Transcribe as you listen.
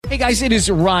Hey guys, it is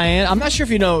Ryan. I'm not sure if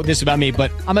you know this about me, but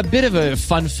I'm a bit of a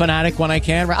fun fanatic when I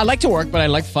can. I like to work, but I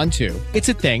like fun too. It's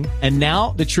a thing. And now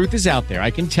the truth is out there.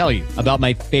 I can tell you about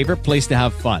my favorite place to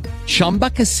have fun. Chumba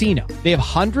Casino. They have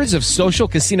hundreds of social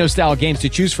casino style games to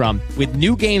choose from with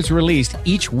new games released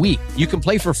each week. You can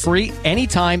play for free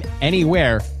anytime,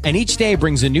 anywhere. And each day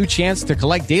brings a new chance to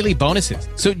collect daily bonuses.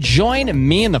 So join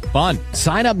me in the fun.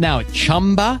 Sign up now at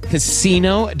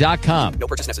ChumbaCasino.com. No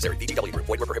purchase necessary. VGW Group.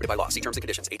 Void where prohibited by law. See terms and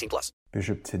conditions. 18+.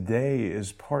 Bishop, today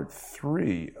is part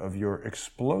 3 of your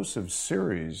explosive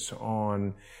series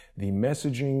on the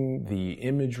messaging, the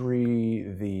imagery,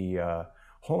 the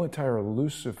whole entire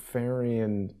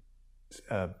Luciferian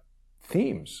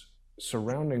themes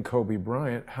surrounding Kobe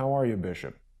Bryant. How are you,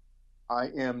 Bishop? I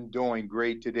am doing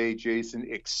great today, Jason.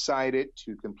 Excited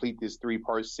to complete this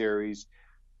 3-part series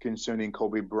concerning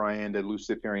Kobe Bryant, the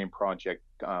Luciferian project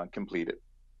completed.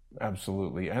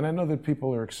 Absolutely. And I know that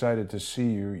people are excited to see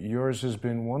you. Yours has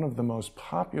been one of the most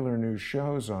popular new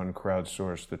shows on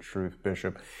Crowdsource the Truth,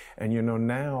 Bishop. And you know,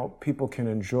 now people can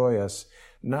enjoy us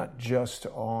not just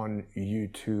on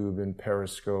YouTube and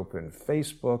Periscope and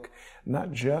Facebook,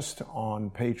 not just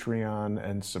on Patreon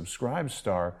and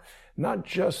Subscribestar, not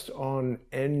just on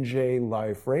NJ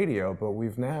Life Radio, but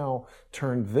we've now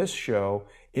turned this show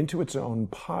into its own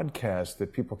podcast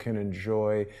that people can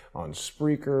enjoy on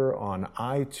Spreaker, on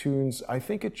iTunes. I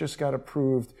think it just got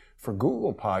approved for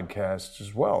Google Podcasts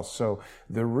as well. So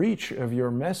the reach of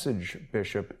your message,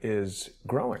 Bishop, is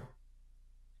growing.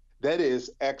 That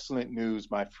is excellent news,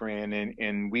 my friend.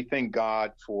 And we thank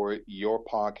God for your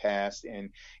podcast.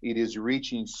 And it is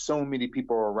reaching so many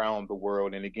people around the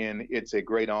world. And again, it's a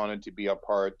great honor to be a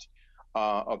part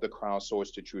of the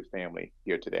Crowdsource the Truth family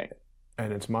here today.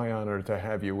 And it's my honor to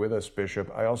have you with us, Bishop.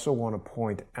 I also want to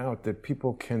point out that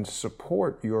people can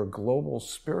support your global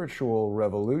spiritual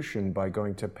revolution by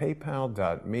going to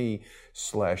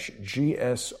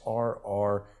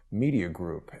paypal.me/GSRR Media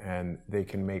Group, and they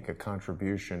can make a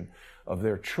contribution of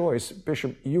their choice.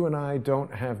 Bishop, you and I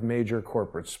don't have major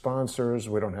corporate sponsors.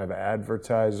 We don't have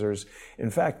advertisers. In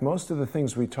fact, most of the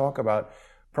things we talk about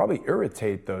probably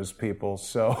irritate those people.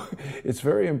 So it's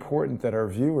very important that our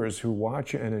viewers who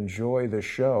watch and enjoy the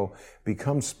show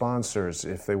become sponsors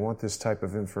if they want this type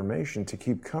of information to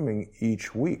keep coming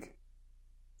each week.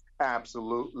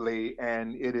 Absolutely.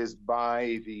 And it is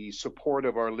by the support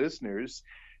of our listeners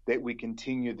that we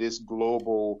continue this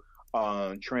global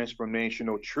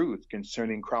transformational truth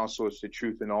concerning Crowdsource the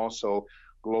Truth and also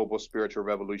Global Spiritual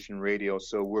Revolution Radio.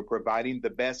 So we're providing the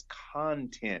best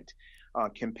content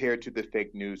compared to the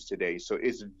fake news today. So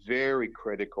it's very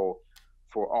critical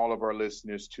for all of our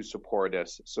listeners to support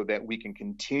us so that we can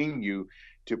continue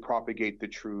to propagate the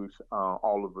truth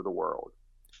all over the world.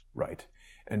 Right.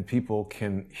 And people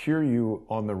can hear you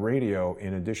on the radio.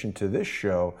 In addition to this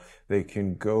show, they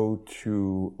can go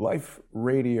to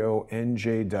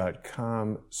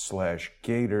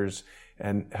liferadionj.com/gators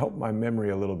and help my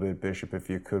memory a little bit, Bishop, if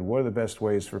you could. What are the best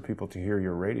ways for people to hear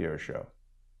your radio show?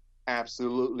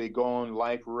 Absolutely. Go on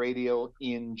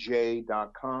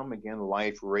liferadionj.com. Again,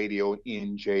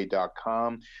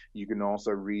 liferadionj.com. You can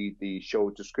also read the show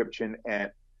description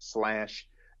at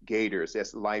 /Gators.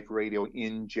 That's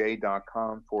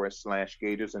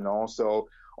liferadionj.com/Gators. And also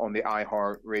on the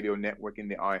iHeart Radio Network in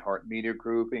the iHeart Media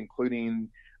Group,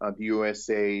 including the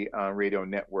USA Radio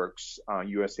Networks,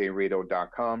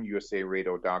 usaradio.com,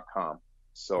 usaradio.com.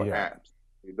 So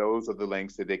those are the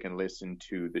links that they can listen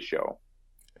to the show.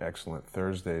 Excellent.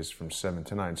 Thursdays from 7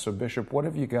 to 9. So, Bishop, what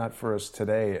have you got for us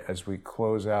today as we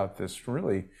close out this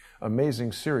really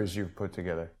amazing series you've put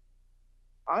together?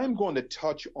 I'm going to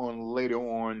touch on later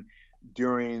on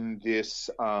during this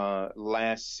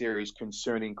last series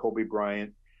concerning Kobe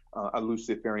Bryant, a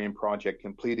Luciferian project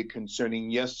completed,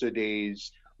 concerning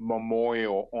yesterday's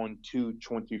memorial on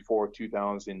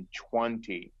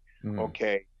 2/24/2020.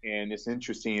 Okay. And it's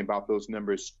interesting about those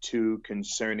numbers too,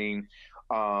 concerning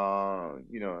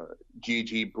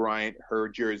Gigi Bryant, her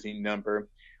jersey number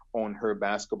on her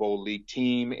basketball league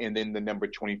team, and then the number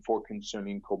 24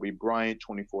 concerning Kobe Bryant,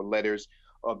 24 letters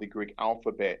of the Greek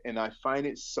alphabet. And I find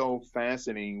it so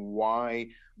fascinating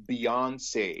why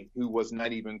Beyonce, who was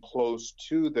not even close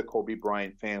to the Kobe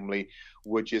Bryant family,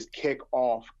 would just kick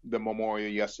off the memorial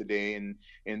yesterday, and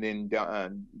then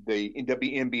the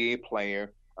WNBA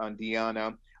player,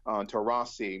 Diana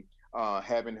Taurasi,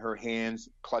 having her hands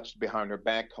clutched behind her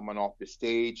back, coming off the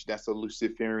stage. That's a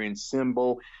Luciferian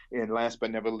symbol. And last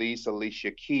but never least, Alicia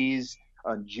Keys,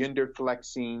 gender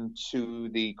flexing to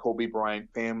the Kobe Bryant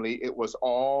family. It was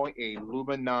all a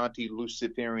Illuminati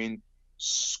Luciferian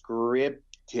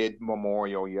scripted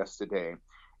memorial yesterday.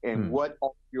 And what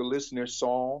all your listeners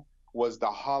saw was the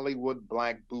Hollywood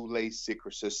Black Boule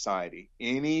Secret Society.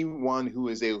 Anyone who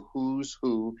is a who's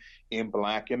who in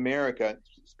Black America,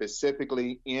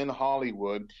 specifically in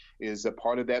Hollywood, is a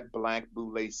part of that Black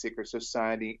Boule Secret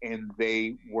Society, and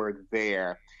they were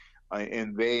there.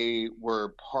 And they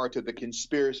were part of the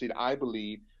conspiracy, I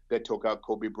believe, that took out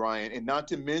Kobe Bryant. And not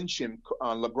to mention,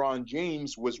 LeBron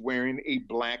James was wearing a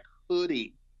black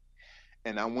hoodie.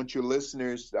 And I want your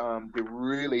listeners to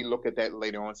really look at that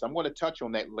later on. So I'm going to touch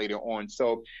on that later on.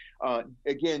 So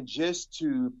again, just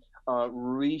to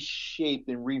reshape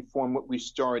and reform what we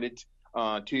started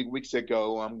 2 weeks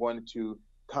ago, I'm going to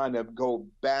kind of go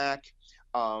back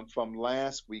from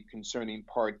last week concerning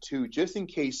part 2, just in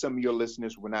case some of your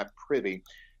listeners were not privy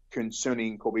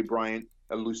concerning Kobe Bryant,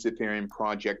 a Luciferian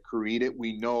project created.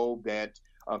 We know that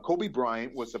Kobe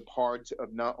Bryant was a part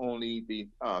of not only the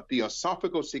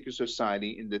Theosophical Secret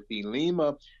Society and the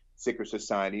Thelema Secret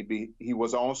Society, but he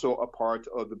was also a part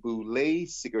of the Boule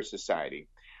Secret Society,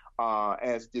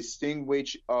 as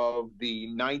distinguished of the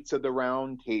Knights of the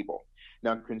Round Table.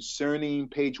 Now, concerning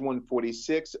page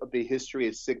 146 of the History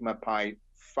of Sigma Pi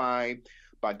Phi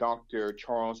by Dr.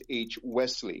 Charles H.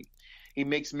 Wesley, he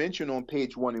makes mention on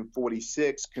page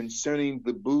 146 concerning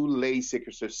the Boule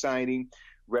Secret Society,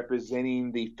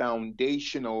 representing the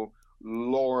foundational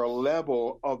lower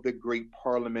level of the Great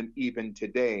Parliament even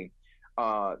today,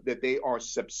 that they are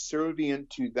subservient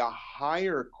to the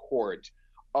higher court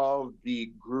of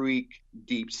the Greek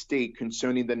deep state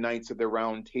concerning the Knights of the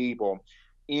Round Table,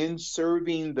 in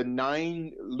serving the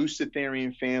 9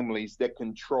 Luciferian families that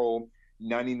control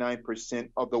 99%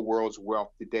 of the world's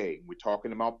wealth today. We're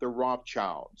talking about the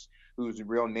Rothschilds, whose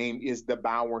real name is the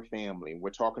Bauer family.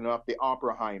 We're talking about the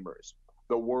Oppenheimers,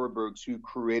 the Warburgs, who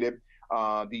created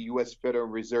the U.S. Federal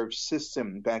Reserve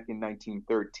System back in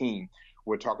 1913.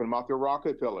 We're talking about the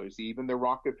Rockefellers, even the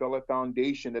Rockefeller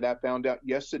Foundation that I found out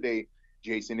yesterday,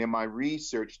 Jason, in my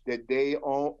research, that they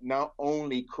all not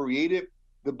only created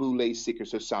the Boule Secret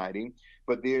Society,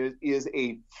 but there is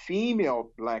a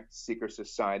female Black secret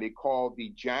society called the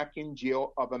Jack and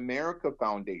Jill of America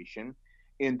Foundation.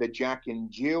 In the Jack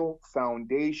and Jill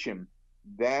Foundation,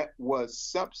 that was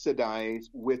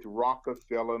subsidized with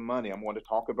Rockefeller money. I'm going to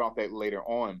talk about that later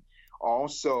on.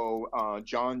 Also,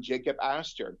 John Jacob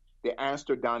Astor, the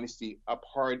Astor dynasty, a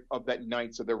part of that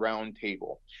Knights of the Round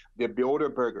Table. The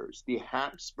Bilderbergers, the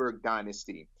Habsburg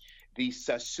dynasty, the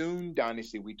Sassoon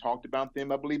dynasty. We talked about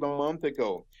them, I believe, a month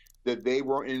ago, that they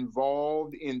were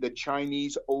involved in the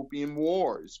Chinese Opium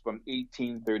Wars from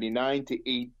 1839 to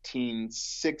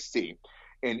 1860.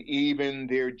 And even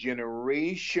their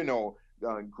generational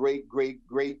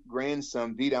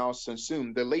great-great-great-grandson, Vidal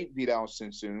Sassoon, the late Vidal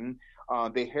Sassoon,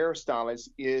 the hairstylist,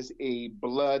 is a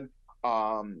blood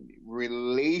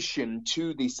relation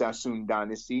to the Sassoon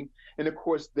dynasty. And of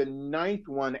course, the 9th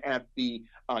one at the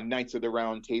Knights of the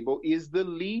Round Table is the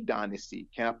Li dynasty,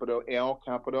 capital L,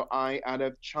 capital I, out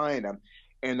of China,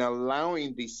 and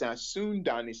allowing the Sassoon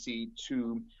dynasty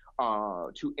to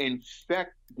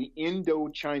infect the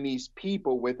Indo-Chinese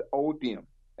people with opium.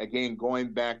 Again,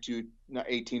 going back to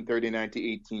 1839 to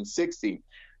 1860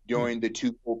 during the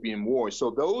 2 Opium Wars.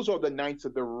 So those are the Knights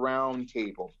of the Round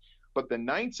Table. But the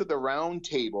Knights of the Round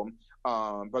Table,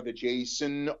 Brother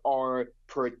Jason, are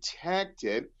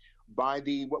protected by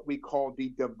the what we call the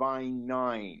Divine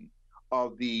Nine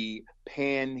of the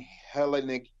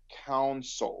Pan-Hellenic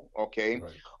Council, okay?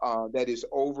 Right.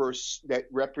 That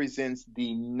represents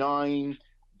the 9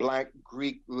 Black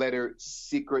Greek letter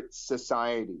secret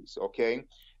societies, okay?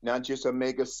 Not just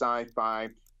Omega Psi Phi,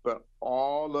 but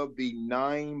all of the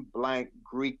 9 Black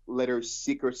Greek letter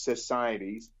secret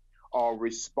societies are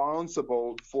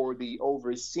responsible for the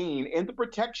overseeing and the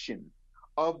protection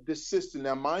of the system.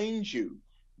 Now, mind you,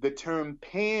 the term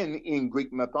Pan in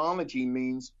Greek mythology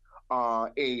means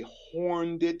a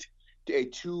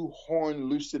 2-horned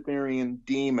Luciferian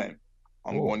demon.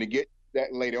 I'm going to get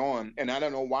that later on. And I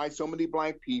don't know why so many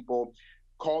Black people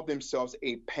call themselves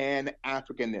a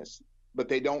Pan-Africanist, but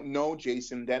they don't know,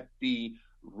 Jason, that the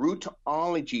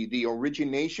rootology, the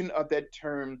origination of that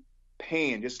term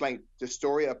Pan, just like the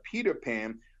story of Peter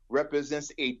Pan,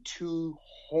 represents a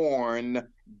 2-horned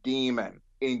demon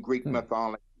in Greek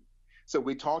mythology. So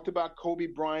we talked about Kobe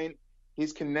Bryant,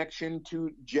 his connection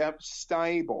to Jeff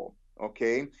Steibel,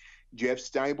 okay? Jeff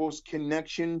Steibel's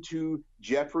connection to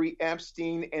Jeffrey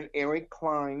Epstein and Eric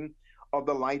Klein of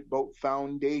the Lifeboat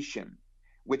Foundation,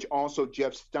 which also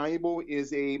Jeff Steibel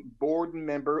is a board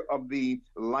member of the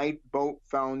Lifeboat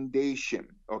Foundation,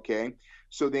 okay?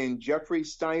 So then Jeffrey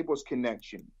Steibel's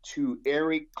connection to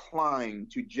Eric Klein,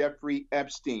 to Jeffrey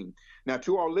Epstein. Now,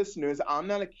 to our listeners, I'm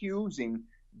not accusing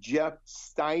Jeff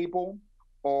Steibel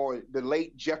or the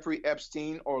late Jeffrey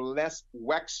Epstein or Les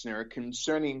Wexner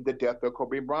concerning the death of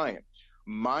Kobe Bryant.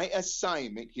 My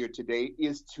assignment here today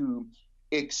is to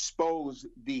expose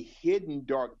the hidden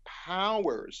dark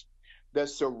powers that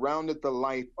surrounded the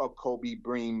life of Kobe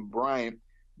Bryant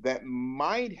that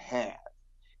might have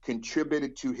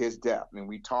contributed to his death. And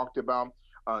we talked about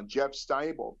Jeff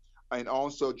Steibel and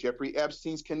also Jeffrey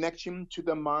Epstein's connection to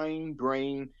the Mind,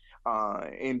 Brain,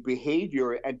 and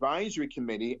Behavior Advisory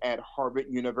Committee at Harvard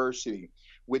University,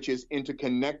 which is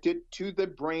interconnected to the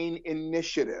Brain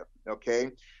Initiative,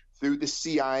 okay, through the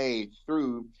CIA,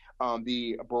 through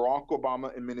the Barack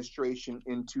Obama administration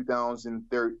in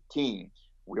 2013.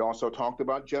 We also talked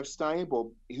about Jeff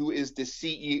Steibel, who is the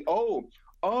CEO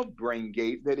of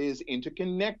BrainGate, that is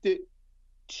interconnected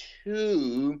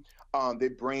to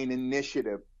the Brain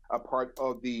Initiative, a part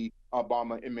of the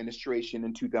Obama administration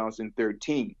in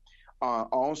 2013.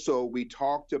 Also, we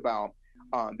talked about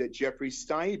that Jeffrey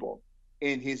Steibel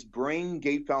and his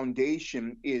BrainGate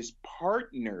Foundation is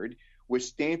partnered with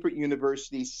Stanford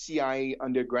University's CIA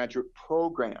undergraduate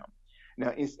program.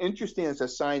 Now, it's interesting as a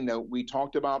side note, we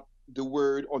talked about the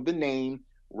word or the name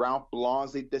Ralph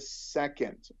Blasey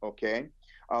II, okay,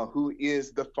 who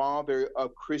is the father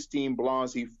of Christine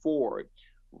Blasey Ford.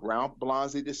 Ralph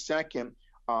Blasey II,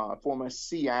 former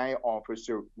CIA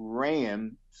officer,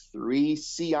 ran 3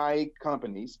 CIA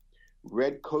companies,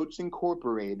 Redcoats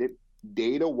Incorporated,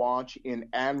 Data Watch, and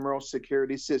Admiral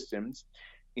Security Systems,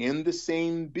 in the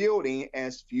same building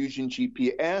as Fusion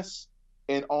GPS,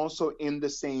 and also in the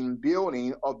same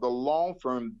building of the law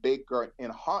firm Baker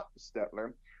and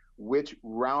Hostetler, which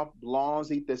Ralph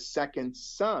Blasey II's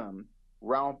son,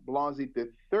 Ralph Blasey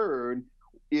III,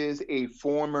 is a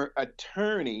former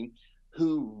attorney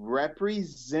who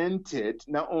represented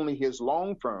not only his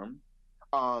law firm,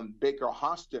 Baker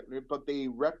Hostetler, but they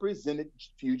represented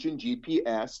Fusion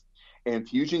GPS, and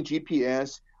Fusion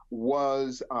GPS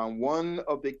was one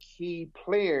of the key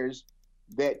players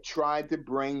that tried to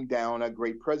bring down a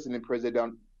great president,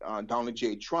 President Donald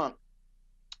J. Trump,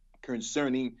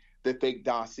 concerning the fake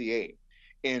dossier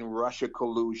and Russia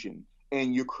collusion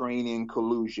and Ukrainian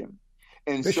collusion.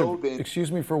 And Bishop, so then,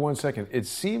 excuse me for 1 second. It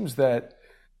seems that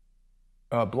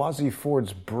Blasey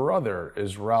Ford's brother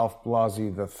is Ralph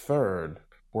Blasey III,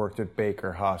 worked at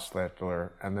Baker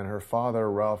Hostetler, and then her father,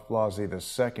 Ralph Blasey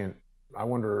II. I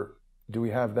wonder, do we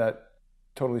have that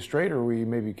totally straight, or are we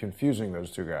maybe confusing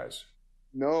those two guys?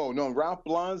 No. Ralph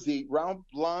Blasey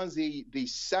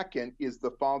II is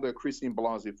the father of Christine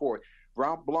Blasey Ford.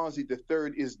 Ralph Blasey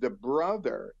III is the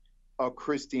brother of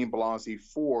Christine Blasey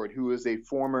Ford, who is a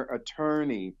former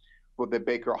attorney for the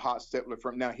Baker Hostetler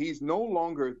firm. Now, he's no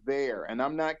longer there, and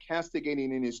I'm not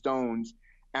castigating any stones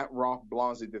at Ralph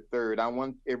Blasey III. I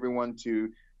want everyone to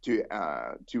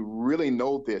really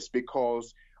know this,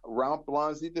 because Ralph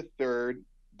Blasey III,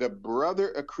 the brother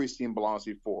of Christine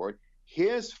Blasey Ford,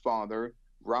 his father,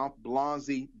 Ralph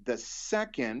Blasey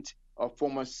II, a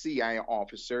former CIA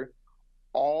officer,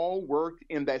 all worked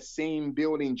in that same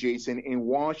building, Jason, in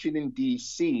Washington,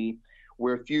 D.C.,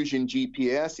 where Fusion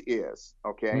GPS is,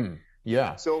 okay?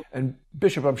 Yeah. So, and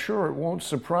Bishop, I'm sure it won't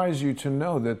surprise you to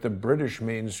know that the British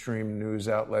mainstream news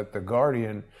outlet, The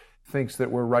Guardian, thinks that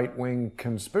we're right-wing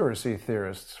conspiracy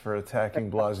theorists for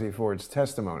attacking Blasey Ford's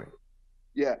testimony.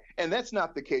 Yeah, and that's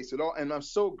not the case at all. And I'm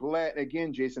so glad,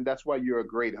 again, Jason, that's why you're a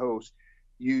great host.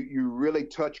 You really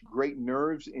touch great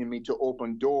nerves in me to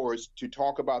open doors to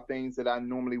talk about things that I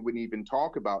normally wouldn't even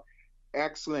talk about.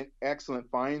 Excellent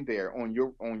find there on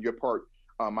your part,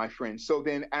 my friend. So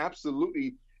then,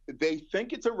 absolutely, they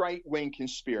think it's a right-wing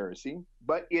conspiracy,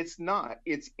 but it's not.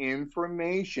 It's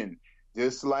information.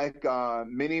 Just like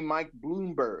mini Mike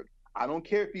Bloomberg. I don't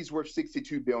care if he's worth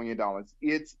 $62 billion.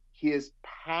 It's his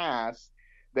past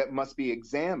that must be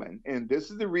examined. And this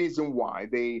is the reason why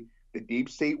the deep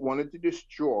state wanted to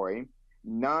destroy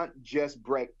not just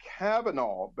Brett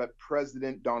Kavanaugh, but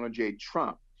President Donald J.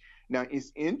 Trump. Now,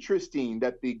 it's interesting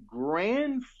that the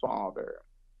grandfather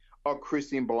of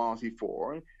Christine Blasey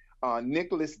Ford,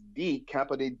 Nicholas Deak,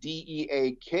 capital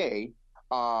D-E-A-K,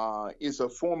 is a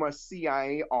former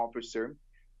CIA officer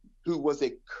who was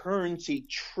a currency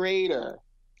trader,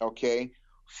 okay,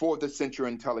 for the Central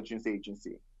Intelligence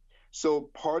Agency. So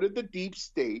part of the deep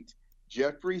state,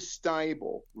 Jeffrey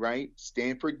Steibel, right,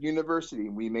 Stanford University,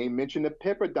 we may mention the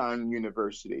Pepperdine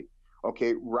University,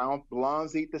 okay, Ralph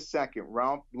Blasey II,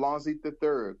 Ralph Blasey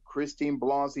III, Christine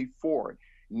Blasey Ford,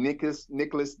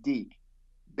 Nicholas Deak,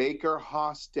 Baker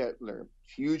Hostetler,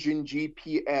 Fusion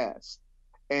GPS,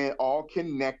 and all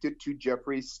connected to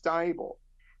Jeffrey Steibel.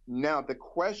 Now, the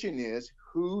question is,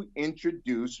 who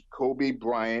introduced Kobe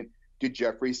Bryant to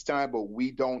Jeffrey Steibel?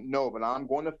 We don't know, but I'm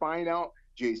going to find out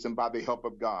Jason, by the help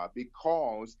of God,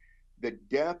 because the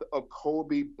death of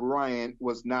Kobe Bryant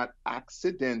was not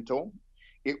accidental.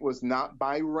 It was not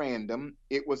by random.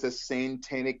 It was a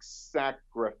satanic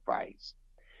sacrifice,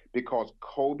 because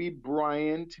Kobe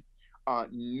Bryant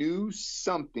knew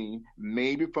something,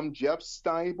 maybe from Jeff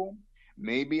Steibel,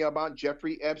 maybe about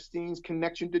Jeffrey Epstein's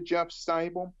connection to Jeff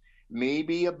Steibel,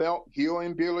 maybe about Hillary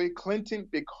and Billy Clinton,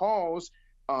 because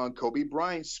Kobe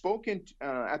Bryant spoke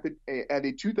at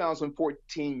a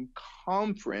 2014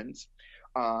 conference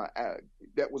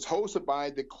that was hosted by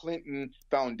the Clinton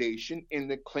Foundation in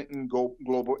the Clinton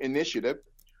Global Initiative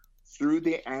through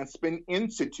the Aspen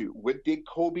Institute. What did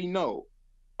Kobe know?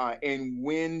 And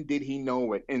when did he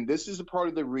know it? And this is a part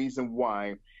of the reason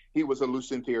why he was a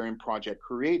Luciferian Project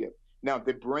creative. Now,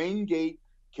 the Brain Gate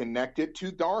connected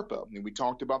to DARPA, and we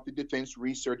talked about the Defense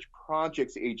Research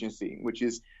Projects Agency, which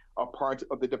is a part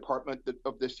of the Department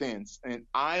of Defense, and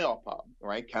IARPA,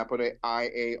 right? Capital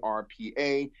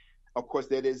IARPA. Of course,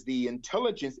 that is the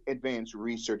Intelligence Advanced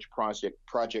Research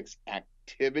Projects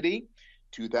Activity,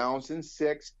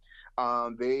 2006.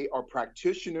 They are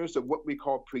practitioners of what we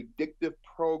call predictive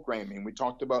programming. We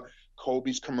talked about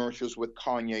Kobe's commercials with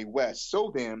Kanye West.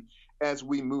 So then, as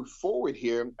we move forward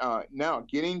here, now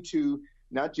getting to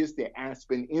not just the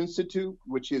Aspen Institute,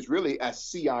 which is really a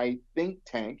CI think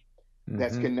tank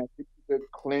that's connected to the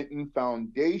Clinton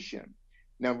Foundation.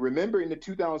 Now, remember in the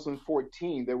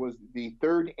 2014, there was the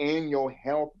third annual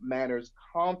Health Matters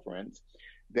Conference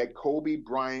that Kobe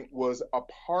Bryant was a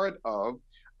part of,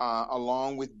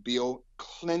 along with Bill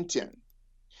Clinton.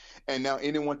 And now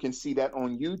anyone can see that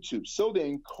on YouTube. So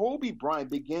then Kobe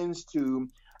Bryant begins to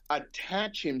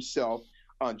attach himself,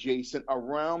 Jason,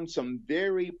 around some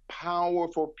very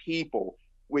powerful people,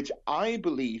 which I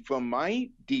believe, from my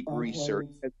deep research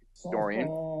as a historian.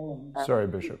 Sorry,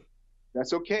 Bishop.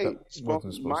 That's okay. That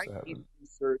wasn't supposed to happen.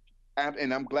 Research,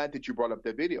 and I'm glad that you brought up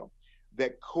that video,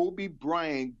 that Kobe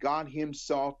Bryant got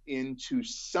himself into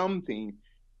something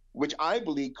which I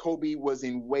believe Kobe was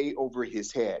in way over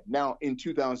his head. Now, in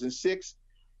 2006,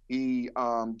 he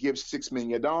gives $6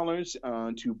 million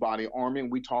to Body Armor. And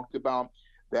we talked about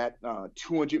that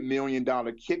 $200 million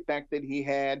kickback that he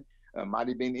had, might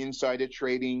have been insider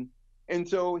trading. And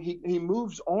so he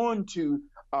moves on to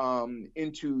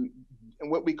into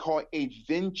what we call a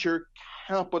venture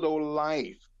capital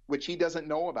life, which he doesn't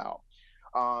know about.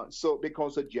 So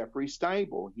because of Jeffrey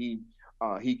Steibel, he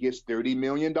gives $30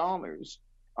 million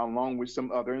along with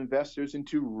some other investors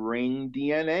into Ring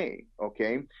DNA,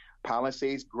 okay?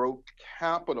 Palisades Growth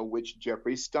Capital, which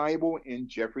Jeffrey Steibel and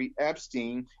Jeffrey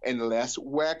Epstein and Les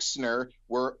Wexner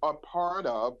were a part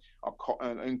of,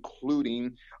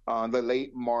 including the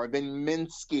late Marvin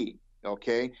Minsky,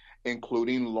 okay,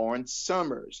 including Lawrence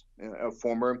Summers, a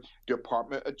former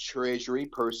Department of Treasury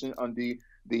person under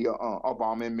the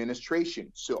Obama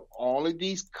administration. So all of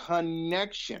these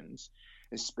connections,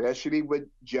 especially with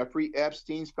Jeffrey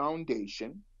Epstein's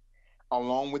foundation,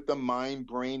 along with the Mind,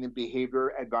 Brain, and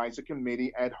Behavior Advisor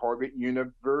Committee at Harvard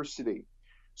University.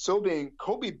 So then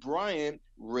Kobe Bryant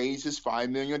raises $5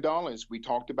 million. We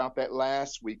talked about that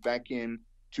last week, back in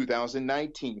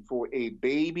 2019, for a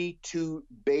Baby to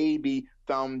Baby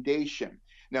Foundation.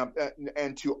 Now,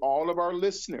 and to all of our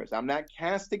listeners, I'm not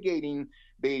castigating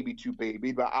Baby to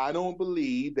Baby, but I don't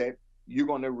believe that you're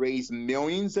going to raise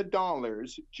millions of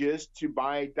dollars just to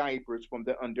buy diapers from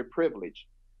the underprivileged.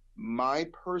 My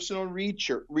personal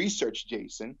research,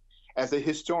 Jason, as a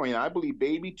historian, I believe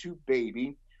Baby to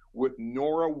Baby, with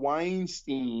Nora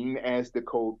Weinstein as the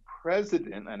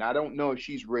co-president, and I don't know if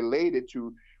she's related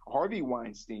to Harvey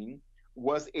Weinstein,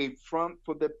 was a front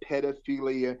for the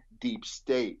pedophilia deep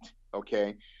state,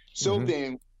 okay? So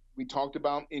then we talked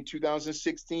about in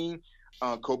 2016,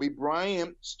 Kobe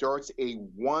Bryant starts a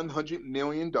 $100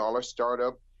 million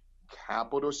startup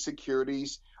capital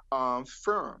securities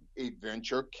firm, a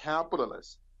venture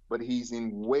capitalist, but he's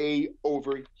in way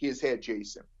over his head,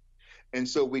 Jason. And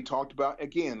so we talked about,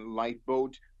 again,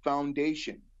 Lifeboat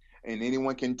Foundation, and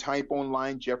anyone can type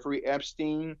online Jeffrey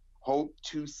Epstein, Hope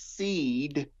to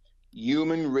Seed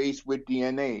Human Race with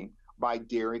DNA by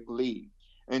Derek Lee.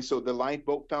 And so the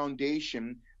Lifeboat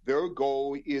Foundation, their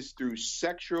goal is through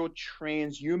sexual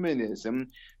transhumanism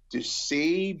to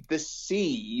save the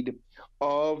seed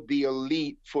of the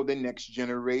elite for the next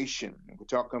generation. We're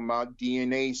talking about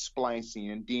DNA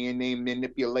splicing and DNA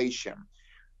manipulation.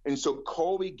 And so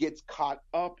Kobe gets caught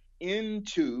up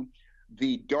into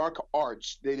the dark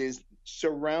arts that is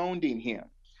surrounding him,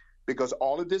 because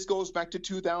all of this goes back to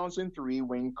 2003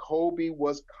 when Kobe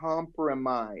was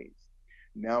compromised.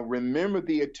 Now, remember,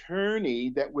 the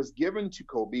attorney that was given to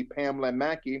Kobe, Pamela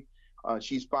Mackey,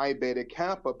 She's Phi Beta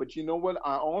Kappa. But you know what?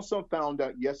 I also found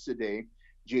out yesterday,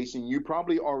 Jason, you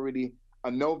probably already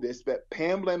know this, that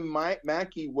Pamela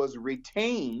Mackey was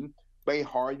retained by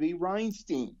Harvey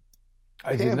Weinstein.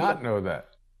 I did not know that.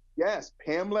 Yes,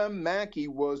 Pamela Mackey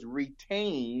was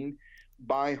retained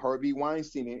by Harvey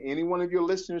Weinstein. And any one of your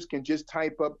listeners can just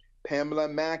type up Pamela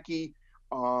Mackey,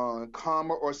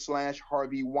 comma or /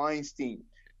 Harvey Weinstein.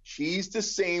 She's the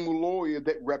same lawyer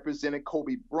that represented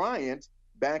Kobe Bryant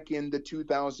back in the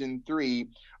 2003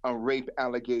 rape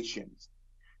allegations.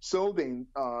 So then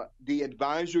the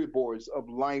advisory boards of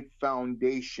Life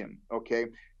Foundation, okay,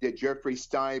 that Jeffrey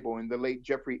Stiebel and the late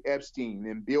Jeffrey Epstein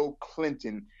and Bill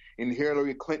Clinton and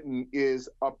Hillary Clinton is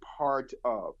a part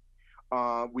of.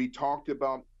 We talked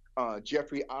about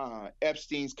Jeffrey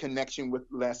Epstein's connection with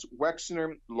Les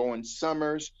Wexner, Lawrence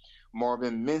Summers,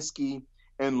 Marvin Minsky,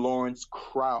 and Lawrence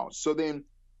Krauss. So then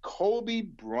Kobe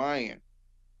Bryant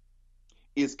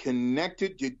is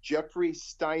connected to Jeffrey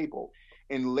Stiebel.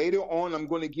 And later on, I'm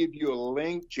going to give you a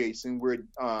link, Jason, where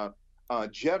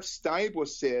Jeff Stiebel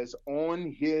says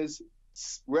on his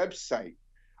website,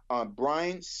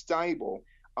 Brian Stiebel,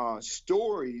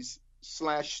 stories,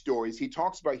 he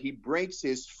talks about he breaks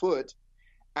his foot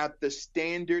at the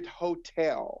Standard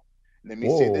Hotel. Let me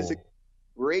say this again.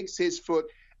 Breaks his foot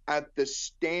at the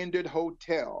Standard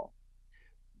Hotel.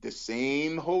 The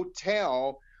same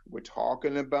hotel we're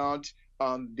talking about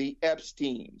the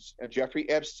Epsteins, Jeffrey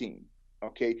Epstein,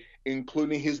 okay,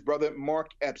 including his brother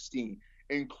Mark Epstein,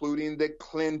 including the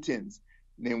Clintons.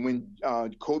 Then when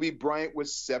Kobe Bryant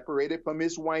was separated from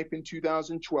his wife in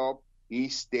 2012, he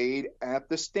stayed at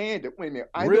the Standard. Wait a minute.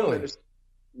 I don't understand.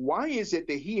 Why is it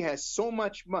that he has so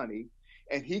much money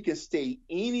and he can stay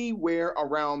anywhere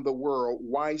around the world?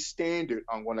 Why Standard?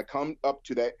 I'm going to come up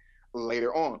to that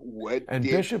later on.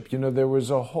 Bishop, there was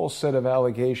a whole set of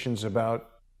allegations about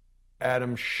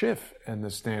Adam Schiff and the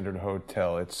Standard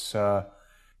Hotel. It's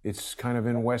kind of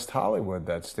in West Hollywood,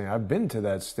 I've been to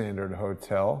that Standard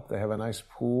Hotel. They have a nice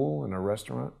pool and a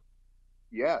restaurant.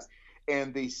 Yes.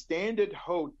 And the Standard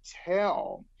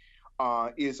Hotel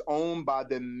is owned by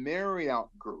the Marriott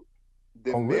Group.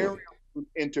 The Marriott Group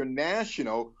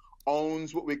International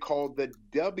owns what we call the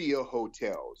W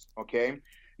Hotels, okay?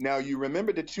 Now, you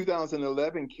remember the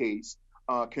 2011 case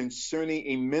concerning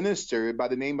a minister by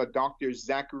the name of Dr.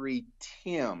 Zachary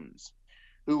Timms,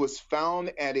 who was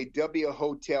found at a W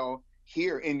Hotel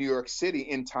here in New York City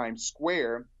in Times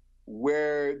Square,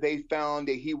 where they found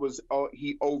that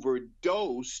he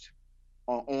overdosed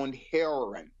on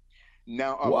heroin.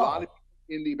 Now, a lot of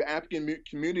people in the African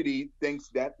community thinks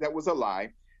that was a lie,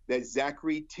 that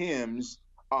Zachary Timms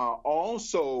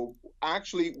also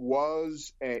actually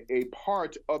was a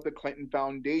part of the Clinton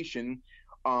Foundation,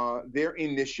 their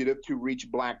initiative to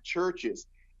reach Black churches,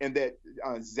 and that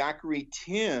Zachary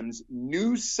Timms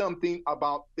knew something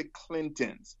about the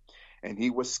Clintons. And he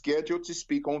was scheduled to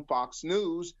speak on Fox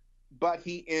News, but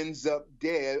he ends up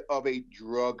dead of a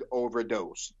drug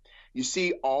overdose. You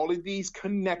see all of these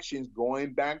connections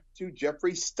going back to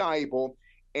Jeffrey Stiebel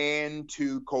and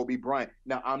to Kobe Bryant.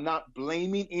 Now, I'm not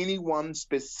blaming anyone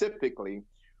specifically,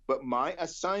 but my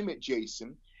assignment,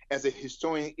 Jason, as a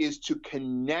historian, is to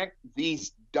connect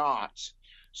these dots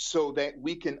so that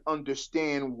we can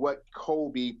understand what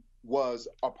Kobe was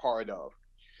a part of.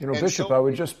 Bishop, I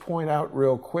would just point out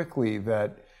real quickly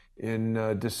that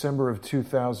in December of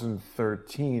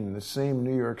 2013, the same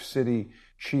New York City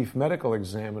chief medical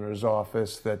examiner's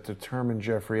office that determined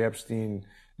Jeffrey Epstein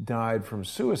died from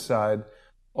suicide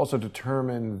also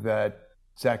determined that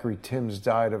Zachary Timms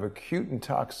died of acute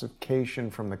intoxication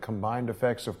from the combined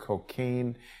effects of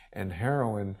cocaine and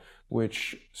heroin,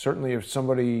 which certainly if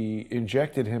somebody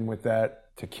injected him with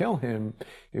that to kill him,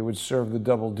 it would serve the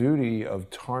double duty of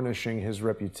tarnishing his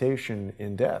reputation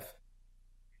in death.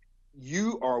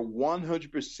 You are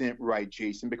 100% right,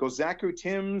 Jason, because Zachary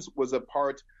Timms was a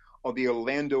part of the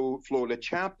Orlando, Florida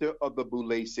chapter of the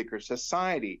Boule Sicker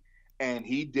Society. And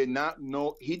he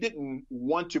didn't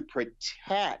want to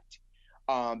protect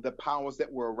the powers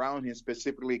that were around him,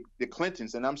 specifically the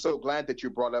Clintons. And I'm so glad that you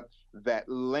brought up that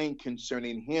link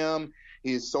concerning him,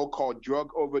 his so-called drug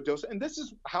overdose. And this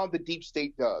is how the deep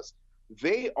state does.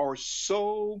 They are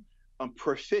so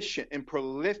proficient and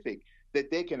prolific that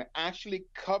they can actually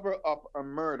cover up a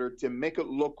murder to make it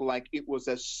look like it was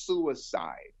a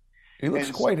suicide. He looks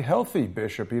quite healthy,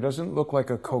 Bishop. He doesn't look like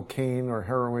a cocaine or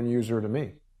heroin user to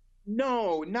me.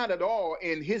 No, not at all.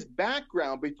 In his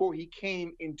background, before he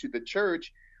came into the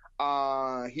church,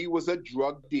 he was a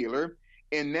drug dealer,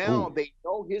 and now they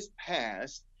know his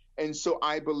past. And so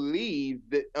I believe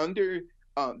that under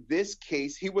this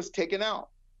case, he was taken out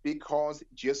because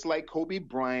just like Kobe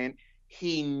Bryant,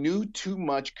 he knew too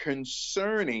much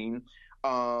concerning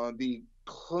the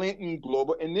Clinton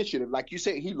Global Initiative. Like you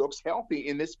said, he looks healthy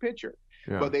in this picture,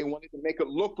 but they wanted to make it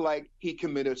look like he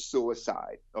committed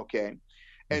suicide. Okay.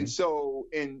 And so,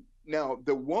 now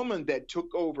the woman that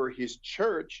took over his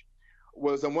church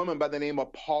was a woman by the name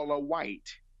of Paula White.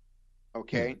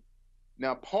 Okay.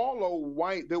 Now, Paula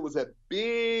White, there was a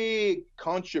big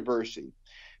controversy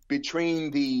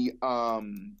between the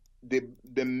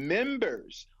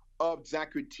members of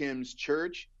Zachary Timms'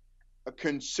 church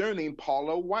concerning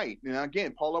Paula White. Now,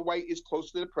 again, Paula White is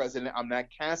close to the president. I'm not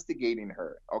castigating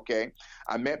her, okay?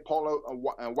 I met Paula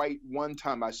White one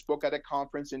time. I spoke at a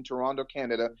conference in Toronto,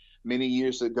 Canada, many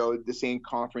years ago, the same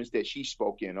conference that she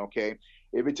spoke in, okay?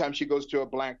 Every time she goes to a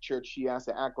black church, she has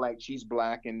to act like she's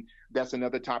black, and that's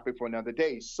another topic for another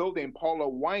day. So then Paula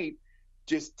White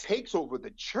just takes over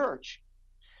the church,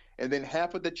 and then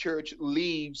half of the church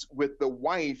leaves with the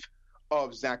wife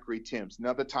of Zachary Timms.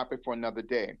 Another topic for another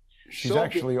day. She's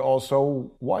actually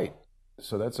also white,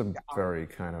 so that's a very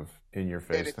kind of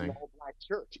in-your-face thing. Black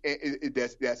church.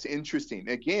 That's interesting.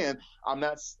 Again, I'm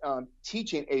not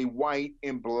teaching a white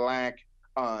and black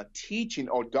teaching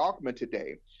or dogma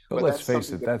today. But let's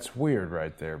face it, that's weird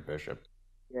right there, Bishop.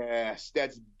 Yes,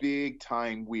 that's big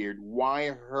time weird. Why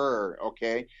her?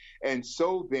 Okay. And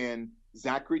so then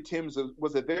Zachary Timms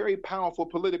was a very powerful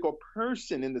political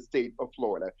person in the state of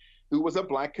Florida who was a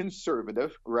black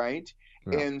conservative, right?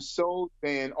 Yeah. And so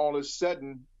then all of a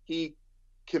sudden he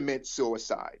commits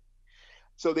suicide.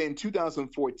 So then in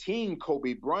 2014,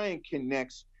 Kobe Bryant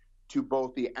connects to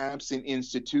both the Absent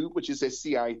Institute, which is a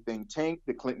CIA think tank,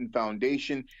 the Clinton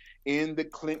Foundation, and the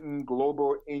Clinton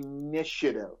Global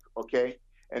Initiative, okay?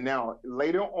 And now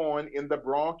later on in the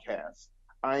broadcast,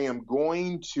 I am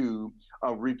going to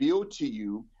reveal to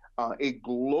you a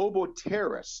global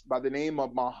terrorist by the name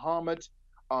of Mohammed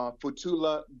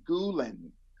Fethullah Gulen.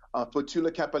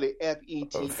 Fethullah, capital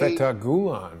F-E-T-H. Fethullah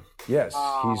Gulen, yes,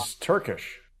 he's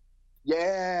Turkish.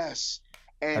 Yes.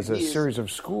 And has a series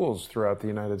of schools throughout the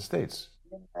United States.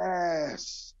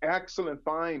 Yes, excellent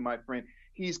find, my friend.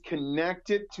 He's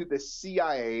connected to the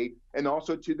CIA and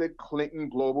also to the Clinton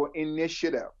Global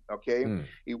Initiative, okay?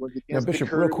 He was against now,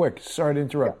 Bishop, real quick, sorry to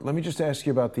interrupt. Yeah. Let me just ask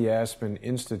you about the Aspen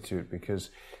Institute, because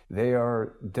they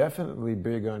are definitely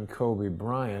big on Kobe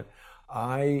Bryant.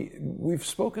 We've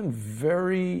spoken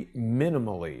very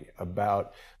minimally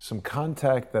about some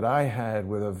contact that I had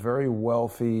with a very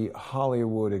wealthy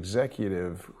Hollywood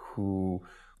executive who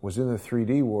was in the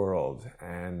 3D world,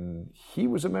 and he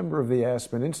was a member of the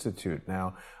Aspen Institute.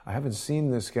 Now, I haven't seen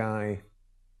this guy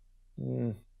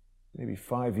maybe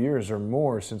 5 years or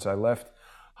more since I left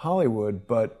Hollywood,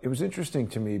 but it was interesting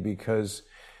to me because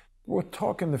we'll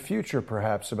talk in the future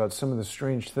perhaps about some of the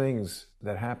strange things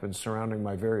that happened surrounding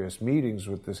my various meetings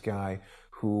with this guy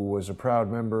who was a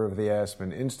proud member of the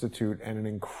Aspen Institute and an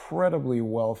incredibly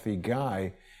wealthy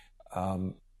guy.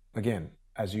 Again,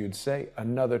 as you'd say,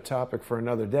 another topic for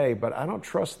another day, but I don't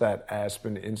trust that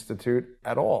Aspen Institute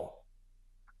at all.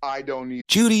 I don't either.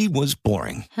 Judy was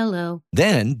boring. Hello.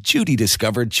 Then Judy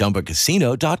discovered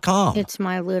ChumbaCasino.com. It's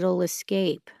my little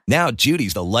escape. Now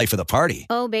Judy's the life of the party.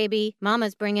 Oh, baby,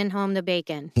 mama's bringing home the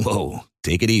bacon. Whoa,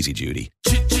 take it easy, Judy.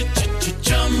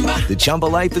 The Chumba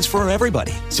life is for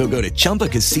everybody. So go to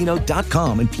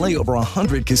ChumbaCasino.com and play over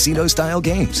 100 casino-style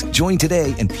games. Join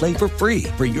today and play for free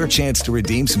for your chance to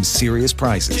redeem some serious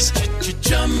prizes.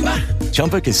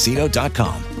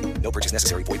 ChumbaCasino.com. No purchase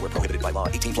necessary. Void where prohibited by law.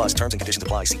 18 plus terms and conditions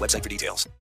apply. See website for details.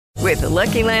 With the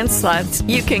Lucky Land Slots,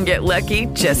 you can get lucky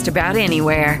just about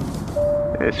anywhere.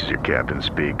 This is your captain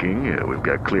speaking. We've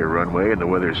got clear runway and the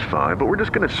weather's fine, but we're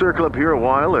just going to circle up here a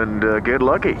while and get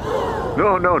lucky.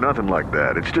 No, nothing like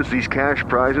that. It's just these cash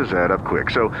prizes add up quick.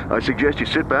 So I suggest you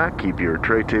sit back, keep your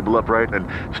tray table upright, and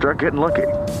start getting lucky.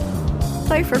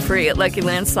 Play for free at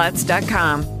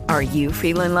LuckyLandSlots.com. Are you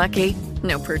feeling lucky?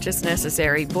 No purchase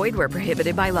necessary. Void where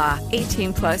prohibited by law.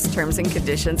 18 plus terms and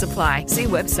conditions apply. See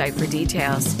website for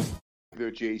details.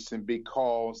 Jason,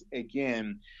 because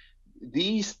again,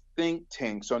 these think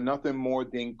tanks are nothing more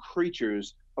than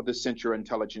creatures of the Central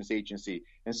Intelligence Agency.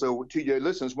 And so to your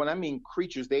listeners, when I mean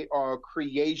creatures, they are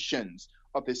creations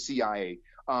of the CIA.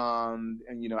 And,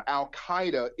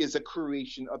 Al-Qaeda is a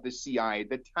creation of the CIA.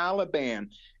 The Taliban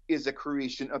is a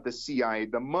creation of the CIA.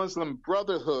 The Muslim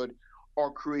Brotherhood are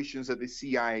creations of the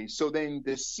CIA. So then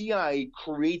the CIA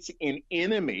creates an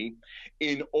enemy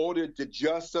in order to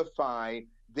justify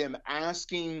them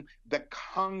asking the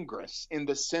Congress and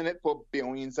the Senate for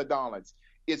billions of dollars.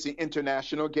 It's an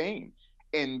international game.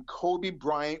 And Kobe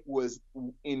Bryant was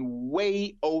in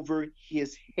way over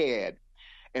his head.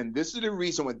 And this is the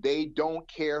reason why they don't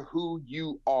care who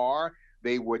you are.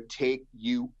 they would take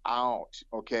you out,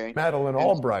 okay? Madeleine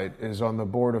Albright is on the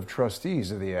board of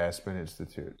trustees of the Aspen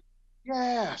Institute.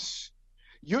 Yes.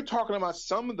 You're talking about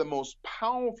some of the most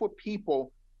powerful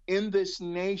people in this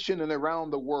nation and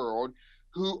around the world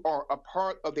who are a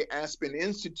part of the Aspen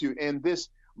Institute. And this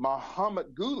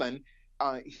Muhammad Gulen,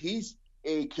 he's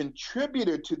a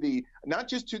contributor to the, not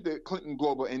just to the Clinton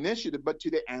Global Initiative, but to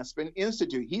the Aspen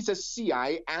Institute. He's a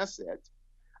CIA asset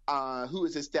who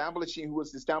was establishing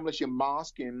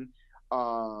mosques and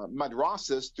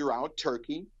madrasas throughout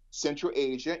Turkey, Central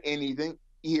Asia, and even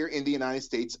here in the United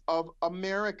States of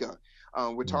America.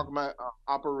 We're talking about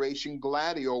Operation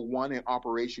Gladio 1 and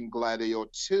Operation Gladio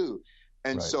 2.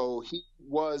 And so he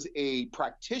was a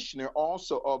practitioner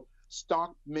also of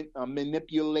stock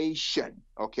manipulation,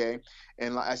 okay?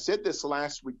 And like I said this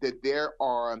last week, that there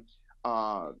are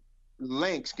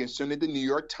links concerning the New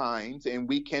York Times, and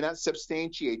we cannot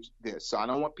substantiate this. So I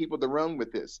don't want people to run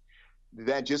with this.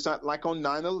 That just not like on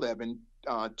 9/11,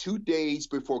 2 days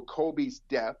before Kobe's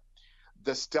death,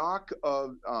 the stock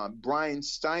of Brian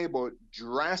Steinberg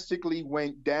drastically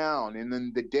went down. And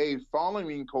then the day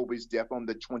following Kobe's death, on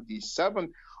the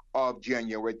 27th of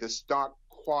January, the stock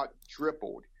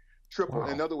quadrupled. Wow.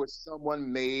 In other words,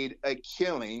 someone made a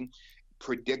killing,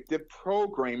 predictive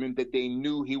programming that they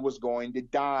knew he was going to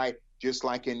die, just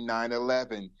like in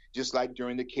 9/11, just like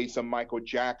during the case of Michael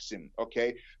Jackson,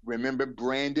 okay? Remember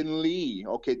Brandon Lee,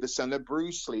 okay, the son of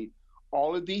Bruce Lee.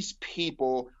 All of these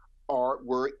people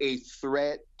were a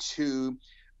threat to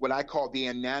what I call the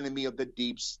anatomy of the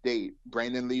deep state.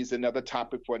 Brandon Lee is another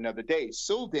topic for another day.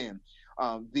 So then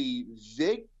the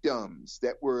victims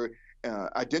that were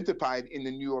identified in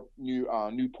the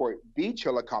Newport Beach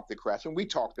helicopter crash, and we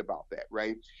talked about that,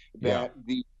 right? Yeah.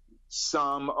 That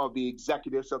some of the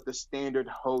executives of the Standard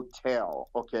Hotel,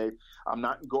 okay, I'm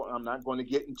not going to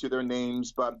get into their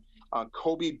names, but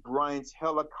Kobe Bryant's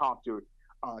helicopter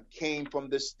came from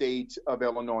the state of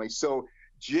Illinois. So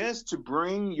just to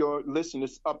bring your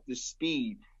listeners up to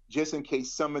speed, just in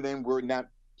case some of them were not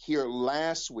here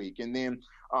last week, and then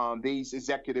these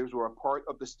executives were a part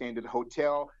of the Standard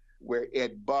Hotel, where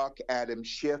Ed Buck, Adam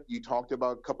Schiff, you talked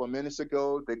about a couple of minutes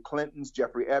ago, the Clintons,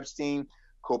 Jeffrey Epstein,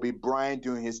 Kobe Bryant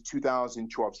during his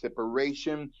 2012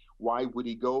 separation. Why would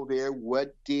he go there?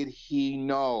 What did he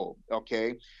know?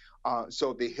 Okay.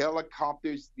 So the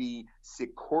helicopters, the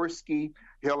Sikorsky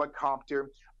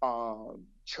helicopter,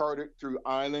 chartered through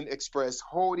Island Express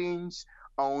Holdings,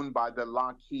 owned by the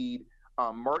Lockheed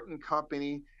Martin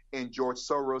Company, and George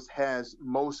Soros has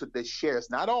most of the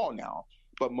shares, not all now,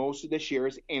 but most of the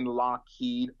shares in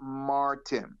Lockheed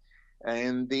Martin.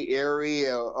 And the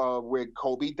area where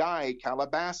Kobe died,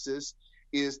 Calabasas,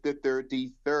 is the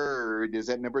 33rd, is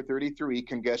at number 33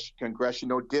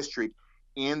 congressional district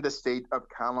in the state of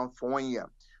California.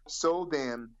 So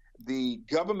then the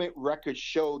government records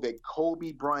show that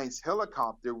Kobe Bryant's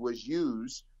helicopter was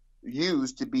used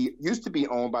to be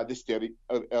owned by the state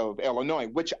of Illinois,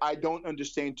 which I don't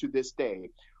understand to this day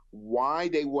why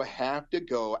they will have to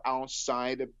go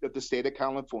outside of the state of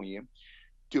California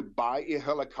to buy a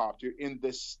helicopter in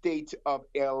the state of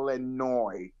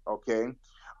Illinois. Okay.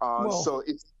 So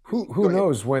who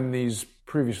knows when these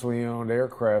previously owned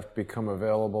aircraft become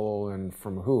available and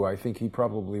from who? I think he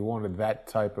probably wanted that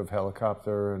type of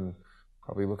helicopter and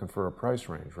probably looking for a price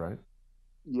range, right?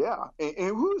 Yeah.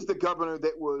 And who's the governor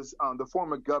that was the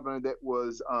former governor that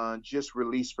was just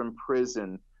released from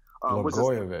prison?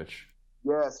 Blagojevich.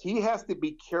 Yes, he has to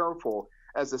be careful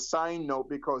as a side note,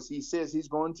 because he says he's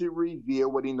going to reveal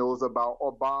what he knows about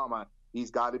Obama. He's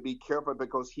got to be careful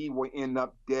because he will end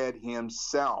up dead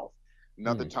himself.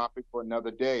 Another topic for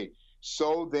another day.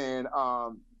 So then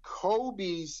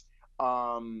Kobe's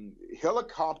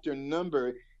helicopter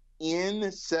number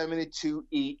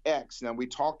N-72EX. Now, we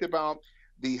talked about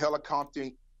the helicopter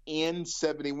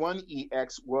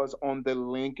N-71EX was on the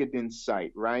LinkedIn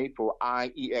site, right, for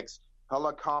IEX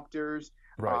helicopters.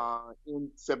 Right.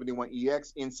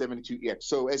 N-71EX, N-72EX.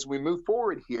 So as we move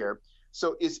forward here,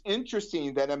 so it's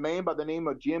interesting that a man by the name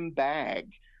of Jim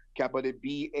Bagge, capital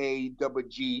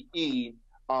B-A-G-G-E,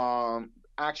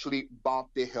 actually bought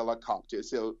the helicopter.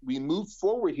 So we move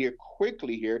forward here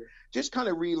quickly here, just kind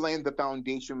of relaying the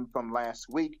foundation from last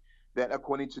week, that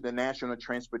according to the National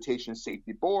Transportation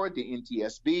Safety Board, the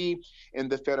NTSB,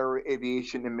 and the Federal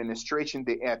Aviation Administration,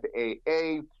 the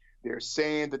FAA, they're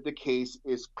saying that the case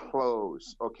is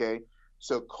closed, okay?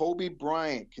 So Kobe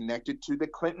Bryant connected to the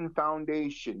Clinton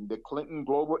Foundation, the Clinton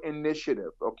Global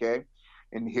Initiative, okay?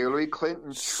 And Hillary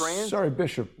Clinton Sorry,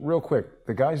 Bishop, real quick.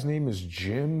 The guy's name is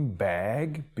Jim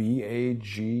Bagge,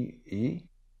 B-A-G-E?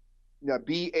 Yeah,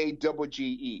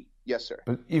 B-A-G-G-E. Yes, sir.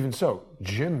 But even so,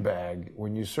 gym bag,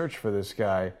 when you search for this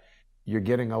guy, you're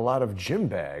getting a lot of gym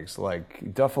bags,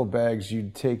 like duffel bags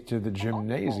you'd take to the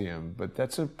gymnasium. But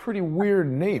that's a pretty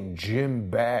weird name, gym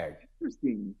bag.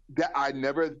 Interesting. That I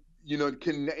never,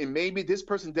 and maybe this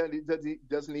person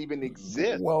doesn't even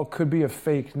exist. Well, it could be a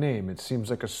fake name. It seems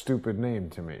like a stupid name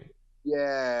to me.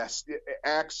 Yes,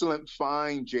 excellent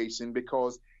find, Jason,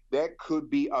 because that could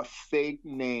be a fake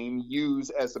name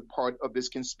used as a part of this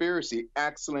conspiracy.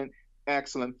 Excellent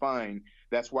find.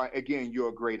 That's why, again, you're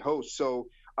a great host. So,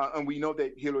 and we know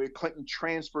that Hillary Clinton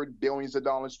transferred billions of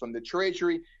dollars from the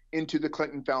Treasury into the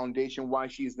Clinton Foundation. Why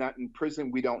she's not in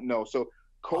prison, we don't know. So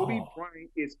Kobe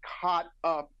Bryant is caught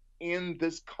up in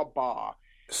this cabal.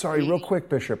 Sorry, real quick,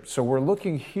 Bishop. So we're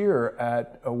looking here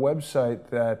at a website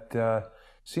that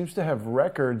seems to have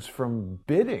records from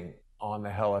bidding on the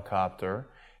helicopter,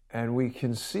 and we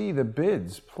can see the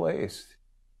bids placed.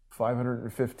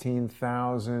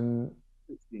 515,000.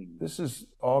 This is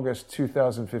August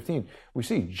 2015. We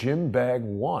see Gym Bag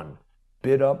 1,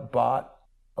 Bid Up Bot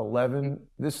 11.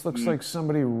 This looks like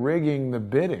somebody rigging the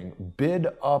bidding. Bid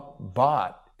Up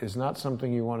Bot is not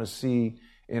something you want to see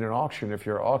in an auction if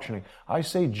you're auctioning. I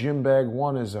say Gym Bag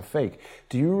 1 is a fake.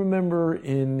 Do you remember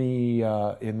in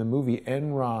the movie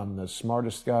Enron, The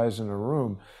Smartest Guys in a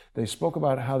Room, they spoke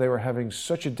about how they were having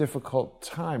such a difficult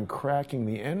time cracking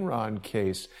the Enron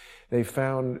case. They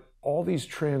found all these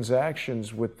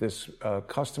transactions with this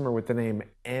customer with the name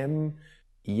M.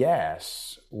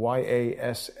 Yass,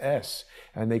 Y-A-S-S,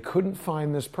 and they couldn't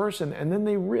find this person, and then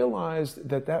they realized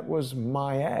that was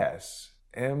my ass,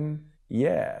 M.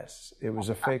 Yass. It was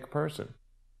a fake person.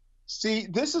 See,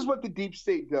 this is what the deep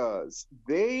state does.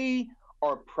 They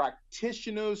are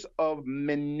practitioners of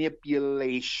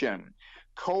manipulation.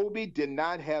 Kobe did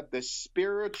not have the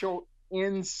spiritual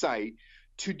insight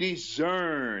to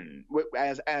discern,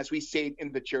 as we say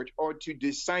in the church, or to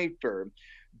decipher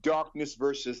darkness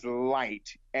versus light.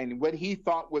 And what he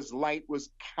thought was light was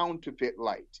counterfeit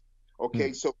light.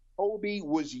 Okay, so Kobe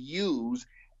was used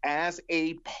as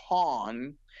a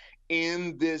pawn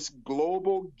in this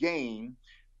global game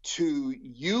to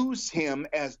use him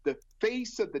as the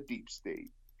face of the deep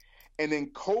state. And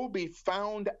then Kobe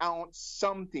found out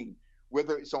something,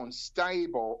 whether it's on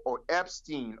Steibel or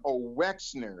Epstein or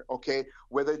Wexner, okay,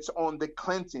 whether it's on the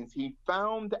Clintons, he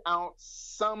found out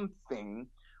something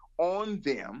on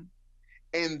them,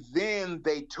 and then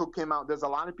they took him out. There's a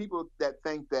lot of people that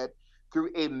think that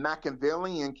through a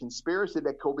Machiavellian conspiracy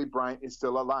that Kobe Bryant is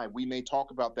still alive. We may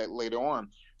talk about that later on.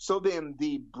 So then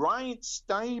the Bryant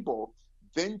Steibel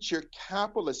Venture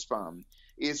Capitalist Fund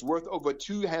is worth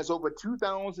has over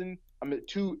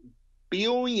 $2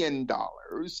 billion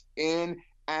in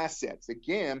assets.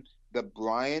 Again, the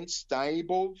Bryant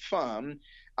Steibel Fund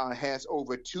has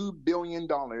over $2 billion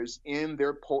in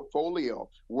their portfolio.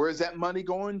 Where is that money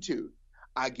going to?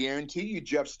 I guarantee you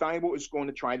Jeff Steibel is going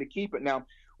to try to keep it. Now,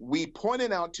 we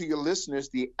pointed out to your listeners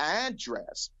the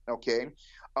address, okay,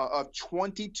 of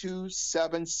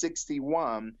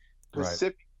 22761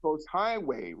 Pacific Coast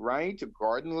Highway, right, to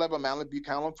Garden Level, Malibu,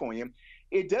 California.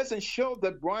 It doesn't show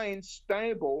the Bryant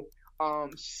Steibel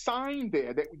sign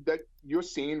there that you're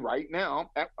seeing right now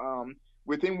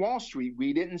within Wall Street.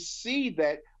 We didn't see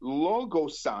that logo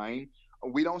sign.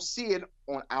 We don't see it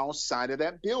on our side of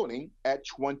that building at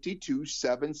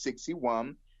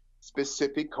 22761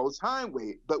 Pacific Coast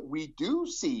Highway. But we do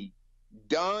see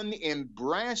Dun &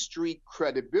 Bradstreet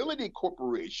Credibility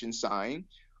Corporation sign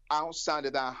outside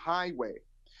of that highway.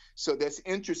 So that's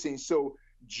interesting. So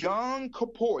John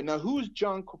Kapoor. Now, who's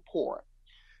John Kapoor?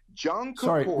 John Kapoor.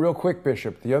 Sorry, real quick,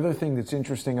 Bishop. The other thing that's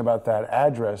interesting about that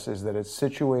address is that it's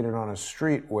situated on a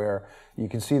street where you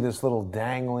can see this little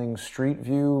dangling street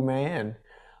view man.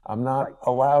 I'm not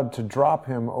allowed to drop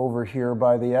him over here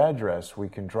by the address. We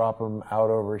can drop him out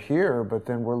over here, but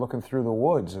then we're looking through the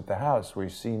woods at the house. We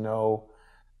see no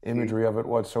imagery of it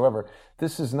whatsoever.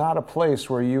 This is not a place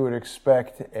where you would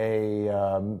expect a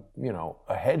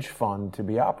hedge fund to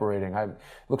be operating. It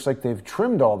looks like they've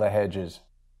trimmed all the hedges.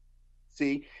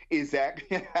 See,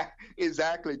 exactly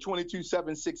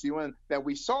 22761 that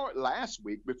we saw it last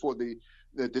week before the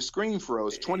screen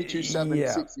froze.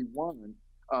 22761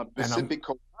 Pacific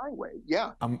Coast Highway.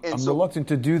 Yeah, I'm reluctant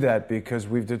to do that because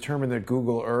we've determined that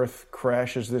Google Earth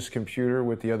crashes this computer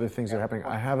with the other things that are happening.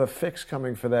 I have a fix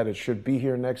coming for that. It should be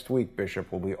here next week,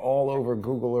 Bishop. We'll be all over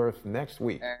Google Earth next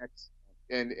week.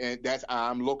 And that's,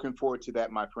 I'm looking forward to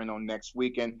that, my friend, on next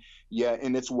week. And yeah,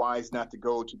 and it's wise not to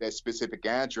go to that specific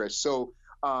address. So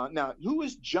now, who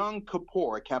is John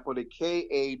Kapoor? Capital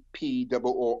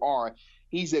K-A-P-O-O-R.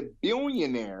 He's a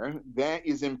billionaire that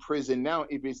is in prison now,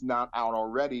 if he's not out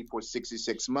already, for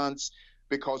 66 months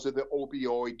because of the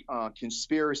opioid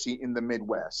conspiracy in the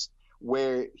Midwest,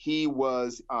 where he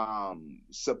was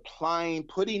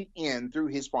putting in through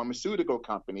his pharmaceutical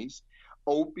companies,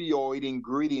 opioid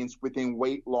ingredients within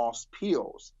weight loss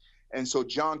pills. And so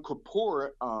John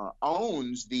Kapoor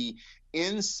owns the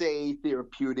INSAY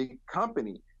Therapeutic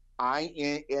Company,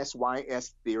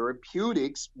 INSYS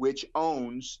Therapeutics, which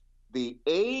owns the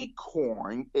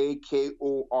Akorn,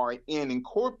 AKORN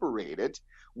Incorporated,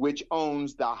 which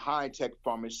owns the High-Tech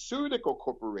Pharmaceutical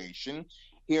Corporation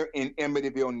here in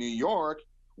Amityville, New York,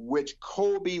 which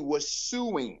Kobe was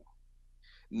suing.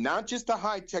 Not just the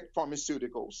High-Tech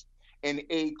Pharmaceuticals and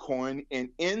Akorn and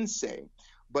INSAY,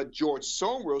 but George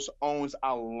Soros owns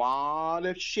a lot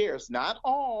of shares, not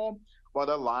all, but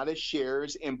a lot of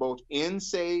shares in both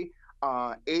INSAY,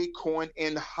 Akorn,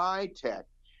 and High-Tech.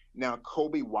 Now,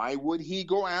 Kobe, why would he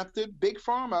go after Big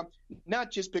Pharma?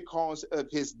 Not just because of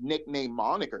his nickname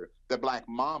moniker, the Black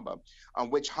Mamba,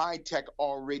 which High-Tech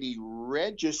already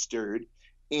registered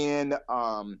in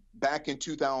back in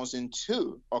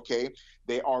 2002. Okay,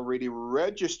 they already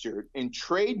registered and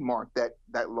trademarked that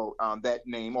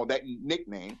name or that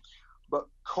nickname. But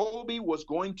Kobe was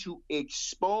going to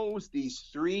expose these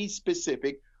three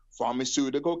specific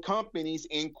pharmaceutical companies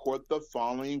in court the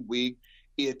following week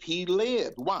if he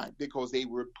lived. Why? Because they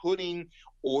were putting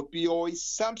opioid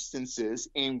substances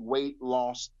in weight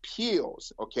loss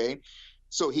pills. Okay,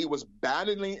 so he was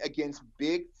battling against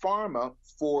Big Pharma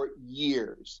for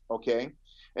years. Okay,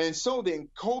 and so then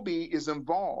Kobe is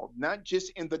involved not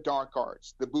just in the dark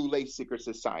arts, the Boule Secret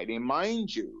Society. And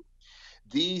mind you,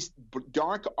 these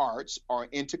dark arts are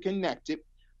interconnected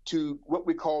to what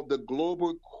we call the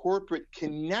global corporate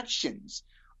connections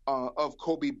of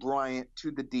Kobe Bryant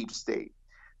to the deep state.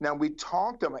 Now, we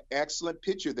talked of an excellent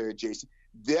picture there, Jason.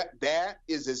 That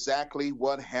is exactly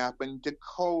what happened to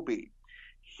Kobe.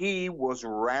 He was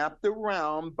wrapped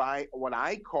around by what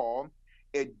I call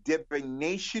a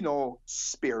divinational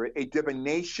spirit, a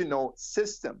divinational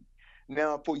system.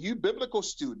 Now, for you biblical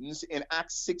students, in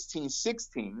Acts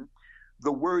 16:16,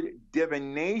 the word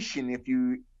divination, if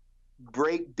you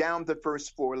break down the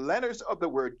first four letters of the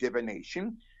word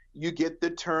divination, you get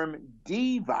the term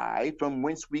divi, from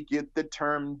whence we get the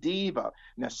term diva.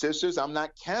 Now, sisters, I'm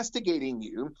not castigating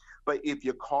you, but if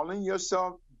you're calling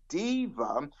yourself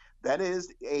diva, that is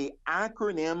an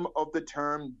acronym of the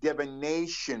term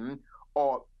divination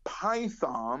or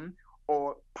python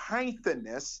or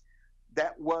pythoness.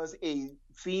 That was a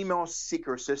female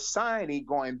secret society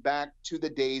going back to the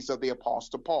days of the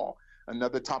Apostle Paul.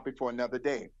 Another topic for another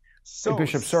day. So, hey,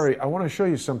 Bishop, sorry, I want to show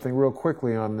you something real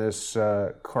quickly on this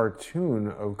cartoon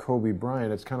of Kobe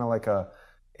Bryant. It's kind of like a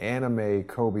anime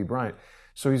Kobe Bryant.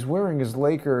 So he's wearing his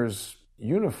Lakers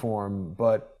uniform,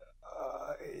 but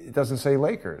it doesn't say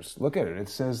Lakers. Look at it. It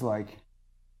says like...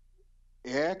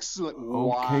 Excellent.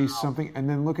 Okay, wow. something. And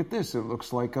then look at this. It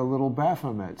looks like a little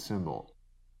Baphomet symbol.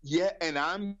 Yeah, and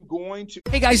I'm going to...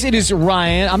 Hey guys, it is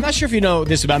Ryan. I'm not sure if you know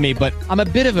this about me, but I'm a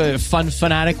bit of a fun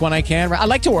fanatic when I can. I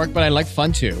like to work, but I like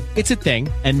fun too. It's a thing.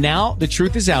 And now the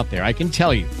truth is out there. I can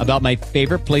tell you about my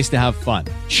favorite place to have fun.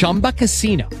 Chumba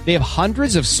Casino. They have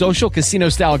hundreds of social casino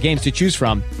style games to choose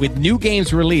from with new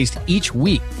games released each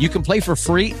week. You can play for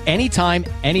free anytime,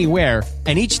 anywhere.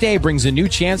 And each day brings a new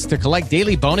chance to collect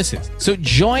daily bonuses. So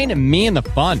join me in the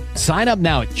fun. Sign up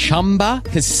now at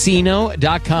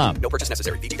ChumbaCasino.com. No purchase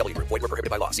necessary. VGW Group. Void where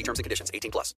prohibited by law. See terms and conditions.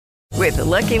 18+. With the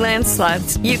Lucky Land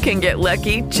Slots, you can get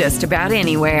lucky just about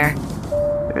anywhere.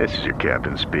 This is your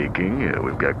captain speaking.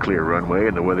 We've got clear runway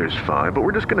and the weather's fine, but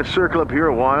we're just going to circle up here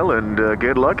a while and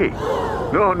get lucky.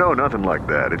 No, nothing like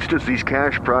that. It's just these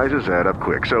cash prizes add up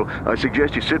quick. So I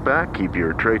suggest you sit back, keep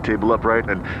your tray table upright,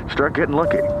 and start getting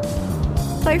lucky.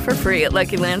 Play for free at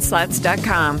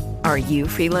LuckyLandSlots.com. Are you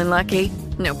feeling lucky?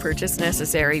 No purchase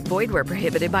necessary. Void where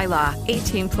prohibited by law.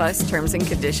 18+ terms and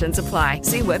conditions apply.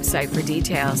 See website for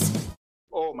details.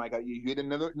 Oh my God, you hit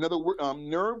another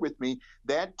nerve with me.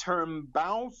 That term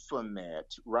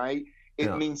Baphomet, right?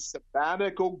 It means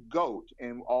sabbatical goat.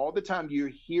 And all the time you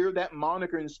hear that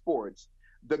moniker in sports,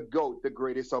 the GOAT, the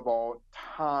greatest of all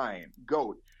time,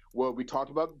 GOAT. Well, we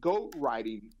talked about goat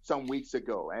riding some weeks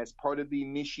ago as part of the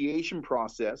initiation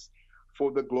process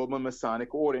for the Global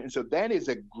Masonic Order. And so that is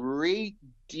a great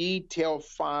detailed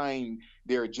find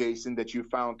there, Jason, that you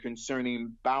found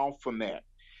concerning Baphomet.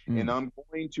 And I'm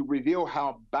going to reveal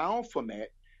how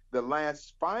Baphomet, the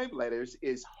last 5 letters,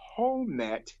 is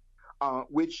Homet,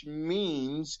 which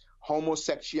means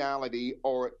homosexuality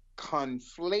or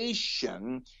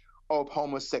conflation of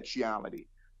homosexuality.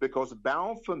 Because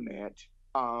Baphomet,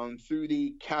 through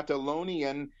the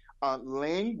Catalonian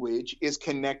language, is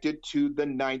connected to the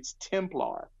Knights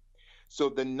Templar. So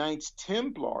the Knights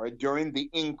Templar, during the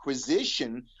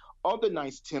Inquisition of the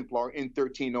Knights Templar in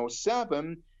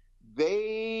 1307,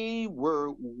 they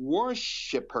were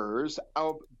worshippers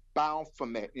of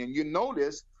Baphomet. And you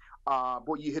notice,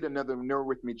 boy, you hit another nerve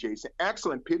with me, Jason.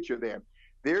 Excellent picture there.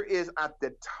 There is at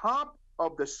the top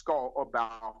of the skull of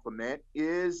Baphomet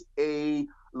is a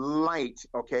light,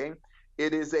 okay?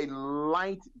 It is a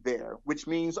light there, which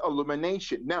means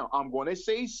illumination. Now, I'm going to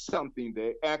say something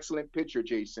there. Excellent picture,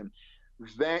 Jason.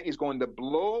 That is going to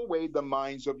blow away the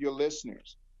minds of your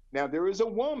listeners. Now, there is a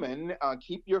woman,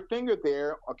 keep your finger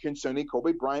there, concerning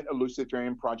Kobe Bryant, a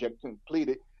Luciferian project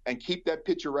completed, and keep that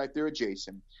picture right there,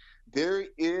 Jason. There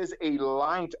is a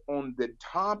light on the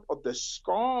top of the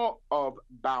skull of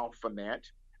Baphomet,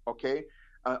 okay?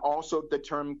 Also, the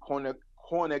term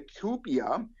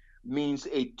cornucopia means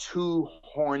a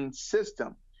two-horn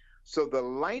system. So the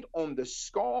light on the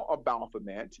skull of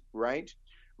Baphomet, right,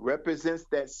 represents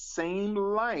that same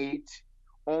light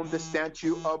on the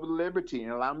Statue of Liberty.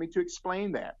 And allow me to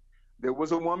explain that. There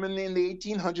was a woman in the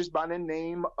 1800s by the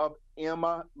name of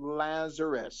Emma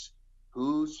Lazarus,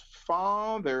 whose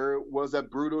father was a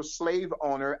brutal slave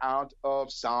owner out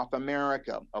of South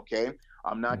America, okay?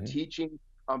 I'm not teaching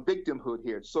victimhood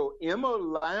here. So Emma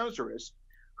Lazarus,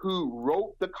 who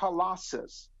wrote the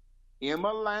Colossus,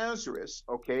 Emma Lazarus,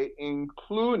 okay,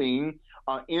 including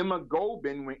Emma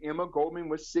Goldman, when Emma Goldman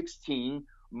was 16,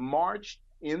 marched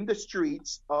in the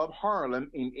streets of Harlem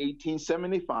in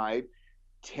 1875,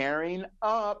 tearing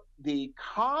up the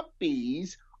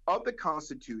copies of the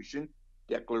Constitution,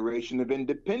 Declaration of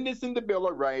Independence, and the Bill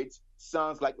of Rights.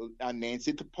 Sounds like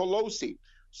Nancy Pelosi.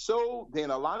 So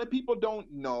then a lot of people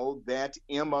don't know that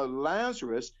Emma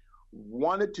Lazarus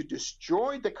wanted to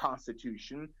destroy the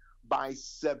Constitution by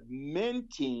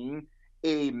cementing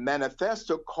a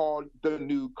manifesto called the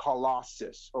New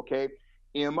Colossus, okay?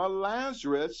 Emma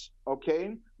Lazarus,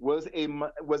 okay, was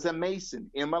a Mason.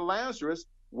 Emma Lazarus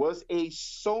was a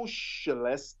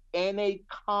socialist and a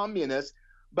communist,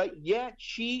 but yet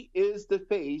she is the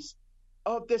face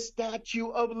of the Statue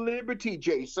of Liberty,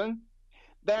 Jason.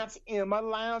 That's Emma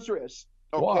Lazarus,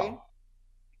 okay? Wow.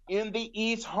 In the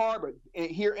East Harbor,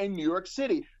 here in New York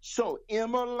City. So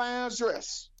Emma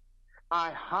Lazarus,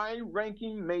 a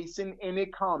high-ranking Mason and a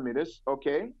communist,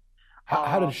 okay?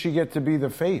 How did she get to be the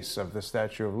face of the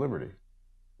Statue of Liberty?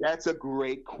 That's a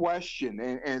great question.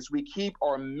 And as we keep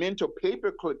our mental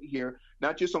paperclip here,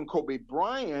 not just on Kobe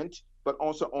Bryant, but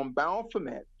also on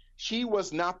Baphomet, she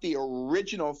was not the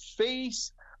original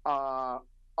face of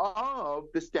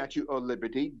the Statue of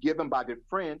Liberty given by the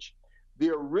French. The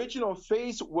original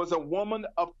face was a woman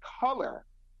of color.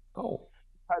 Oh.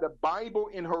 Had a Bible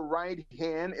in her right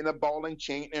hand and a ball and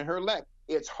chain in her left.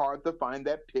 It's hard to find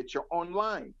that picture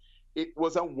online. It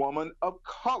was a woman of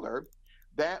color.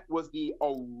 That was the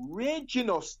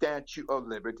original Statue of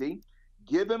Liberty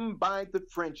given by the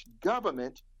French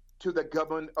government to the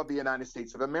government of the United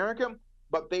States of America,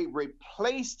 but they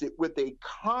replaced it with a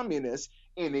communist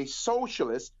and a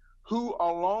socialist who,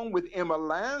 along with Emma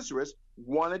Lazarus,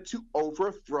 wanted to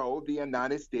overthrow the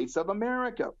United States of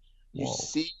America. You Whoa.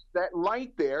 See that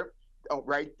light there,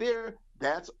 right there,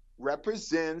 that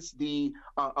represents the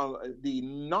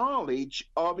knowledge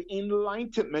of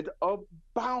enlightenment of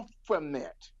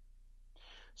Baphomet.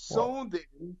 So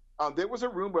then, there was a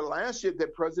rumor last year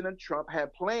that President Trump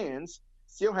had plans,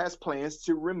 still has plans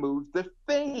to remove the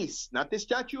face, not the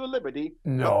Statue of Liberty.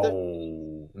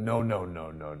 No.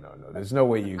 There's no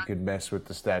way you could mess with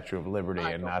the Statue of Liberty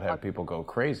and not have people go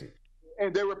crazy.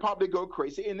 And they would probably go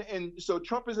crazy. And so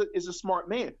Trump is a smart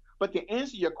man. But to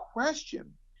answer your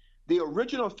question, the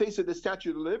original face of the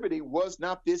Statue of Liberty was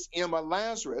not this Emma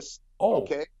Lazarus. Oh,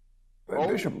 okay.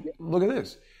 Bishop, look at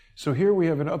this. So here we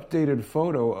have an updated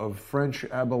photo of French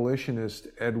abolitionist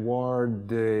Edouard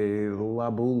de La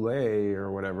Boulaye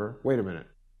or whatever. Wait a minute.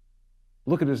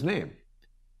 Look at his name.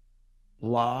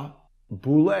 La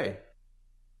Boulaye.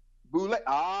 Boulaye.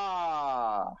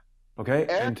 Ah. Okay,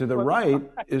 and to the right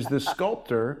is the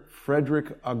sculptor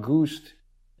Frederick Auguste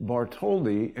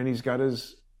Bartholdi, and he's got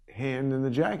his hand in the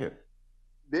jacket.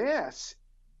 Yes.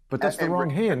 But that's the wrong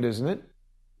hand, isn't it?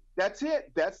 That's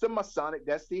it. That's the Masonic,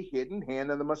 that's the hidden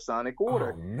hand of the Masonic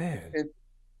order. Oh, man.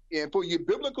 And for you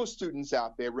biblical students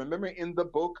out there, remember in the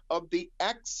book of the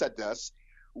Exodus,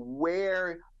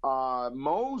 where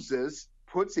Moses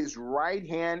puts his right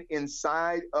hand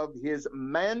inside of his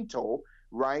mantle,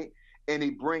 right? And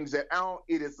he brings it out,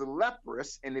 it is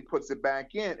leprous, and he puts it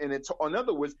back in. And it's, in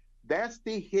other words, that's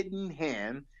the hidden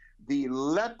hand, the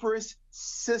leprous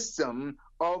system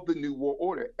of the New World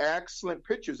Order. Excellent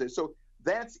pictures there. So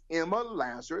that's Emma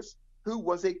Lazarus, who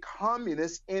was a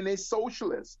communist and a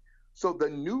socialist. So the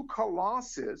new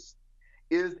Colossus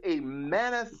is a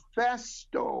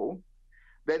manifesto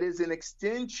that is an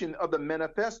extension of the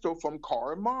manifesto from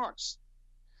Karl Marx.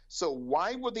 So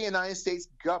why would the United States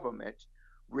government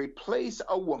replace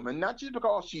a woman, not just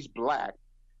because she's black,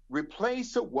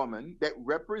 replace a woman that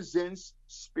represents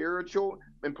spiritual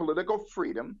and political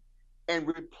freedom and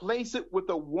replace it with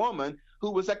a woman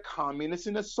who was a communist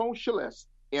and a socialist,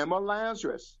 Emma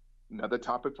Lazarus? Another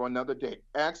topic for another day.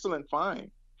 Excellent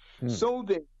find. So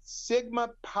then Sigma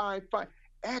Pi Phi,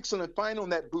 excellent find on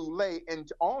that Boule,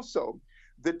 and also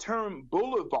the term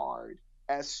boulevard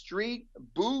as street,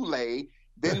 boule,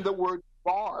 then the word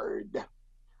vard,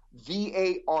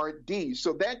 V-A-R-D.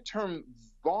 So that term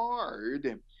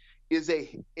vard is a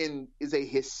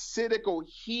Hasidical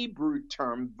Hebrew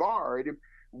term, vard,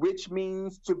 which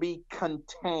means to be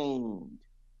contained,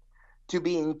 to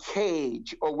be in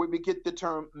cage, or where we get the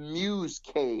term muse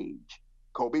cage.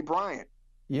 Kobe Bryant.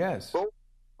 Yes.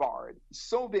 Boulevard.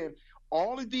 So then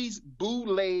all of these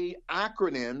Boule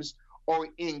acronyms are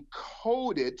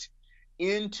encoded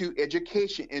into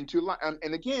education, into life.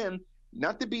 And again,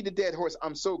 not to beat the dead horse,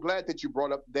 I'm so glad that you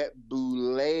brought up that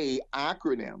Boule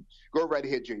acronym. Go right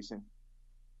ahead, Jason.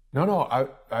 No,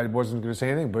 I wasn't going to say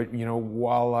anything, but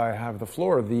while I have the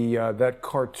floor, that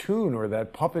cartoon or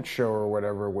that puppet show or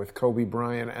whatever with Kobe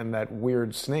Bryant and that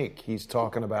weird snake, he's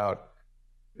talking about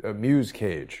a muse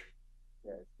cage.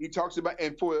 Yes. He talks about,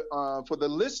 and for the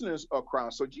listeners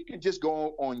across, so you can just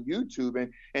go on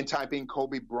YouTube and type in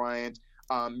Kobe Bryant,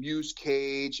 muse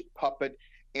cage, puppet,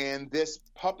 and this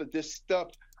puppet, this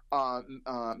stuffed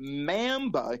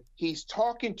mamba he's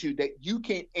talking to, that you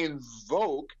can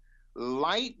invoke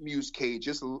light muse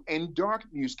cages and dark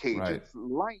muse cages. Right.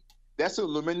 Light, that's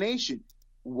illumination.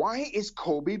 Why is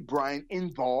Kobe Bryant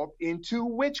involved into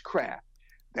witchcraft?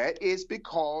 That is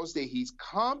because that he's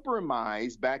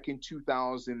compromised back in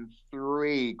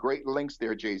 2003. Great links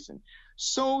there, Jason.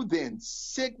 So then,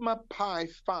 Sigma Pi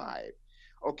Phi.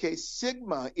 Okay,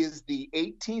 Sigma is the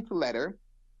 18th letter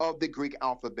of the Greek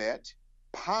alphabet.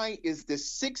 Pi is the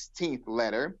 16th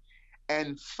letter.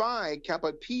 And Phi,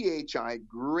 capital P-H-I,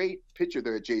 great picture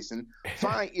there, Jason.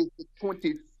 Phi is the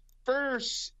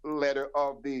 21st letter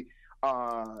of the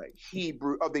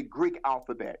Hebrew, of the Greek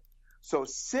alphabet. So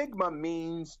Sigma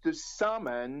means to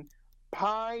summon,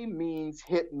 Pi means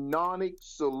hypnotic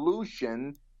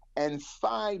solution, and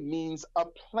Phi means a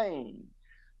plane.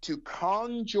 To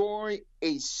conjure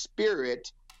a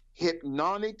spirit,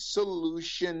 hypnotic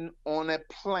solution on a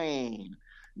plane.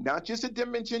 Not just a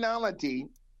dimensionality,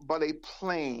 but a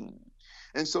plane.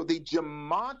 And so the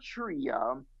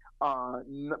gematria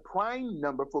prime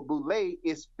number for Boule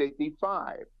is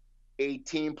 55.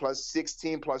 18 plus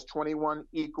 16 plus 21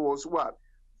 equals what?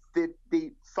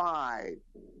 55.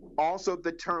 Also,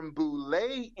 the term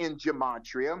Boule in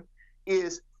gematria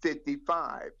is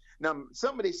 55. Now,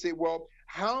 somebody say, well,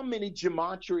 how many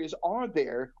gematrias are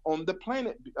there on the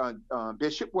planet,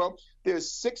 Bishop? Well,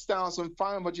 there's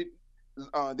 6,500.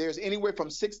 There's anywhere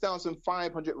from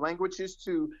 6,500 languages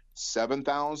to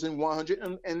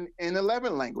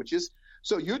 7,111 languages.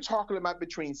 So you're talking about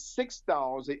between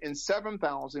 6,000 and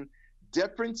 7,000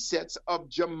 different sets of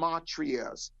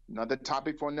gematrias. Another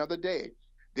topic for another day.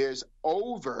 There's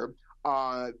over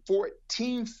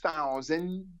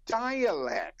 14,000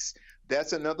 dialects.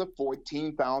 That's another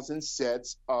 14,000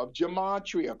 sets of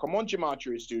gematria. Come on,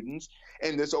 gematria students.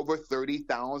 And there's over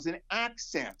 30,000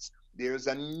 accents. There's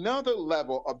another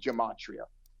level of gematria.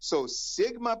 So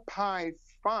Sigma Pi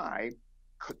Phi,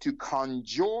 to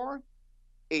conjure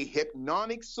a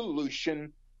hypnotic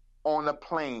solution on a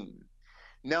plane.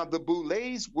 Now, the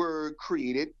Boules were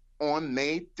created on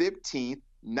May 15th,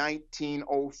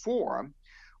 1904,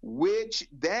 which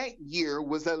that year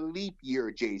was a leap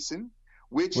year, Jason,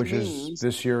 which means is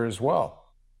this year as well.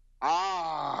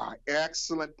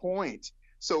 Excellent point.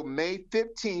 So May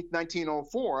 15th,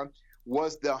 1904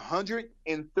 was the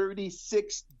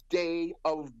 136th day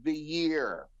of the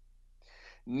year.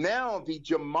 Now, the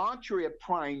gematria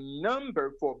prime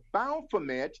number for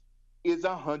Baphomet is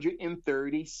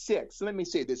 136. Let me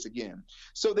say this again.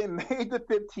 So then May the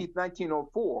 15th,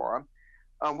 1904,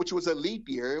 which was a leap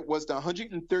year, was the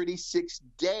 136th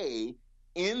day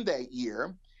in that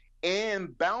year.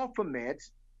 And Baphomet,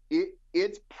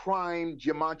 its prime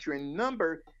gematria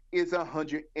number is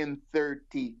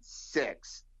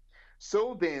 136.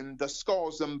 So then the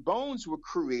skulls and bones were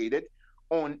created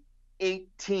in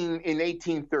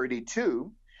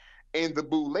 1832, and the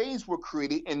Boules were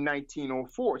created in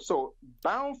 1904. So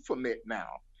Baphomet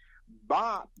now,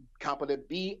 capital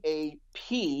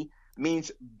B-A-P,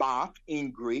 means Baph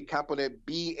in Greek, capital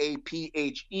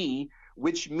B-A-P-H-E,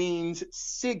 which means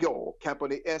sigil,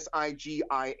 capital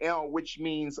S-I-G-I-L, which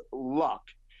means luck.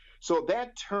 So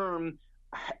that term,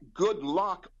 good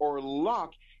luck or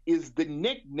luck, is the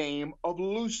nickname of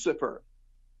Lucifer.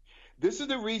 This is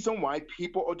the reason why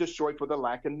people are destroyed for the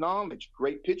lack of knowledge.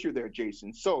 Great picture there,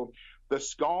 Jason. So the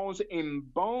skulls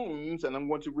and bones, and I'm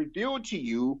going to reveal to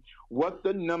you what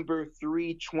the number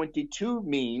 322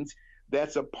 means.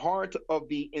 That's a part of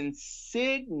the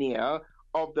insignia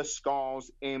of the skulls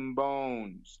and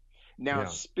bones. Now,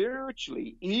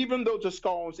 spiritually, even though the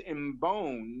skulls and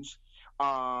bones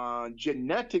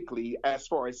genetically, as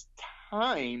far as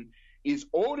time, is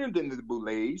older than the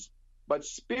Boulets, but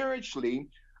spiritually,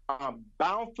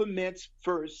 Baphomet's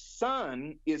first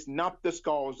son is not the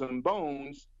skulls and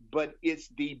bones, but it's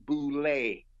the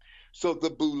Boulé. So the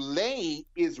Boulé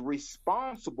is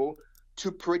responsible to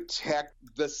protect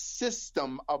the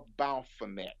system of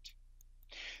Baphomet.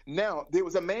 Now, there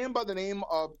was a man by the name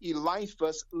of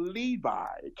Eliphas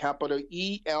Levi, capital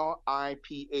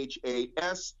E-L-I-P-H-A-S,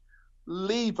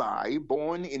 Levi,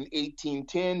 born in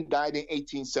 1810, died in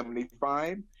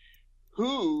 1875,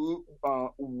 who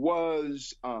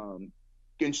was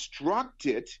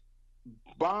instructed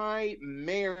by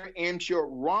Mayor Amschel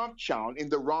Rothschild in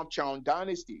the Rothschild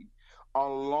dynasty,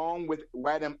 along with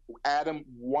Adam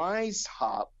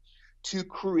Weishaupt, to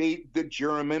create the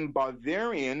German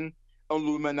Bavarian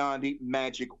Illuminati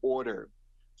magic order.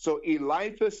 So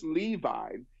Eliphas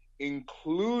Levi,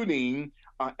 including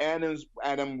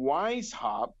Adam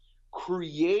Weishaupt,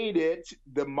 created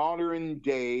the modern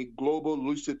day global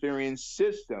Luciferian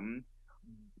system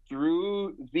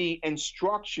through the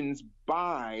instructions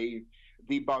by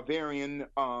the Bavarian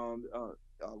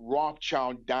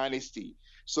Rothschild dynasty.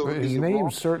 So his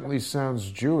name certainly sounds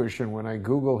Jewish, and when I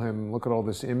Google him, look at all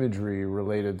this imagery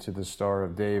related to the Star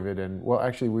of David, and well,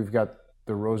 actually we've got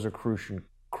the Rosicrucian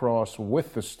cross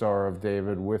with the Star of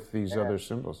David with these other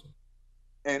symbols.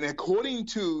 And according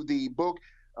to the book,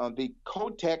 the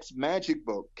Codex Magic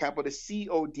Book, capital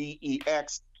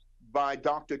C-O-D-E-X, by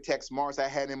Dr. Tex Mars, I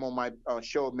had him on my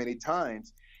show many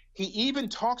times. He even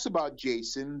talks about,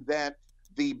 Jason, that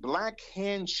the black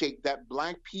handshake that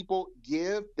black people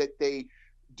give, that they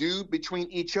do between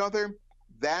each other,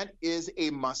 that is a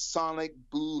Masonic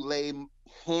Boule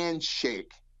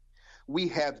handshake. We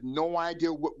have no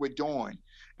idea what we're doing.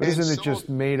 But isn't it just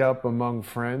made up among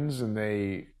friends, and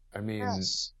they,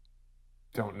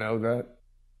 don't know that?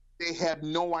 They have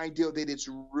no idea that it's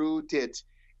rooted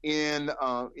in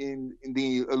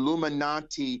the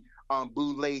Illuminati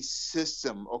Boule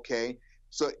system. Okay,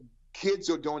 so kids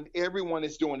are doing, everyone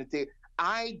is doing it.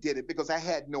 I did it because I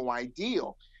had no idea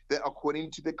that,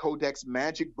 according to the Codex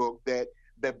Magic Book, that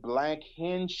the black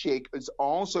handshake is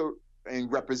also in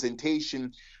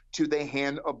representation to the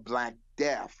hand of Black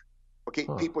Death. Okay,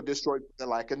 people destroyed the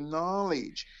lack of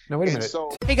knowledge. Now, wait a minute.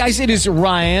 Hey, guys, it is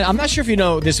Ryan. I'm not sure if you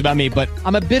know this about me, but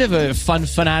I'm a bit of a fun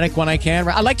fanatic when I can.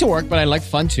 I like to work, but I like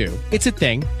fun, too. It's a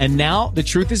thing. And now the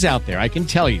truth is out there. I can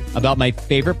tell you about my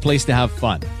favorite place to have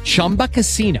fun, Chumba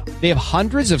Casino. They have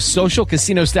hundreds of social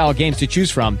casino-style games to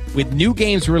choose from with new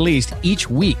games released each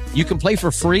week. You can play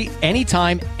for free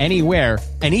anytime, anywhere,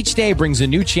 and each day brings a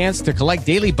new chance to collect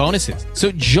daily bonuses.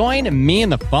 So join me in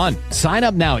the fun. Sign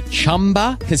up now at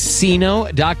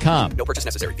ChumbaCasino.com. No purchase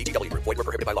necessary. VGW Group. Void where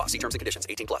prohibited by law. See terms and conditions.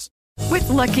 18+. With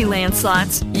Lucky Land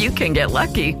Slots, you can get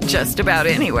lucky just about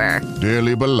anywhere.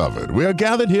 Dearly beloved, we are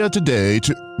gathered here today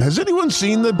to... Has anyone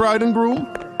seen the bride and groom?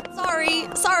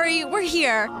 Sorry, we're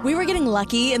here. We were getting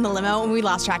lucky in the limo and we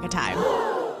lost track of time.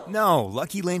 No,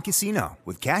 Lucky Land Casino,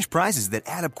 with cash prizes that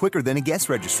add up quicker than a guest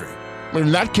registry.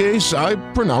 In that case, I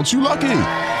pronounce you lucky.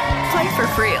 Play for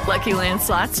free at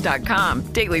LuckyLandSlots.com.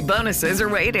 Daily bonuses are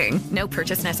waiting. No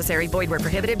purchase necessary. Void where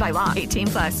prohibited by law.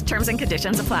 18+. Terms and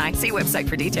conditions apply. See website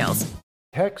for details.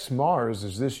 Tex Mars,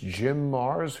 is this Jim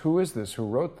Mars? Who is this? Who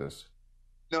wrote this?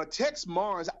 No, Tex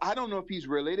Mars, I don't know if he's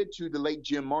related to the late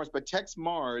Jim Mars, but Tex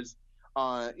Mars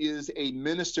is a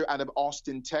minister out of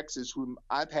Austin, Texas, whom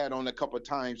I've had on a couple of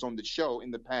times on the show in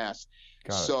the past.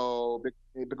 So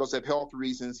because of health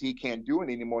reasons, he can't do it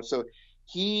anymore. So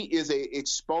he is a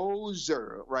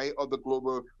exposer, right, of the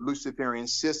global Luciferian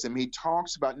system. He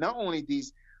talks about not only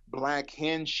these black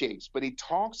handshakes, but he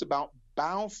talks about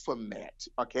Baphomet,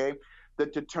 okay?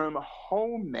 That the term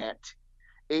Homet,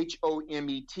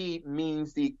 H-O-M-E-T,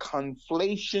 means the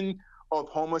conflation of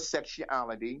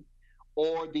homosexuality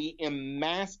or the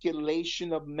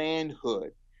emasculation of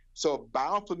manhood. So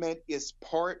Baphomet is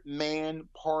part man,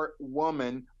 part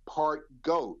woman, part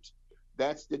goat.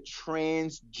 That's the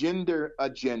transgender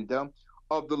agenda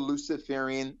of the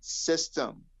Luciferian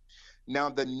system. Now,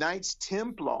 the Knights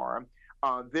Templar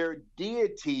their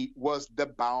deity was the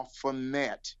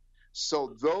Baphomet.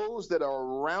 So those that are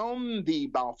around the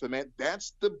Baphomet,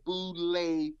 that's the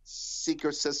Boule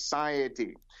Seeker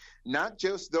Society. Not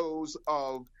just those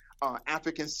of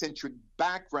African-centric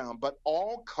background, but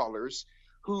all colors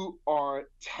who are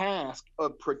tasked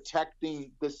of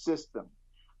protecting the system.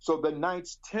 So the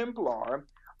Knights Templar,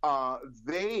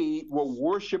 they were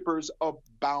worshipers of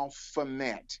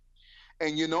Baphomet.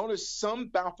 And you notice some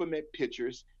Baphomet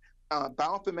pictures,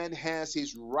 Baphomet has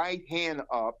his right hand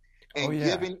up and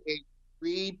given a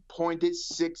 3-pointed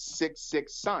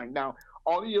 666 sign. Now,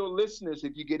 all of your listeners,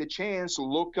 if you get a chance,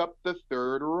 look up the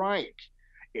Third Reich.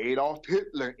 Adolf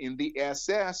Hitler in the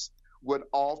SS would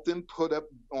often put up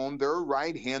on their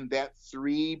right hand that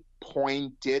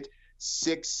 3-pointed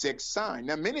 666 sign.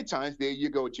 Now, many times, there you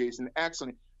go, Jason,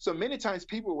 excellent. So many times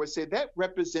people would say that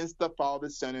represents the Father,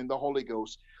 Son, and the Holy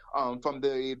Ghost. From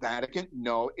the Vatican,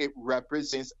 no, it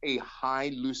represents a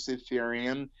high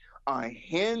Luciferian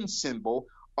hand symbol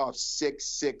of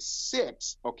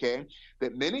 666, okay,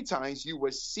 that many times you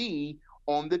will see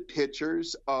on the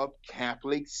pictures of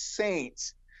Catholic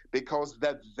saints, because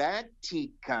the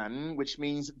Vatican, which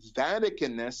means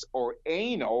Vaticanus or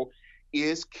anal,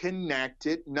 is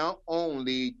connected not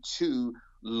only to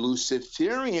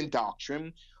Luciferian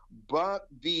doctrine, but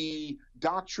the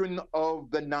doctrine of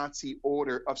the Nazi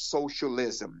order of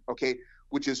socialism, okay,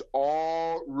 which is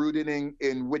all rooted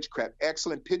in witchcraft.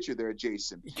 Excellent picture there,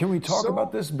 Jason. Can we talk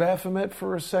about this Baphomet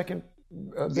for a second,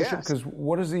 Bishop? Because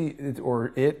what is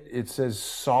it says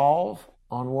solve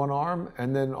on one arm,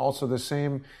 and then also the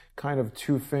same kind of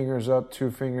 2 fingers up,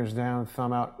 2 fingers down,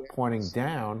 thumb out, pointing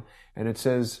down, and it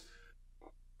says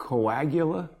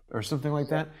coagula or something like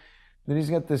that. Then he's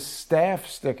got this staff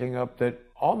sticking up that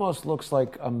almost looks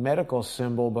like a medical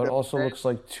symbol, but also looks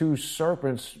like 2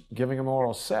 serpents giving him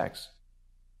oral sex.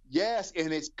 Yes,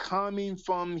 and it's coming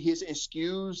from his,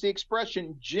 excuse the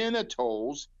expression,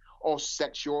 genitals or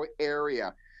sexual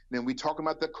area. Then we talk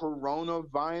about the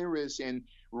coronavirus, and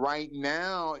right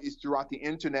now it's throughout the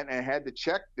internet, and I had to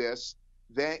check this,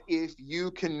 that if you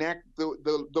connect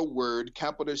the word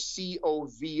capital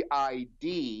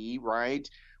COVID, right,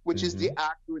 which is the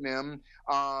acronym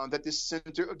that the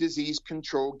Center of Disease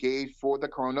Control gave for the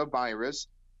coronavirus,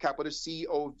 capital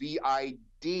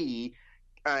COVID,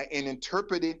 and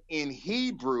interpret it in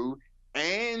Hebrew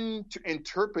and to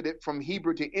interpret it from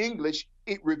Hebrew to English,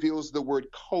 it reveals the word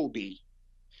Kobe,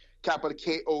 capital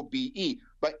Kobe.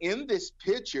 But in this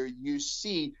picture, you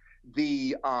see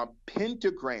the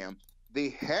pentagram, the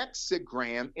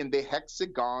hexagram, and the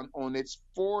hexagon on its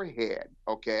forehead,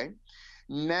 okay?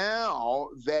 Now,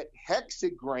 that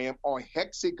hexagram or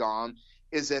hexagon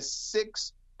is a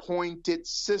 6-pointed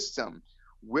system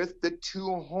with the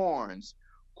 2 horns,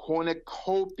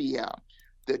 cornucopia,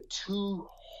 the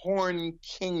 2-horn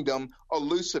kingdom of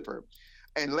Lucifer.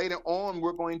 And later on,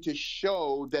 we're going to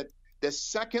show that the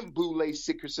second Boule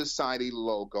Seeker Society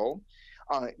logo,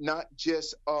 not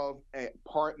just of a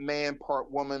part man,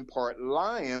 part woman, part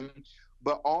lion,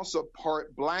 but also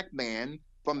part black man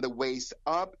from the waist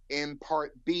up and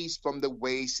part beast from the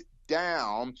waist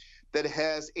down, that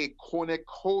has a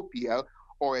cornucopia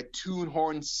or a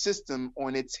 2-horn system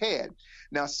on its head.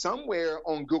 Now, somewhere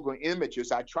on Google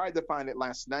Images, I tried to find it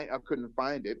last night, I couldn't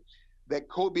find it, that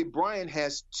Kobe Bryant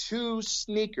has 2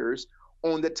 sneakers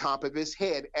on the top of his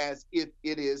head as if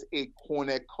it is a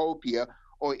cornucopia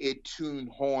or a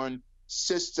 2-horn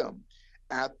system.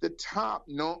 At the top,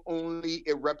 not only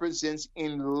it represents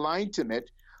enlightenment,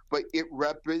 but it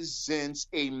represents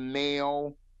a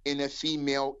male and a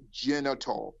female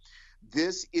genital.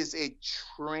 This is a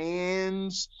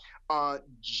transgender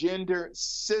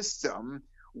system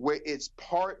where it's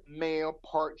part male,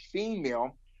 part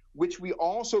female, which we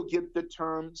also get the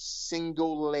term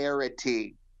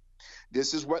singularity.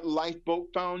 This is what Lifeboat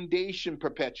Foundation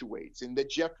perpetuates, and the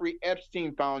Jeffrey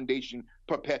Epstein Foundation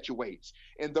perpetuates,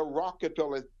 and the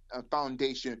Rockefeller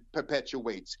Foundation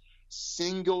perpetuates.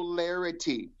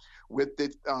 Singularity. With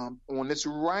the on its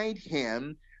right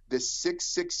hand, the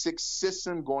 666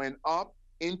 system going up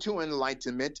into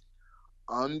enlightenment,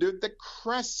 under the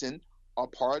crescent, a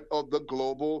part of the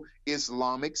global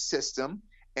Islamic system,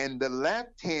 and the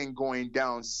left hand going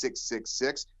down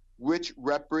 666, which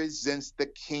represents the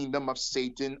kingdom of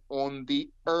Satan on the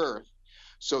earth.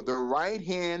 So the right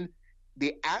hand,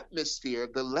 the atmosphere,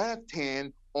 the left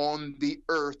hand on the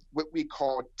earth, what we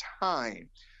call time.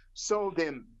 So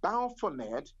then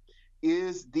Baphomet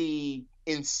is the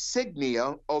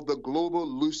insignia of the global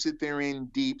Luciferian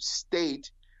deep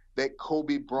state that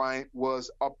Kobe Bryant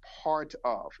was a part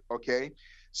of, okay?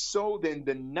 So then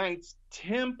the Knights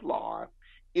Templar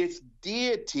its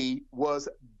deity was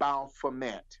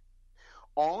Baphomet.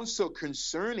 Also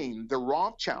concerning the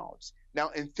Rothschilds, now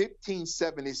in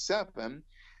 1577,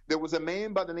 there was a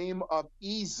man by the name of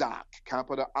Isaac,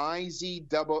 capital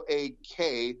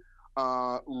Izak,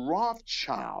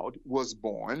 Rothschild was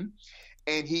born,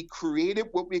 and he created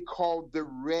what we call the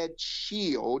Red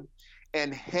Shield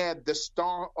and had the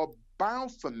Star of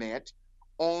Baphomet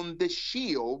on the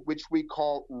shield, which we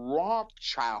call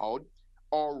Rothschild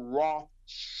or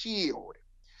Rothschild.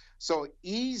 So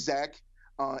Isaac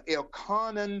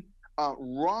Elkanan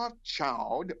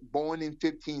Rothschild, born in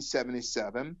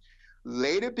 1577,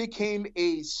 later became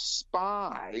a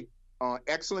spy.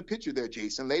 Excellent picture there,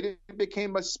 Jason. Later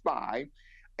became a spy,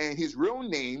 and his real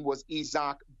name was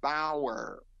Isaac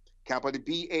Bauer, capital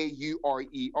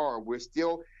Baurer. We're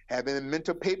still having a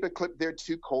mental paperclip there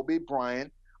too. Kobe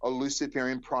Bryant, a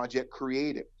Luciferian project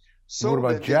created. So what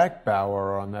about Jack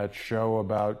Bauer on that show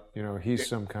about, he's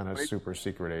some kind of super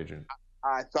secret agent?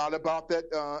 I thought about that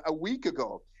a week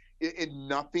ago.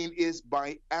 Nothing is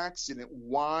by accident.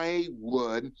 Why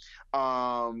would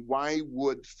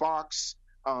Fox,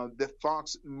 the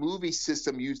Fox movie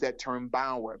system, use that term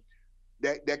Bauer?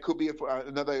 That could be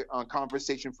another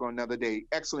conversation for another day.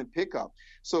 Excellent pickup.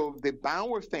 So the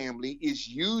Bauer family is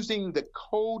using the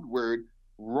code word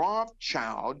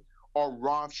Rothschild or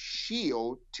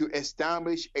Rothschild to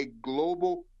establish a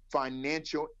global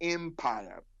financial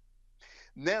empire.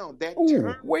 Now that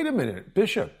wait a minute,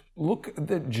 Bishop. Look,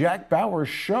 the Jack Bauer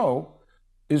show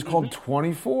is called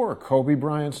 24, Kobe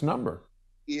Bryant's number.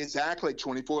 Exactly,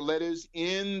 24 letters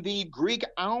in the Greek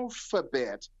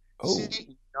alphabet.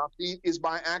 See, nothing is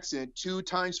by accident. 2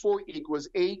 times 4 equals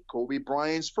 8. Kobe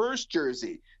Bryant's first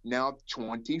jersey. Now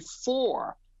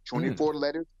 24. 24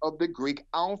 letters of the Greek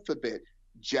alphabet.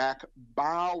 Jack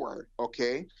Bauer,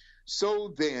 okay?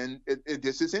 So then,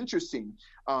 this is interesting.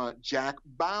 Jack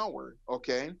Bauer,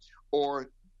 okay? Or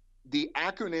the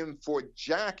acronym for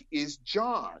Jack is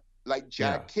John, like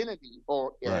Jack Kennedy,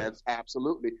 or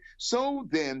absolutely. So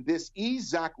then, this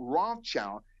Isaac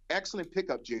Rothschild, excellent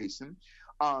pickup, Jason.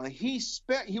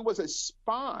 He was a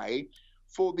spy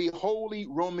for the Holy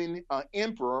Roman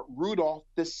Emperor Rudolph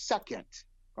II.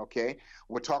 Okay,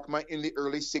 we're talking about in the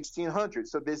early 1600s.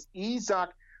 So this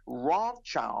Isaac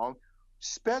Rothschild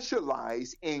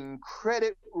specialized in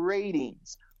credit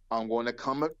ratings. I'm going to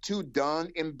come up to Dun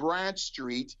and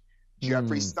Bradstreet,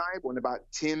 Jeffrey Steibel, in about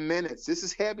 10 minutes. This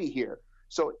is heavy here.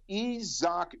 So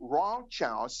Isaac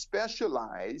Rothschild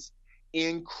specialized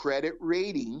in credit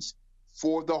ratings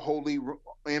for the Holy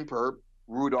Emperor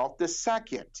Rudolph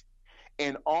II.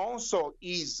 And also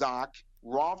Isaac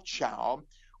Rothschild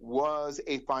was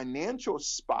a financial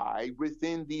spy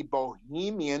within the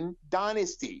Bohemian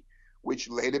dynasty, which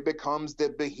later becomes the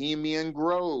Bohemian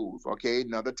Grove. Okay,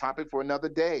 another topic for another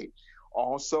day.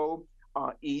 Also,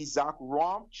 Isaac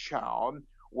Rothschild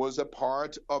was a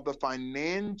part of the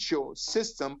financial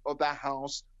system of the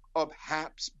House of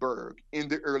Habsburg in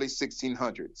the early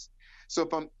 1600s. So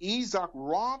from Isaac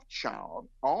Rothschild,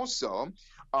 also,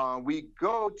 we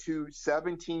go to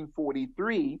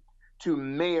 1743 to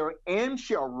Mayer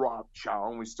Amschel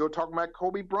Rothschild, and we're still talking about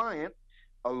Kobe Bryant,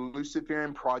 a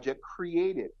Luciferian project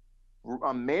created.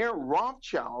 Mayer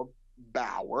Rothschild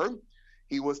Bauer,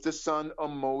 he was the son of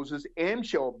Moses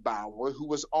Amschel Bauer, who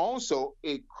was also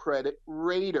a credit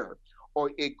rater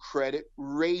or a credit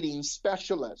rating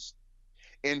specialist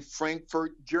in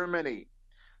Frankfurt, Germany.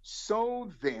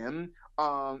 So then,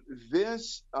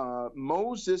 this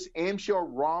Moses Amschel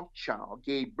Rothschild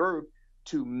gave birth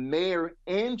to Mayer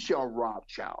Amschel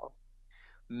Rothschild.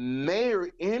 Mayer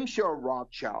Amschel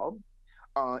Rothschild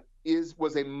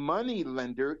was a money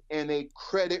lender and a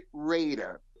credit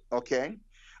rater. Okay,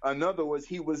 in other words,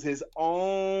 he was his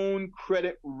own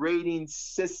credit rating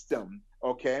system.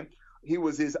 Okay, he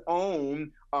was his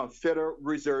own Federal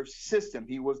Reserve System.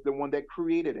 He was the one that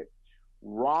created it.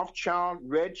 Rothschild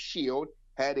Red Shield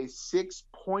had a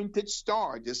 6-pointed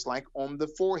star, just like on the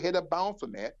forehead of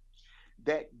Baphomet,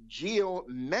 that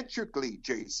geometrically,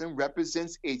 Jason,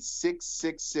 represents a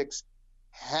 666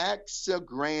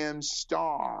 hexagram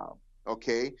star.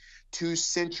 Okay, 2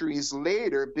 centuries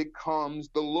later becomes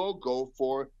the logo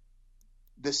for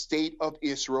the State of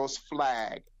Israel's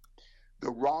flag.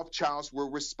 The Rothschilds were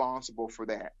responsible for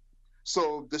that.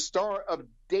 So the Star of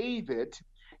David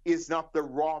is not the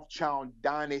Rothschild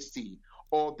dynasty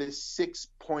or the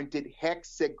 6-pointed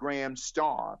hexagram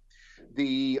star.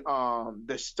 The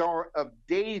Star of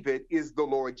David is the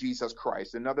Lord Jesus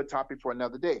Christ. Another topic for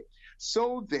another day.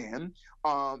 So then,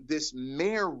 this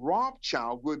Mayer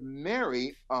Rothschild would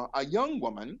marry a young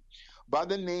woman by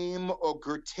the name of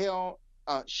Gretel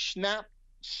Schnapper.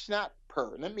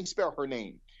 Let me spell her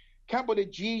name. capital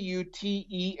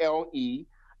G-U-T-E-L-E,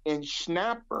 and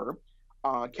Schnapper,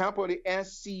 capital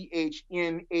S-C-H-N-A-P-E-R,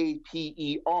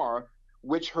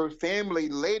 which her family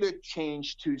later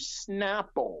changed to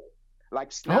Snapple, like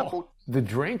Snapple. Oh, the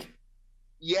drink?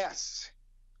 Yes,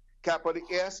 capital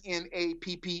S-N-A-P-P-L-E.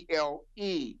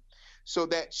 So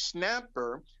that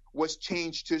Snapper was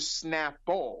changed to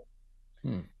Snapple.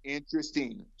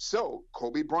 Interesting. So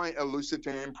Kobe Bryant, a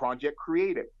Luciferian project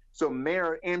created. So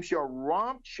Mayor Amschel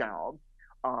Rothschild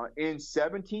in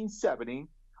 1770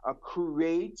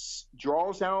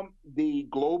 draws out the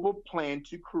global plan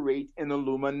to create an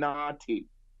Illuminati.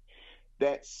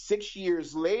 That 6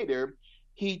 years later,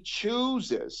 he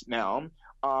chooses now,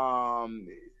 Adam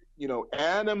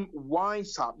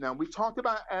Weishaupt. Now, we talked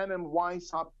about Adam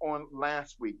Weishaupt on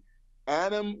last week.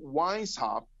 Adam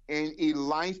Weishaupt and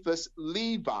Eliphas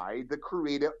Levi, the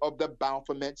creator of the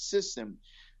Baphomet system.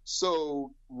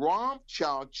 So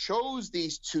Rothschild chose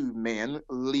these two men,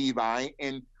 Levi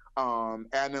and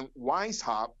Adam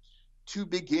Weishaupt, to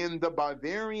begin the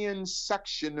Bavarian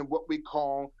section of what we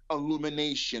call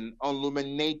Illumination,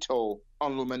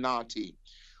 Illuminati,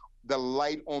 the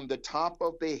light on the top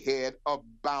of the head of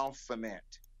Baphomet.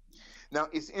 Now,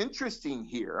 it's interesting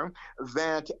here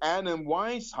that Adam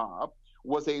Weishaupt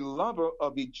was a lover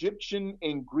of Egyptian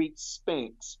and Greek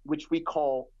Sphinx, which we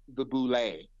call the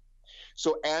Boule.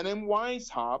 So Adam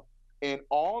Weishaupt and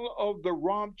all of the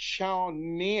Rothschild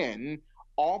men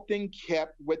often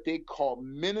kept what they call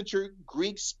miniature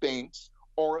Greek Sphinx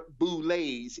or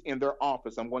boules in their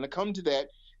office. I'm going to come to that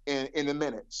in a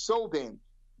minute. So then,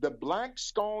 the Black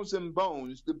Skulls and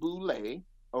Bones, the Boule,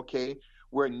 okay,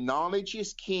 where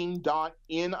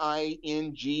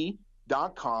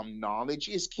knowledgeisking.ning.com,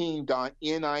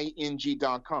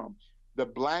 knowledgeisking.ning.com, the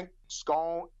Black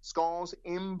Skulls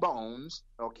and Bones,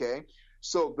 okay.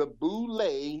 So the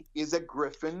Boule is a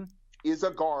griffin, is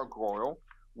a gargoyle,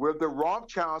 where the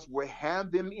Rothschilds will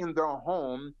have them in their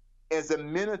home as a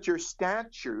miniature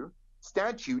statue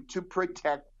to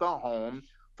protect the home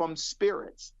from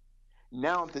spirits.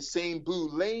 Now the same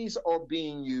boules are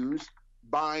being used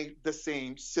by the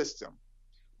same system.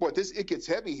 Boy, it gets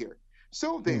heavy here.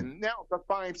 So then, now the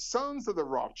five sons of the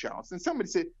Rothschilds, and somebody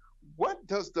said, what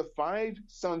does the five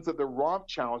sons of the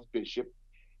Rothschilds, Bishop,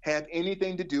 have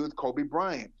anything to do with Kobe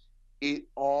Bryant? It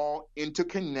all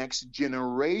interconnects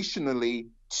generationally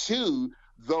to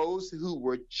those who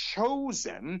were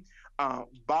chosen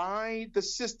by the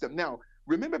system. Now,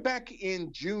 remember back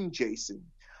in June, Jason,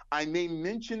 I made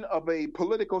mention of a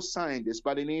political scientist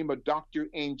by the name of Dr.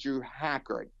 Andrew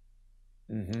Hackard.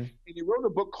 Mm-hmm. And he wrote a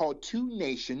book called Two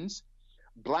Nations,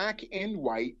 Black and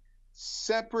White,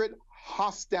 Separate,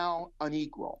 Hostile,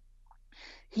 Unequal.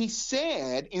 He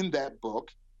said in that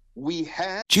book,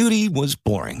 Judy was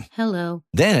boring. Hello.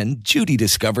 Then Judy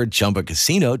discovered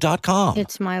ChumbaCasino.com.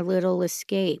 It's my little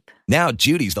escape. Now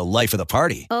Judy's the life of the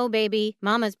party. Oh, baby,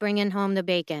 mama's bringing home the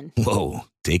bacon. Whoa,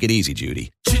 take it easy,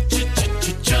 Judy.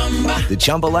 The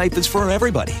Chumba life is for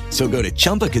everybody. So go to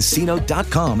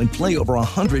ChumbaCasino.com and play over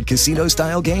 100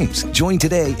 casino-style games. Join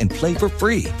today and play for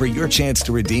free for your chance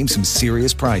to redeem some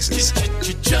serious prizes.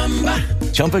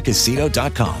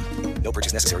 ChumbaCasino.com. No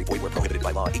purchase necessary. Void where prohibited by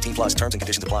law. 18 plus terms and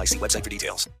conditions apply. See website for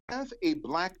details. Have a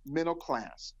black middle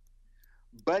class,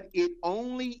 but it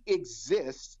only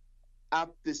exists at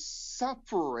the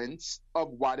sufferance of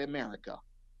white America.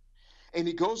 And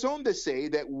he goes on to say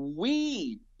that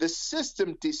the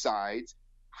system decides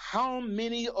how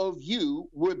many of you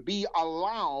would be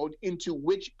allowed into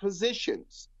which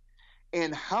positions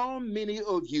and how many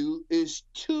of you is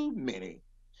too many.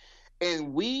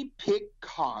 And we pick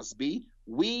Cosby.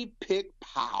 We pick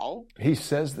Powell. He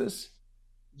says this?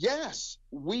 Yes,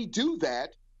 we do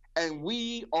that, and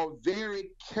we are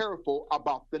very careful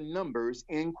about the numbers,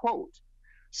 end quote.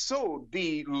 So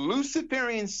the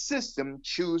Luciferian system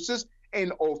chooses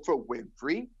an Oprah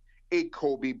Winfrey, a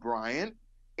Kobe Bryant,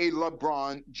 a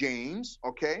LeBron James,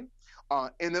 okay,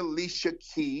 an Alicia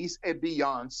Keys, a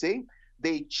Beyonce.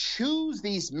 They choose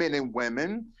these men and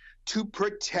women to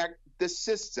protect the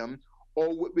system,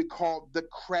 or what we call the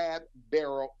crab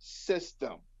barrel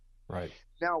system. Right.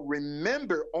 Now,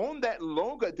 remember, on that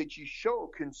logo that you show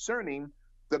concerning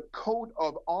the coat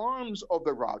of arms of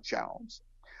the Rothschilds,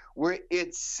 where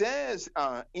it says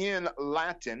in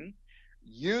Latin,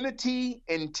 unity,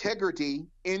 integrity,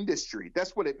 industry.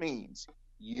 That's what it means.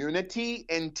 Unity,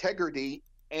 integrity,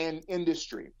 and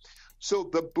industry. So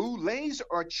the Boules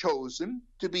are chosen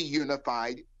to be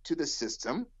unified to the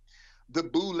system. The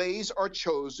Boules are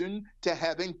chosen to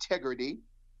have integrity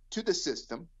to the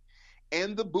system,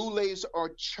 and the Boules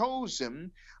are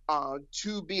chosen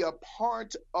to be a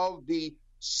part of the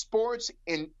sports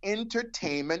and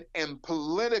entertainment and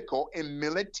political and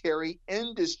military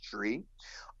industry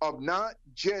of not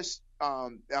just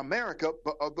America,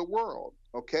 but of the world,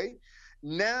 okay?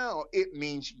 Now it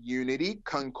means unity,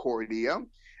 concordia.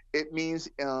 It means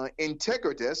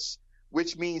integritas,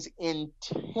 which means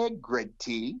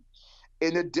integrity,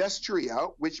 and industria,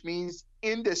 which means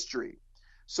industry.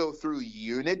 So through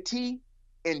unity,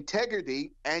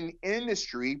 integrity, and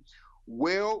industry,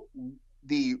 will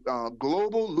the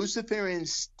global Luciferian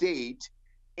state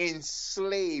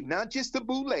enslave not just the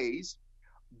Boulets,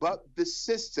 but the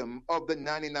system of the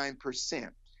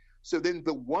 99%. So then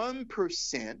the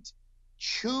 1%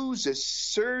 chooses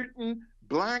certain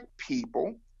black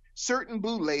people, certain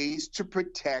Boulets, to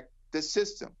protect the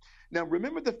system. Now,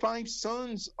 remember the 5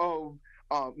 sons of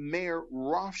Mayor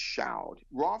Rothschild.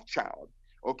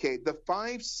 Okay, the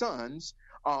 5 sons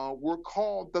were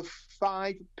called the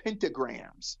 5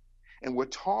 pentagrams. And we're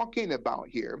talking about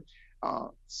here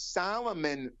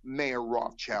Solomon Mayer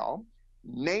Rothschild,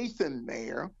 Nathan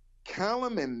Mayer,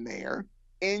 Kalaman Mayer,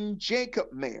 and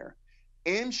Jacob Mayer.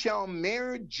 Amschel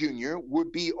Mayer Jr.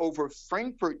 would be over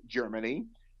Frankfurt, Germany.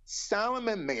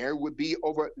 Solomon Mayer would be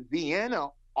over Vienna,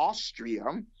 Austria.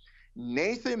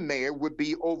 Nathan Mayer would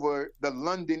be over the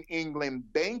London, England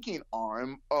banking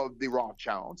arm of the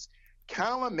Rothschilds.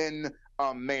 Kalaman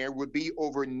Mayer would be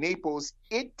over Naples,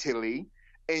 Italy.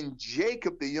 And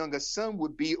Jacob, the youngest son,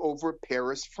 would be over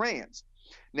Paris, France.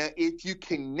 Now, if you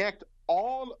connect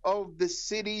all of the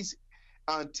cities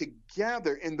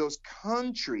together in those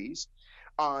countries,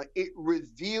 it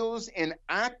reveals an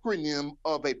acronym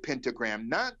of a pentagram,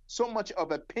 not so much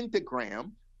of a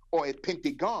pentagram or a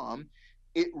pentagon.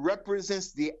 It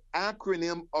represents the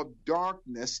acronym of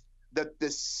darkness that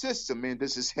the system, and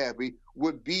this is heavy,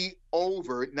 would be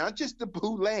over, not just the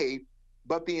Boule,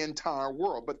 but the entire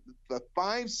world. But the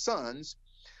 5 sons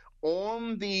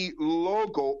on the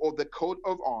logo or the coat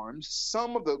of arms,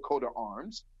 some of the coat of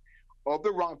arms of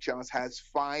the Rothschilds has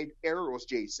 5 arrows,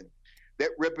 Jason. That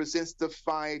represents the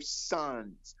 5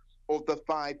 sons of the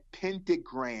 5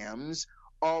 pentagrams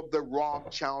of the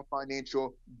Rothschild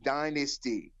financial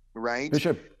dynasty, right?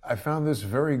 Bishop, I found this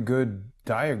very good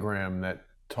diagram that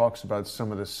talks about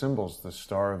some of the symbols, the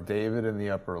Star of David in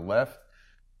the upper left,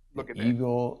 Look at the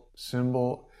eagle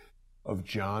symbol of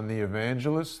John the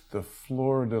Evangelist, the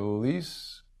fleur de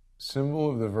lis symbol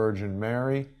of the Virgin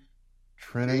Mary,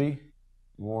 Trinity,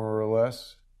 more or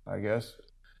less, I guess,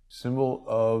 symbol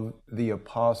of the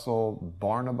Apostle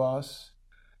Barnabas,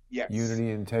 yes.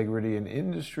 Unity, integrity, and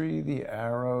industry. The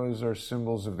arrows are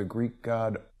symbols of the Greek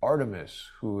god Artemis,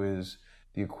 who is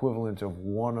the equivalent of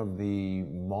one of the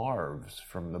Marvs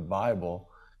from the Bible,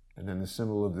 and then the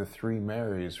symbol of the 3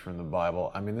 Marys from the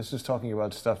Bible. I mean, this is talking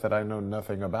about stuff that I know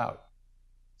nothing about.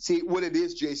 See, what it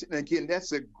is, Jason, again,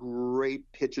 that's a great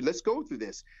picture. Let's go through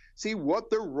this. See what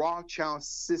the Rothschild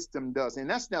system does. And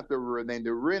that's not the real name.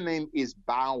 The real name is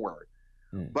Bauer.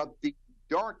 But the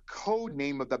dark code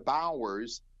name of the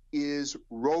Bauers is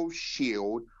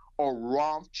Rothschild or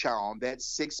Rothschild, that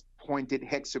 6-pointed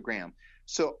hexagram.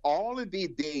 So all of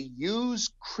they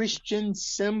use Christian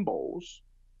symbols,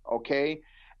 okay,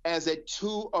 as a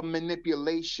tool of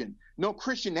manipulation. No,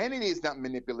 Christianity is not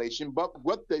manipulation, but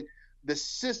what the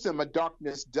system of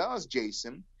darkness does,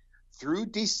 Jason, through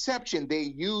deception, they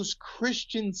use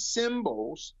Christian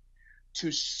symbols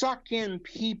to suck in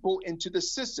people into the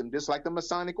system, just like the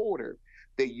Masonic order.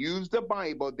 They use the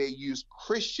Bible, they use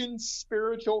Christian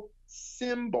spiritual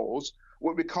symbols,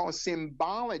 what we call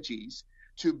symbologies,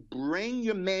 to bring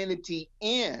humanity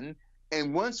in.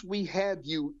 And once we have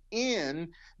you in,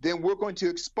 then we're going to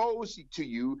expose to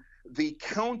you the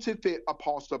counterfeit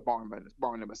Apostle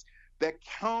Barnabas, the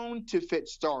counterfeit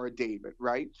Star of David,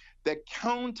 right? The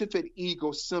counterfeit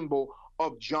eagle symbol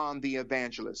of John the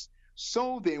Evangelist.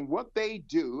 So then what they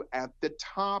do at the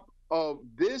top of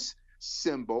this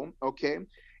symbol, okay,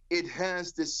 it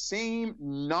has the same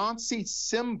Nazi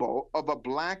symbol of a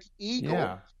black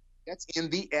eagle that's in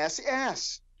the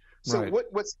SS. So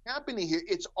what's happening here,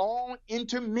 it's all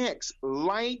intermixed.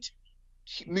 Light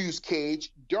Muse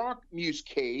Cage, dark Muse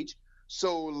Cage.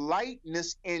 So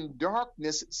lightness and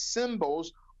darkness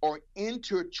symbols are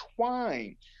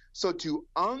intertwined. So to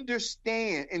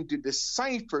understand and to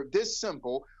decipher this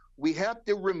symbol, we have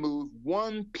to remove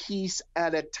one piece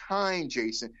at a time,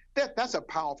 Jason. That's a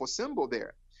powerful symbol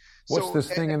there. What's this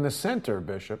thing in the center,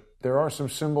 Bishop? There are some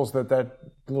symbols that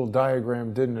little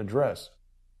diagram didn't address.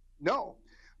 No.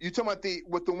 You're talking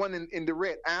about the one in the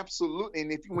red. Absolutely.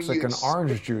 And It's like an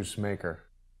orange juice maker.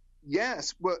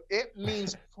 Yes. Well, it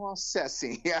means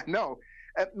processing. Yeah, no.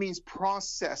 That means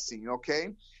processing, okay?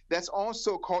 That's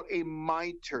also called a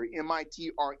mitre,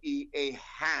 M-I-T-R-E, a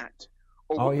hat,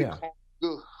 or what we call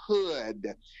the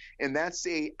hood. And that's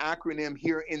a acronym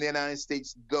here in the United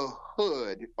States, the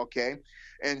hood, okay?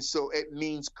 And so it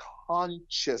means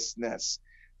consciousness.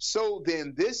 So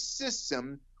then this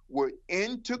system would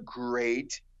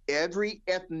integrate every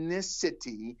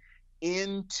ethnicity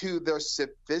into their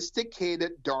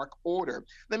sophisticated dark order.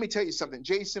 Let me tell you something,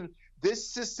 Jason,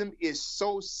 this system is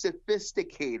so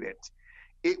sophisticated.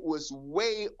 It was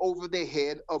way over the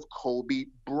head of Kobe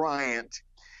Bryant.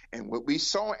 And what we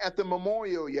saw at the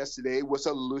memorial yesterday was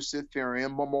a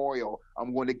Luciferian memorial.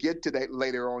 I'm going to get to that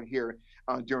later on here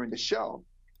during the show.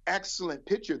 Excellent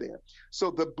picture there.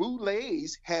 So the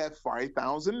Boulets have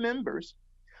 5,000 members,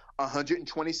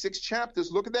 126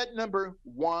 chapters. Look at that number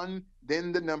 1,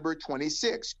 then the number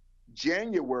 26.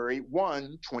 January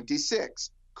 1,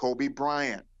 26. Kobe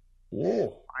Bryant.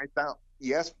 Whoa.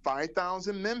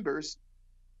 5,000 members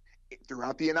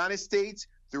throughout the United States,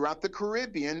 throughout the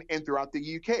Caribbean, and throughout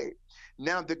the UK.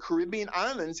 Now, the Caribbean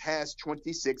islands has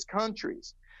 26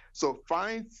 countries. So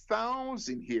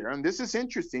 5,000 here, and this is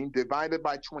interesting, divided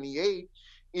by 28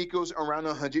 equals around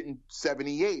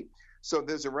 178. So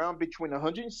there's around between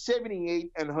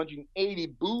 178 and 180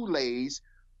 Boulets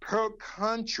per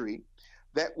country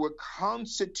that would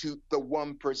constitute the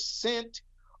 1%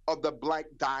 of the Black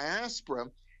diaspora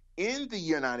in the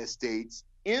United States,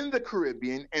 in the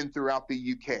Caribbean, and throughout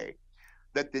the UK.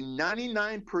 That the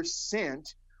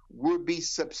 99% would be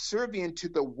subservient to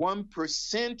the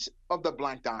 1% of the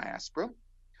Black diaspora,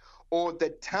 or the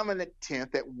talented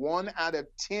 10th, that 1 out of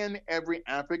 10 every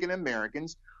African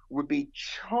Americans would be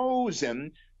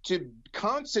chosen to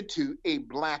constitute a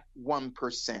Black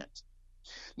 1%.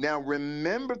 Now,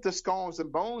 remember the skulls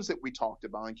and bones that we talked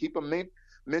about, and keep a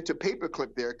mental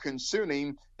paperclip there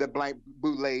concerning the Black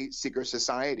Boule Secret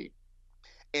Society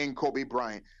and Kobe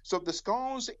Bryant. So the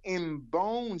skulls and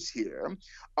bones here,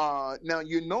 now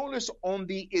you notice on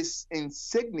the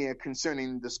insignia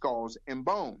concerning the skulls and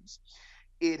bones,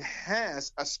 it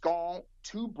has a skull,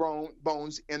 2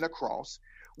 bones, and a cross.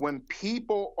 When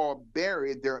people are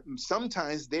buried,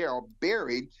 sometimes they are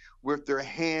buried with their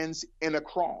hands in a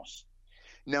cross.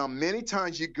 Now, many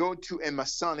times you go to a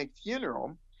Masonic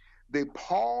funeral, the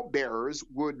pallbearers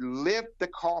would lift the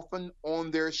coffin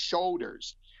on their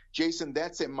shoulders. Jason,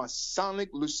 that's a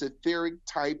Masonic Luciferic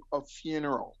type of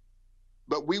funeral.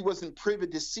 But we wasn't privy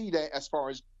to see that as far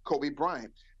as Kobe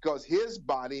Bryant, because his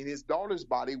body and his daughter's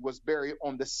body was buried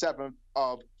on the 7th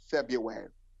of February.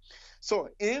 So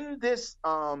in this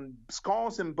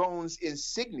skulls and bones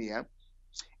insignia,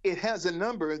 it has a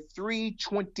number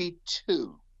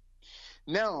 322.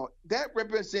 Now, that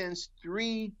represents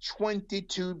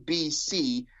 322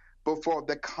 BC, before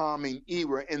the Common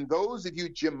Era. And those of you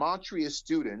gematria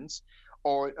students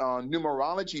or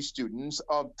numerology students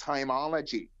of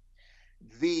timology,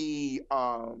 the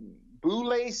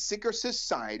Boule Secret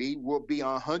Society will be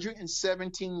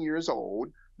 117 years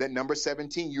old. That number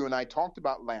 17 you and I talked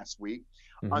about last week.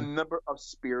 A number of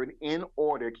spirit in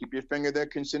order. Keep your finger there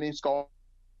concerning skulls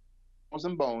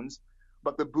and bones.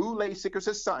 But the Boule Secret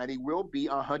Society will be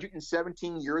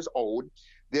 117 years old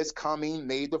this coming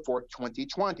May the 4th,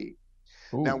 2020.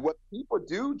 Ooh. Now, what people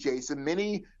do, Jason,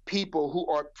 many people who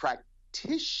are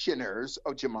practitioners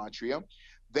of gematria,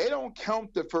 they don't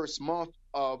count the first month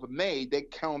of May, they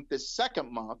count the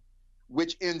second month,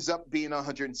 which ends up being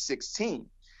 116.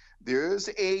 There's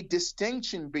a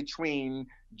distinction between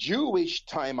Jewish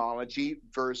timology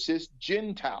versus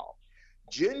Gentile.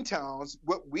 Gentiles,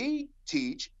 what we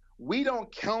teach, we don't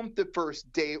count the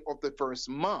first day of the first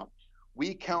month.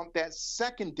 We count that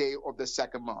second day of the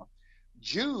second month.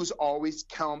 Jews always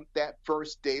count that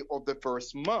first day of the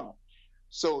first month.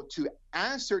 So to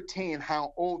ascertain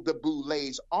how old the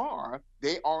Boulets are,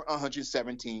 they are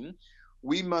 117,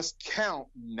 we must count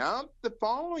not the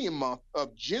following month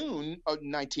of June of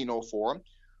 1904,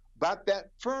 but that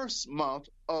first month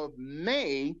of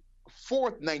May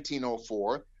 4th,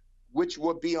 1904, which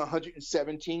will be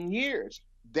 117 years.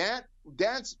 That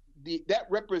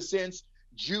represents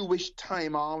Jewish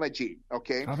timology,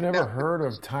 okay? I've never heard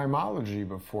of timology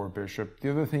before, Bishop.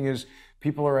 The other thing is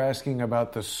people are asking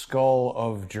about the skull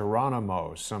of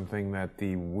Geronimo, something that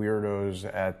the weirdos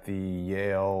at the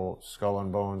Yale Skull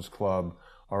and Bones Club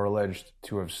are alleged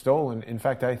to have stolen. In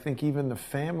fact, I think even the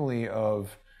family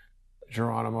of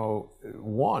Geronimo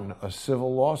won a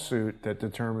civil lawsuit that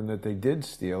determined that they did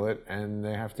steal it and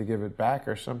they have to give it back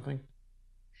or something.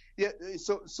 Yeah,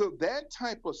 so that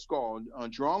type of skull,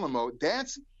 Geronimo,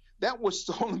 that was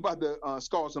stolen by the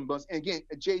Skulls and Bones. And again,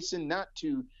 Jason, not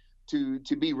to to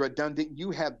be redundant,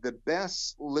 you have the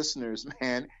best listeners,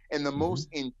 man, and the most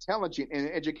intelligent and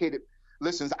educated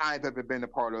listeners I've ever been a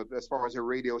part of as far as a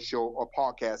radio show or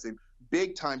podcasting.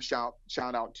 Big time shout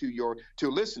out to your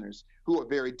listeners who are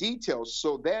very detailed.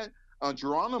 So that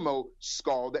Geronimo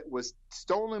skull that was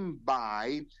stolen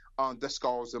by the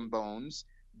Skulls and Bones,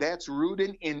 that's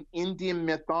rooted in Indian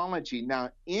mythology. Now,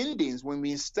 Indians, when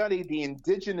we study the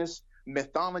indigenous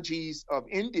mythologies of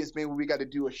Indians, maybe we got to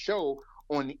do a show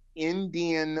on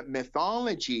Indian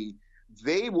mythology.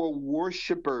 They were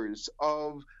worshipers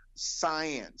of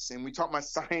science, and we talk about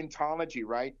Scientology,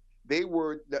 right? They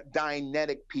were the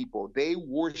Dianetic people. They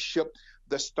worshiped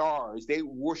the stars. They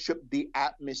worshiped the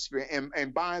atmosphere.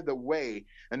 And by the way,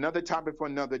 another topic for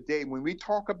another day, when we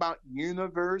talk about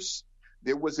universe,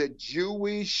 there was a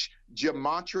Jewish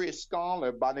gematria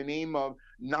scholar by the name of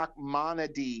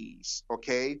Nachmanides,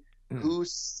 who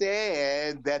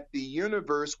said that the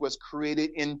universe was created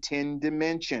in 10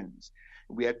 dimensions.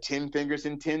 We have 10 fingers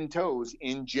and 10 toes.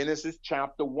 In Genesis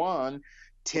chapter 1,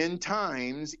 10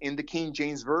 times in the King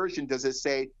James Version does it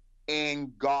say,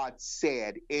 and God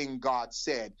said, and God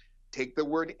said. Take the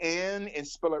word and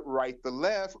spell it right to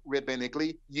left,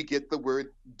 rabbinically, you get the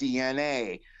word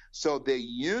DNA. So the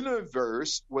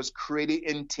universe was created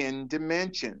in 10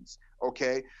 dimensions,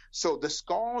 So the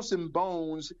Skulls and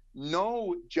Bones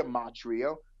know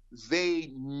gematria.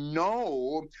 They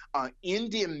know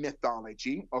Indian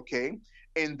mythology,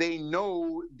 and they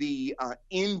know the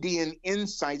Indian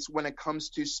insights when it comes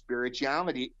to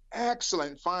spirituality.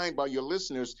 Excellent find by your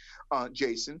listeners,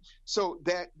 Jason. So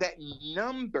that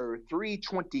number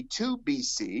 322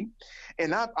 BC,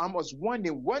 and I was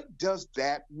wondering, what does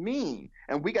that mean?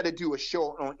 And we got to do a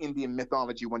show on Indian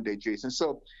mythology one day, Jason.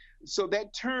 So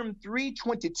that term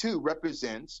 322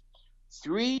 represents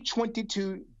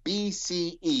 322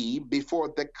 BCE, before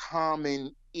the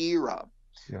Common Era.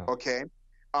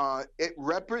 It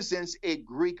represents a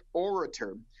Greek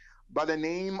orator by the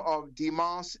name of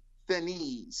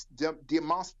Demosthenes, capital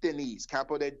Demosthenes,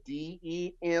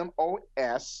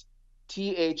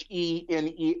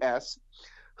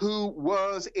 who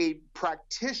was a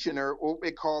practitioner, or what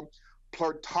we call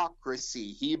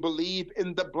plutocracy. He believed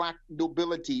in the black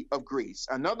nobility of Greece.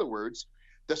 In other words,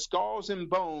 the Skulls and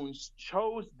Bones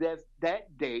chose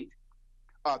that date,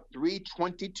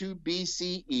 322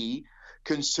 BCE,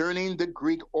 concerning the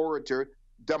Greek orator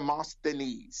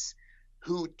Demosthenes,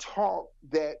 who taught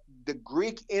that the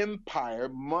Greek Empire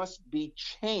must be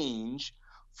changed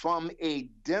from a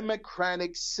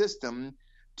democratic system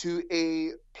to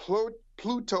a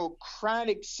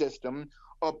plutocratic system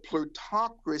of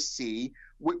plutocracy,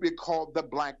 what we call the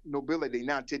black nobility.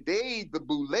 Now, today, the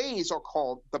Boulets are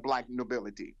called the black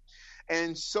nobility.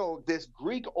 And so this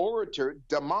Greek orator,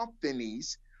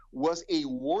 Demosthenes, was a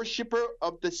worshiper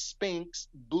of the Sphinx,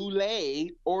 Boule,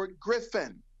 or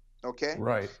Griffin.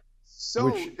 Right.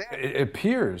 So which it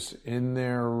appears in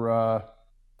their,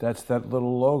 that's that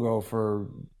little logo for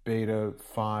Beta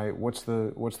Phi. What's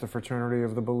the fraternity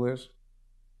of the Boulets?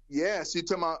 Yes, you're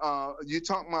talking about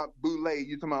Boule.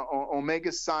 You're talking about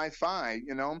Omega Psi Phi.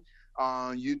 You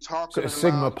talking about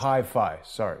Sigma Pi Phi.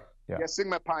 Sorry. Yeah,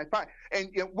 Sigma Pi Phi. And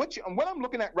what I'm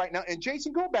looking at right now, and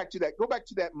Jason, go back to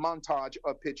that montage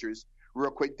of pictures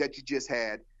real quick that you just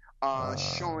had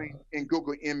showing in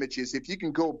Google Images. If you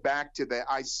can go back to that,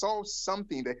 I saw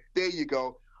something there you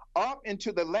go. Up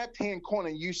into the left-hand corner,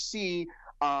 you see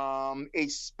a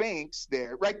Sphinx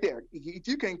there, right there. If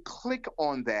you can click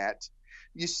on that,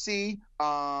 you see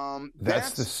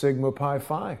that's the Sigma Pi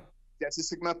Phi. That's the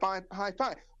Sigma Pi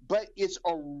Phi. But it's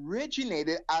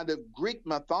originated out of Greek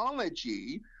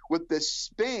mythology, with the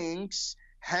Sphinx,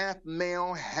 half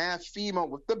male, half female,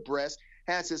 with the breast,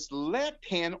 has his left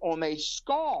hand on a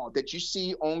skull that you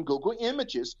see on Google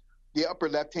Images, the upper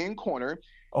left-hand corner.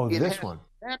 Oh, this one.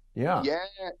 Yeah,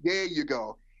 there you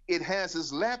go. It has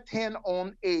his left hand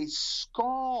on a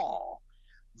skull.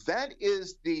 That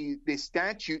is the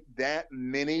statute that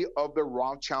many of the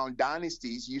Rothschild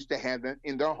dynasties used to have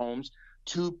in their homes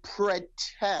to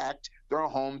protect their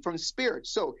home from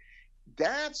spirits. So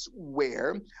that's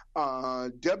where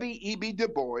W.E.B. Du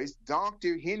Bois,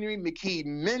 Dr. Henry McKee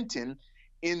Minton,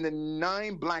 in the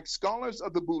 9 Black Scholars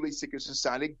of the Boule Secret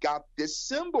Society, got this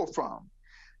symbol from.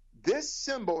 This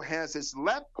symbol has its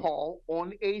left paw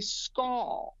on a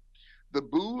skull. The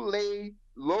Boule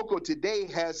logo today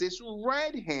has its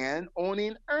right hand on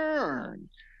an urn.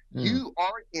 You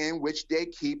are in which they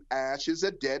keep ashes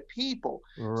of dead people.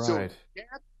 Right. So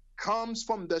that comes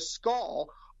from the skull,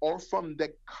 or from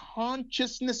the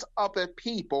consciousness of a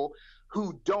people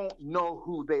who don't know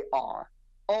who they are.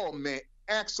 Oh, man,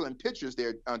 excellent pictures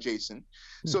there, Jason.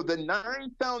 So the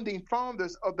 9 founding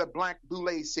fathers of the Black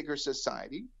Boule Seeker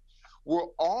Society were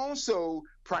also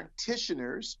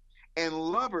practitioners and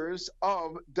lovers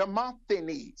of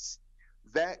Demosthenes,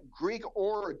 that Greek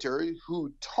orator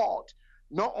who taught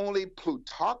not only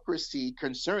plutocracy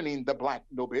concerning the Black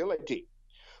nobility,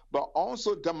 but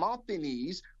also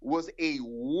Demosthenes was a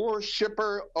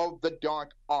worshiper of the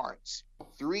dark arts,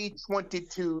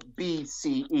 322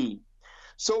 BCE.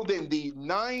 So then the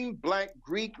 9 Black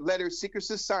Greek Letter Seeker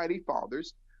Society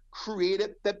fathers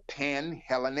created the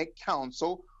Pan-Hellenic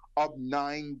Council of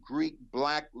 9 Greek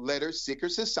Black Letter Seeker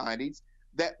Societies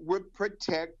that would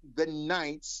protect the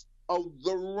Knights of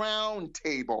the Round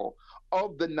Table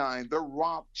of the 9, the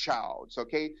Rothschilds,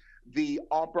 okay, the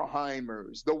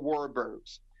Oppenheimers, the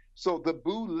Warburgs. So the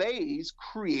Boules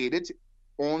created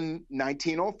in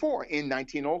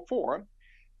 1904.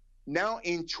 Now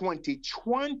in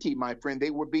 2020, my friend, they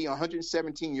would be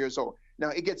 117 years old. Now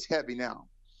it gets heavy now.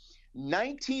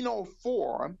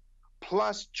 1904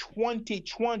 plus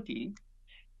 2020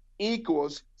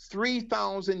 equals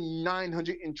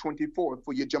 3,924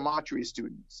 for your gematria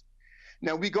students.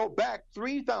 Now we go back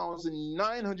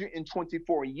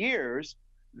 3,924 years.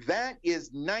 That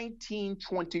is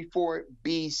 1924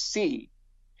 BC.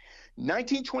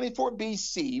 1924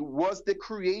 BC was the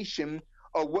creation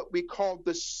of what we call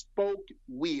the spoke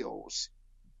wheels,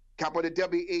 capital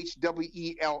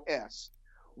WHWELS.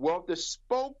 Well, the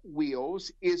spoke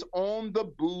wheels is on the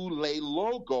Boule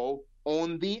logo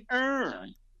on the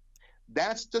urn.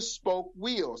 That's the spoke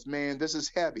wheels, man. This is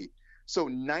heavy. So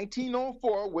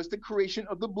 1904 was the creation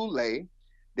of the Boule.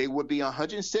 They would be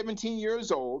 117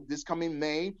 years old this coming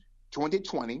May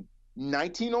 2020.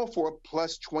 1904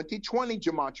 plus 2020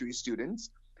 gematria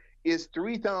students is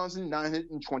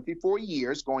 3,924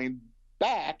 years, going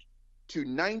back to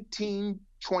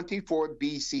 1924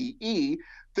 BCE,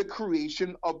 the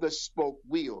creation of the spoke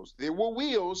wheels. There were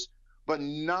wheels, but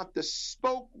not the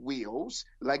spoke wheels.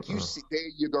 Like you see, there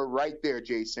you go, right there,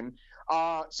 Jason.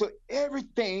 So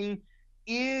everything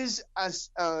is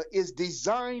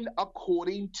designed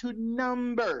according to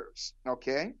numbers,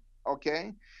 okay,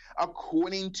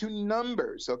 according to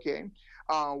numbers, okay.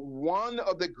 One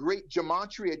of the great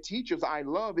gematria teachers I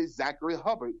love is Zachary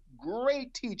Hubbard,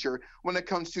 great teacher when it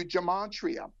comes to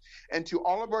gematria. And to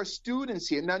all of our students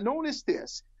here, now notice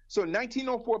this. So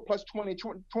 1904 plus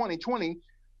 2020,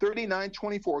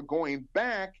 3924, going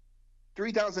back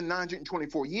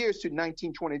 3,924 years to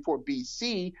 1924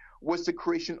 BC was the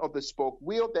creation of the spoke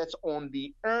wheel that's on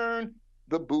the urn,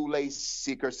 the Boule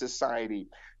Seeker Society.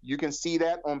 You can see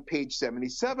that on page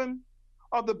 77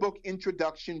 of the book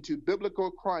Introduction to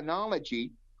Biblical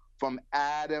Chronology, From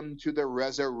Adam to the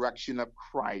Resurrection of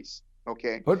Christ.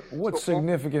 Okay. But what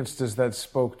significance does that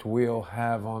spoked wheel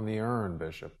have on the urn,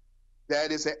 Bishop?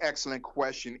 That is an excellent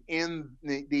question. In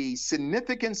the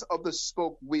significance of the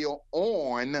spoke wheel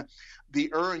on the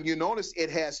urn, you notice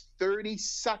it has 30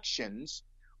 sections,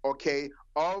 okay,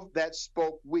 of that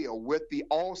spoke wheel with the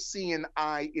all-seeing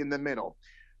eye in the middle.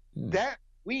 That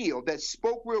wheel, that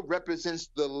spoke wheel, represents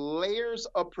the layers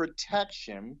of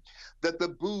protection that the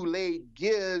Boule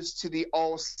gives to the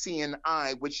all-seeing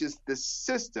eye, which is the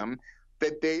system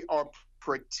that they are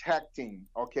protecting,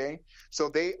 okay? So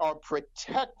they are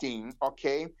protecting,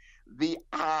 okay, the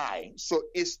eye. So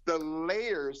it's the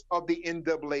layers of the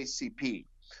NAACP,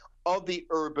 of the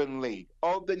Urban League,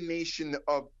 of the Nation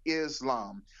of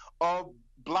Islam, of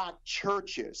Black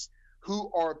churches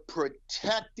who are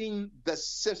protecting the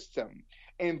system.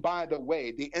 And by the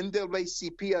way, the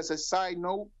NAACP, as a side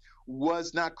note,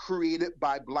 was not created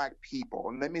by Black people.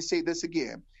 And let me say this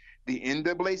again. The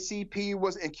NAACP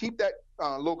was, and keep that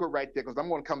logo right there because I'm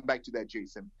going to come back to that,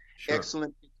 Jason. Sure.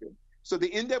 Excellent picture. So the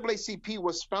NAACP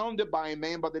was founded by a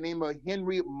man by the name of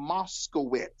Henry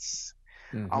Moskowitz,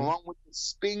 along with the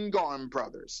Spingarn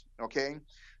brothers, okay?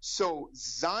 So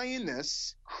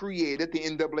Zionists created the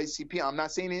NAACP. I'm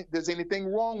not saying there's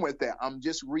anything wrong with that. I'm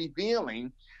just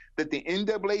revealing that the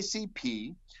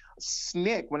NAACP,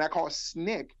 SNCC, when I call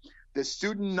SNCC, the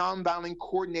Student Nonviolent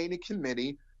Coordinating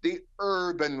Committee, the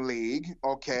Urban League,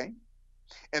 okay?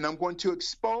 And I'm going to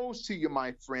expose to you,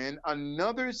 my friend,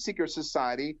 another secret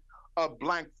society of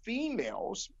Black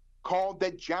females called the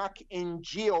Jack and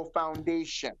Jill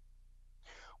Foundation,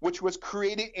 which was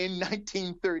created in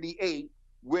 1938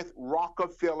 with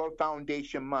Rockefeller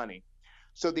Foundation money.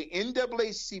 So the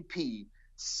NAACP,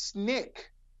 SNCC,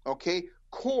 okay,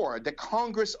 CORE, the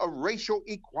Congress of Racial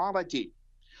Equality,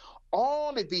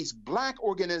 all of these Black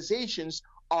organizations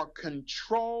are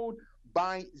controlled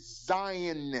by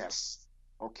Zionists,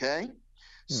 okay?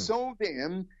 So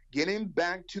then getting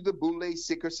back to the Boule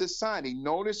Secret Society.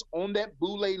 Notice on that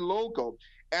Boule logo,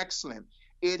 excellent,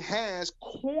 it has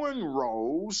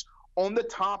cornrows on the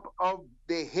top of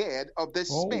the head of the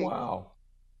Sphinx. Oh, wow.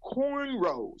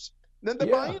 Cornrows. Then the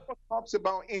Bible talks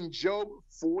about in Job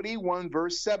 41,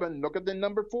 verse 7. Look at the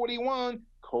number 41.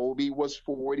 Kobe was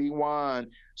 41.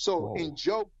 So in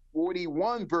Job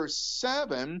 41, verse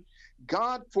 7,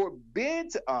 God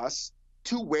forbids us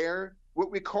to wear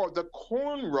what we call the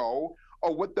cornrow,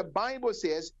 or what the Bible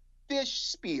says, fish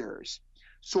spears.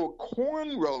 So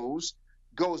cornrows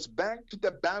goes back to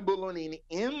the Babylonian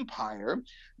Empire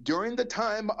during the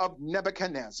time of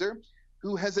Nebuchadnezzar,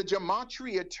 who has a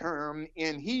gematria term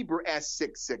in Hebrew as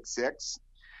 666.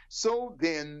 So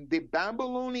then the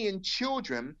Babylonian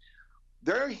children,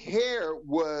 their hair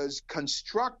was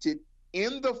constructed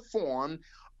in the form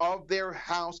of their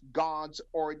house gods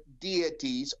or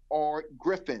deities or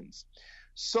griffins.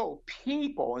 So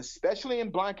people, especially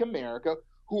in Black America,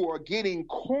 who are getting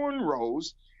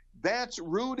cornrows, that's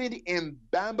rooted in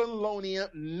Babylonian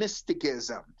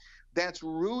mysticism. That's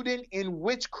rooted in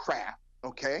witchcraft,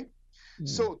 okay?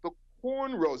 So the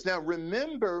cornrows. Now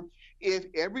remember, if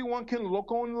everyone can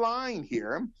look online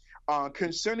here,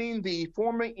 concerning the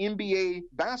former NBA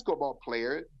basketball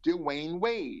player, Dwayne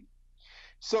Wade.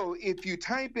 So if you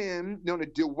type in,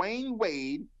 Dwayne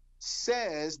Wade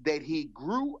says that he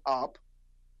grew up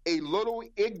a little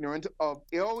ignorant of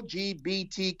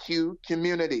LGBTQ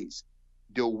communities.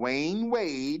 Dwayne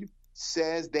Wade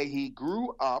says that he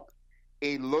grew up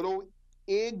a little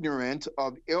ignorant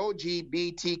of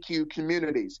LGBTQ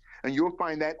communities. And you'll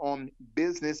find that on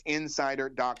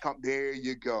businessinsider.com. There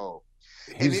you go.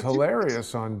 He's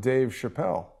hilarious on Dave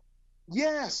Chappelle.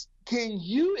 Yes. Can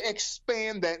you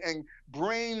expand that and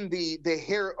bring the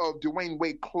hair of Dwayne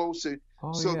Wade closer?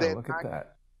 Look at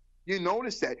that. You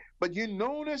notice that. But you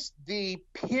notice the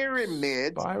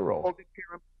pyramids. Spiral. Of the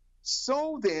pyramid.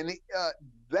 So then,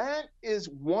 that is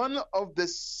one of the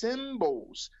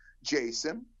symbols,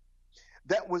 Jason,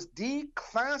 that was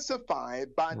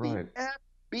declassified by the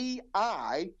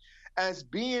FBI as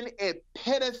being a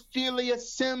pedophilia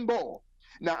symbol.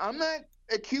 Now, I'm not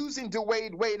accusing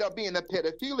Dwayne Wade of being a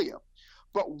pedophilia,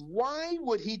 but why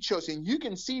would he choose? And you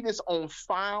can see this on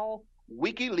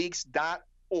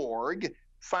filewikileaks.org,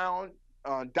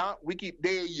 file.wiki.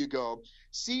 There you go.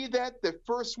 See that? The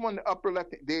first one, the upper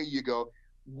left. There you go.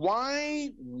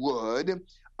 Why would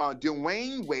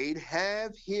Dwayne Wade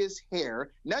have his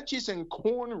hair, not just in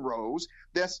cornrows,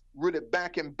 that's rooted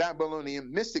back in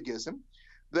Babylonian mysticism,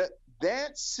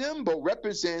 that symbol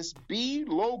represents B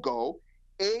logo,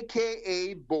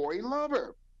 a.k.a. boy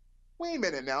lover. Wait a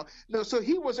minute now. No, so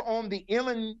he was on the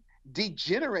Ellen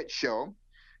DeGeneres show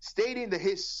stating that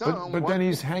his son... But then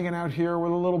he's hanging out here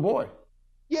with a little boy.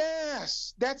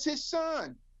 Yes, that's his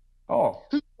son. Oh.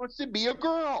 Who wants to be a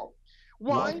girl.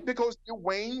 Why? What? Because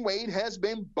Dwayne Wade has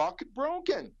been buck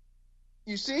broken.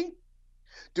 You see?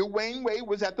 Dwayne Wade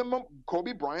was at the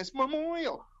Kobe Bryant's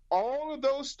memorial. All of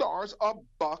those stars are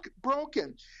buck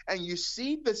broken. And you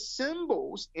see the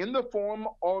symbols in the form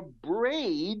of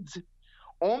braids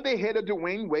on the head of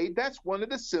Dwayne Wade. That's one of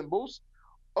the symbols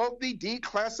of the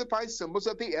declassified symbols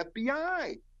of the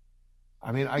FBI.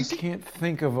 I mean, I can't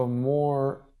think of a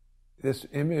more... This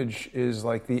image is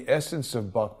like the essence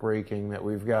of buck breaking, that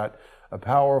we've got a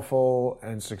powerful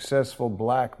and successful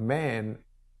black man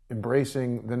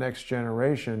embracing the next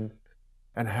generation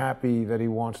and happy that he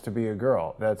wants to be a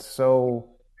girl. That's so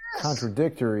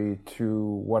contradictory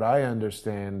to what I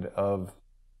understand of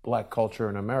black culture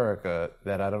in America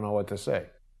that I don't know what to say.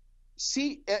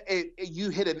 See,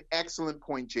 you hit an excellent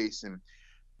point, Jason.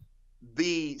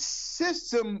 The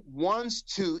system wants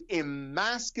to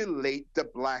emasculate the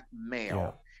black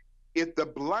male. Yeah. If the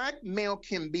black male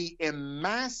can be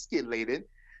emasculated,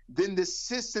 then the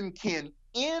system can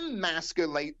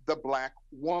emasculate the black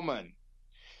woman.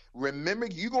 Remember,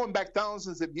 you going back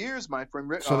thousands of years, my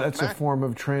friend. So that's a form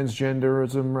of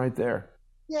transgenderism right there.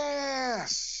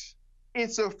 Yes.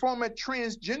 It's a form of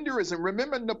transgenderism.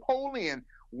 Remember, Napoleon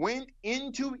went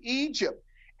into Egypt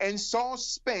and saw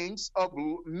Sphinx of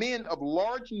men of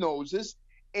large noses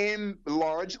and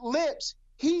large lips.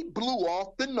 He blew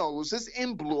off the noses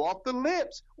and blew off the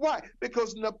lips. Why?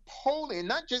 Because Napoleon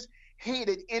not just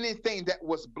hated anything that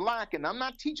was black, and I'm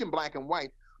not teaching black and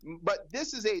white, but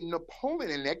this is a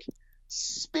Napoleonic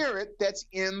spirit that's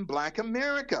in black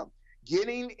America.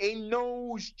 Getting a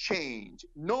nose change,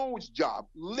 nose job,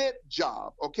 lip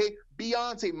job, okay?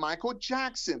 Beyonce, Michael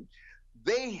Jackson.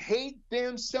 They hate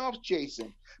themselves,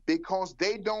 Jason, because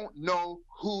they don't know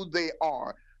who they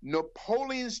are.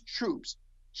 Napoleon's troops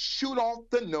shoot off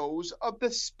the nose of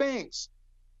the Sphinx.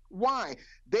 Why?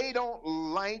 They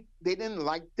didn't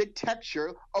like the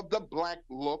texture of the black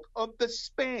look of the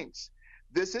Sphinx.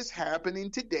 This is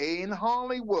happening today in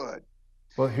Hollywood.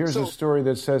 Well, here's a story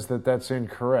that says that that's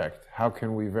incorrect. How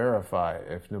can we verify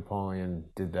if Napoleon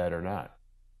did that or not?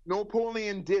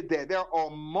 Napoleon did that. There are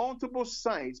multiple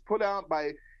sites put out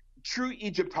by true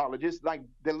Egyptologists like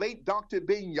the late Dr.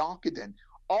 Ben Yakadin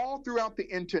all throughout the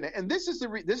internet. And this is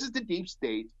the deep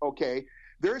state, okay?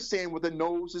 They're saying, well, the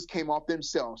noses came off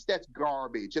themselves. That's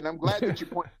garbage. And I'm glad that you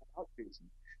pointed out, Jason.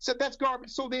 So that's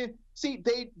garbage. So then, see,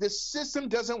 the system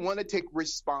doesn't want to take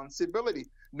responsibility.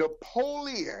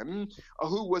 Napoleon,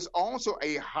 who was also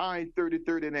a high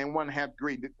 33rd and 1/2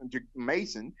 grade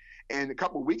Mason, and a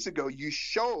couple of weeks ago, you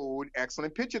showed,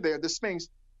 excellent picture there, the Sphinx,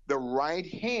 the right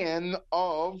hand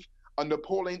of a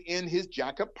Napoleon in his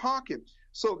jacket pocket.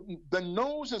 So the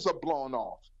noses are blown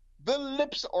off. The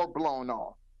lips are blown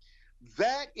off.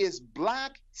 That is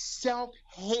black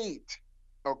self-hate,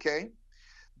 okay?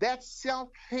 That's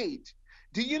self-hate.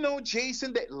 Do you know,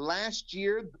 Jason, that last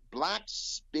year, black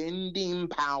spending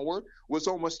power was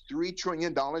almost $3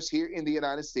 trillion here in the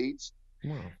United States?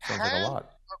 Wow, sounds like a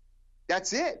lot.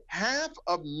 That's it. Half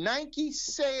of Nike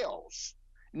sales,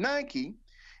 Nike,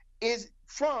 is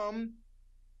from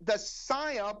the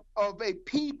psyop of a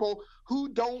people who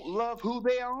don't love who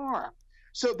they are.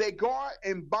 So they go out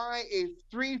and buy a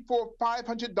 $300, $400,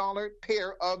 $500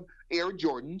 pair of Air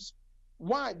Jordans.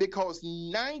 Why? Because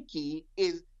Nike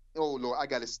is, oh Lord, I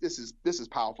got this is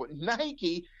powerful.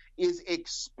 Nike is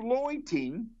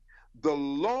exploiting the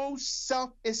low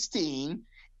self-esteem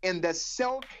and the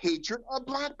self-hatred of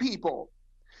black people.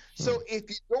 So if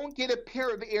you don't get a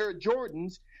pair of Air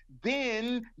Jordans,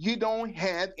 then you don't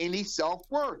have any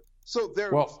self-worth. So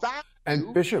they're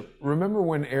and Bishop, remember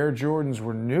when Air Jordans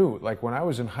were new? Like when I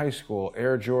was in high school,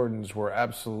 Air Jordans were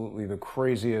absolutely the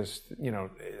craziest,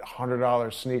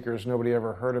 $100 sneakers. Nobody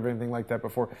ever heard of anything like that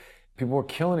before. People were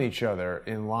killing each other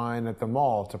in line at the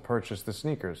mall to purchase the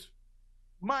sneakers.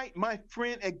 My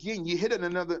friend, again, you hit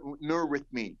another nerve with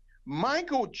me.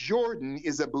 Michael Jordan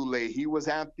is a boule. He was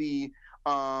at the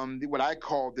what I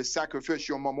call the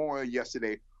sacrificial memorial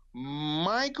yesterday.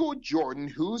 Michael Jordan,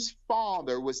 whose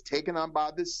father was taken on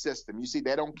by the system. You see,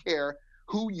 they don't care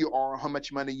who you are, how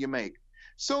much money you make.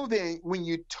 So then when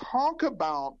you talk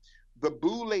about the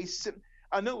boule,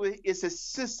 I know it's a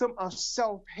system of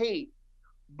self-hate.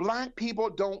 Black people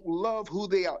don't love who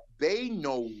they are. They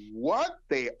know what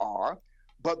they are,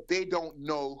 but they don't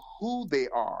know who they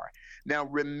are. Now,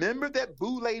 remember that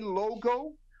boule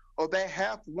logo of that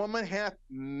half woman, half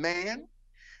man?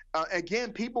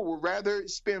 Again, people would rather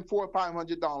spend $400 or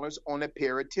 $500 on a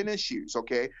pair of tennis shoes,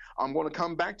 okay? I'm going to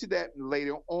come back to that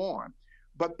later on.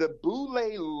 But the boule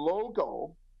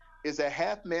logo is a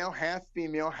half male, half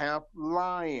female, half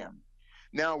lion.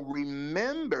 Now,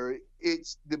 remember,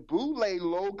 it's the boule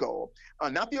logo,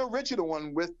 not the original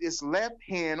one with its left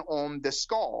hand on the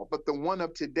skull, but the one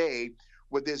of today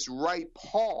with its right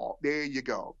paw. There you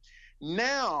go.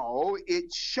 Now,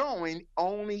 it's showing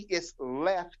only its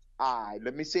left eye.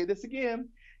 Let me say this again.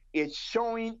 It's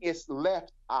showing its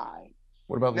left eye.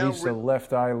 What about Lisa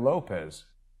Left Eye Lopez?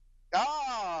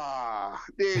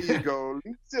 There you go.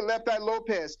 Lisa Left Eye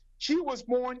Lopez. She was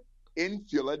born in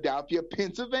Philadelphia,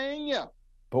 Pennsylvania.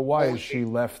 But why is she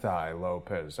Left Eye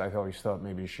Lopez? I always thought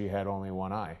maybe she had only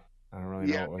one eye. I don't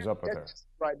really know what was up with her.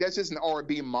 Right. That's just an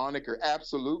R&B moniker.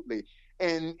 Absolutely.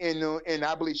 And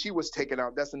I believe she was taken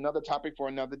out. That's another topic for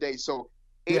another day. So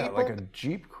like a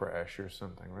Jeep crash or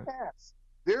something, right? Yes.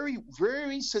 Very,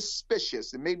 very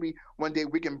suspicious. And maybe one day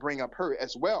we can bring up her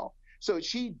as well. So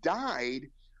she died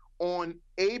on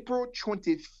April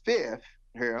 25th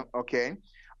here,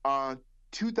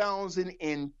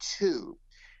 2002.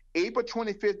 April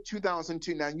 25th,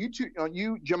 2002. Now,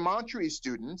 you geometry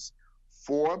students,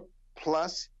 4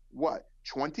 plus what?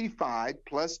 25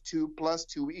 plus 2 plus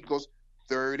 2 equals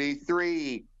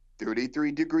 33.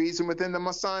 33 degrees, and within the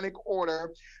Masonic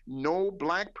order, no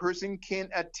black person can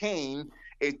attain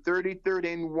a 33rd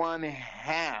and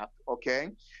 1/2, okay?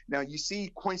 Now, you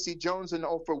see Quincy Jones and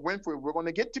Oprah Winfrey. We're going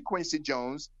to get to Quincy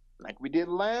Jones, like we did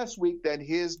last week, that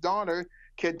his daughter,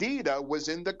 Khadida, was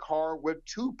in the car with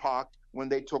Tupac when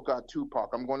they took out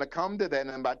Tupac. I'm going to come to that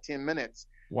in about 10 minutes.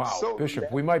 Wow, so,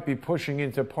 Bishop, we might be pushing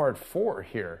into part 4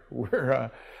 here.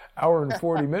 We're hour and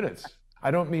 40 minutes. I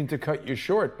don't mean to cut you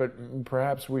short, but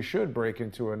perhaps we should break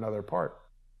into another part.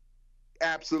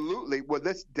 Absolutely. Well,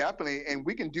 that's definitely, and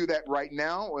we can do that right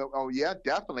now. Oh, yeah,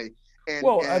 definitely.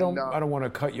 I don't want to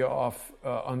cut you off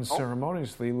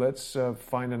unceremoniously. Let's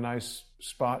find a nice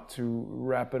spot to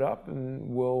wrap it up, and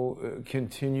we'll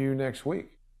continue next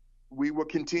week. we will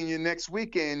continue next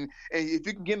week. And if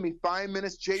you can give me 5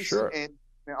 minutes, Jason, sure. and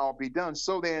I'll be done.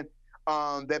 So then,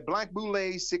 that Black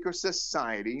Boule Secret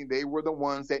Society, they were the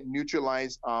ones that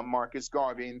neutralized Marcus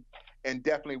Garvey, and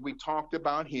definitely we talked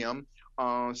about him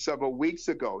several weeks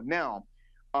ago. Now,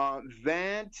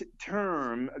 that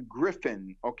term,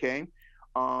 Griffin, okay,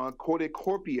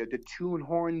 Cornucopia, the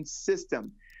Two-Horn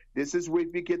System. This is where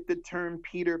we get the term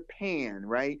Peter Pan,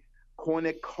 right?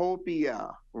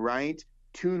 Cornucopia, right?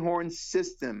 Two-Horn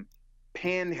System,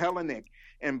 Pan-Hellenic.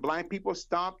 And Black people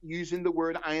stop using the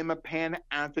word "I am a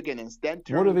Pan-Africanist." That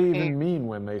term. What do they even mean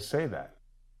when they say that?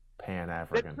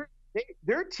 Pan-African.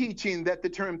 They're teaching that the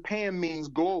term Pan means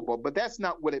global, but that's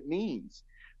not what it means.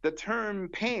 The term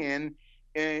Pan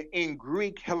in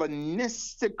Greek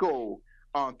Hellenistical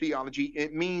theology,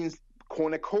 it means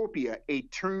cornucopia, a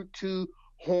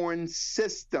two-horn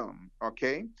system,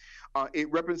 okay?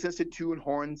 It represents a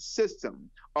two-horn system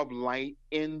of light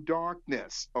and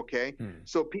darkness, okay?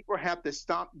 So people have to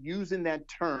stop using that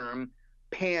term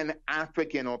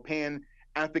Pan-African or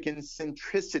Pan-African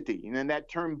centricity. And then that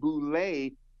term Boule,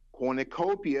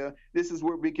 cornucopia, this is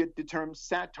where we get the term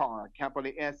satyr,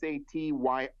 capital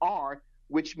S-A-T-Y-R,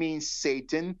 which means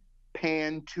Satan,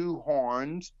 Pan, two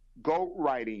horns, goat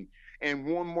riding. And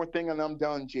one more thing, and I'm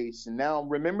done, Jason. Now,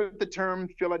 remember the term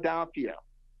Philadelphia,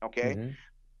 okay?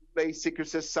 Boule Secret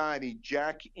Society,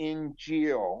 Jack and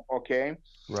Jill, okay?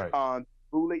 Right.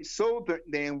 So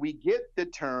then we get the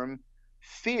term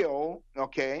Phil,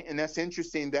 okay? And that's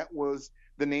interesting. That was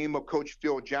the name of Coach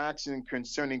Phil Jackson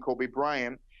concerning Kobe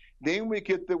Bryant. Then we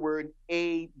get the word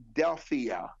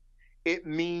Adelphia. It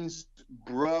means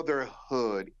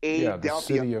brotherhood. Yeah, the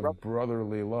city of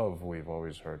brotherly love, we've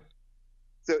always heard.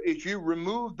 So if you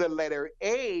remove the letter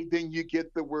A, then you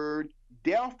get the word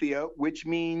Delphia, which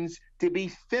means to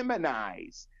be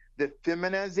feminized. The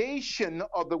feminization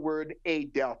of the word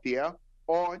Adelphia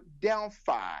or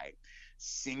Delphi.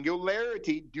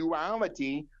 Singularity,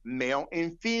 duality, male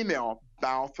and female,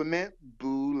 Baphomet,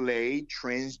 Boule,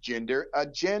 transgender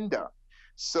agenda.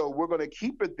 So we're going to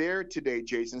keep it there today,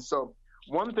 Jason. So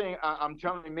one thing I'm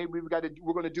telling you, maybe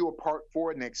we're going to do a part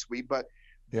 4 next week, but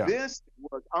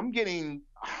I'm getting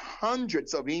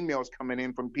hundreds of emails coming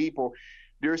in from people.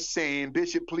 They're saying,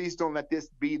 Bishop, please don't let this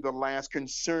be the last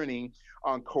concerning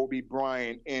on Kobe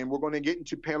Bryant. And we're going to get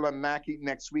into Pamela Mackey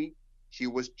next week. She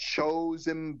was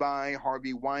chosen by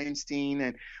Harvey Weinstein.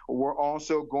 And we're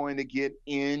also going to get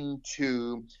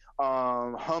into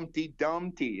Humpty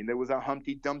Dumpty. And there was a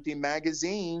Humpty Dumpty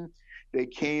magazine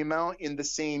that came out in the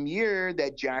same year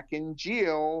that Jack and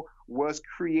Jill was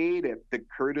created. The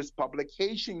Curtis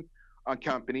Publication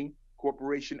Company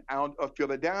Corporation out of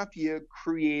Philadelphia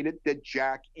created the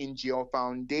Jack and Jill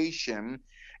Foundation,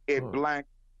 a Black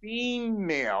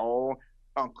female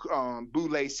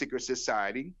Boule Secret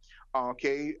Society,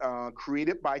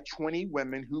 created by 20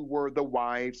 women who were the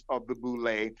wives of the Boule,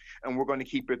 and we're going to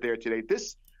keep it there today.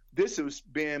 This has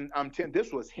been,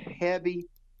 this was heavy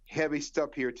stuff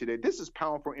here today. This is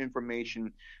powerful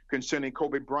information concerning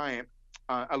Kobe Bryant,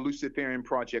 a Luciferian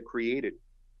project created.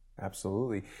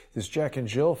 Absolutely. This Jack and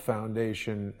Jill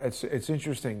Foundation, it's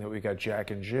interesting that we got Jack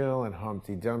and Jill and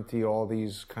Humpty Dumpty, all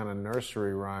these kind of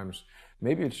nursery rhymes.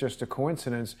 Maybe it's just a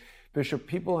coincidence. Bishop,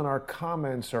 people in our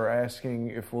comments are asking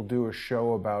if we'll do a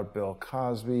show about Bill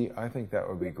Cosby. I think that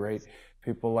would be great.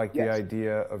 People like the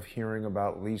idea of hearing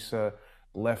about Lisa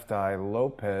Left Eye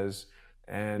Lopez.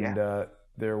 And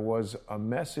there was a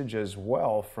message as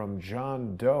well from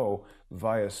John Doe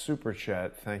via Super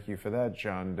Chat. Thank you for that,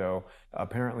 John Doe.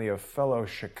 Apparently a fellow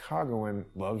Chicagoan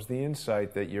loves the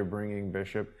insight that you're bringing,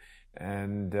 Bishop,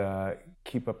 and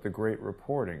keep up the great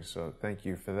reporting. So thank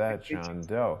you for that, John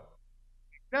Doe.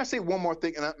 Can I say one more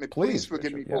thing? And please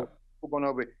forgive me for going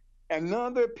over it.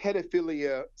 Another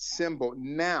pedophilia symbol.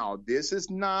 Now, this is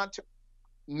not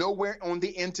nowhere on the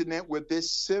internet where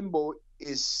this symbol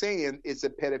is saying it's a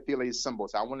pedophilia symbol.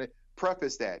 So I want to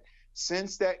preface that.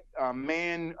 Since that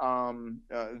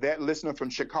that listener from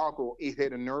Chicago, he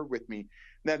hit a nerve with me.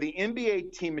 Now, the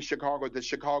NBA team in Chicago, the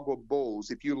Chicago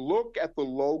Bulls, if you look at the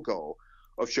logo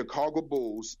of Chicago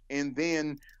Bulls and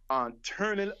then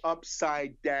turn it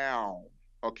upside down,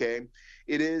 okay,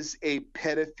 it is a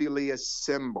pedophilia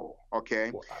symbol,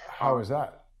 okay? How is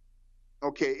that?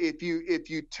 Okay, if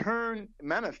you turn,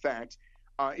 matter of fact,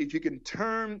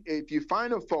 if you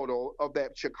find a photo of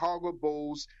that Chicago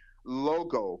Bulls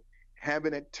logo,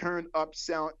 having it turned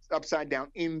upside down,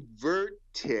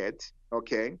 inverted,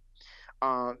 okay?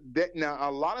 That now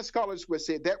a lot of scholars would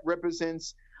say that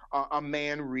represents a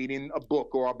man reading a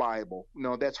book or a Bible.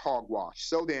 No, that's hogwash.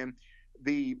 So then,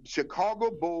 the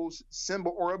Chicago Bulls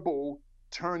symbol or a bull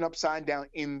turned upside down,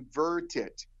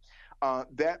 inverted.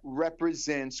 that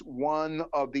represents one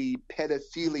of the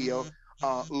pedophilia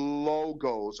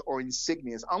logos or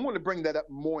insignias. I'm going to bring that up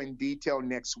more in detail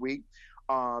next week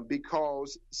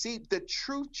because, see, the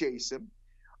truth, Jason,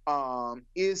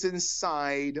 is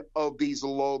inside of these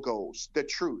logos, the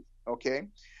truth, okay?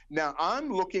 Now,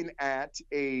 I'm looking at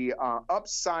a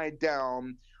upside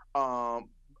down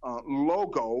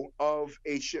logo of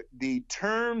the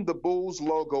term, the Bulls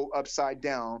logo upside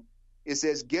down. It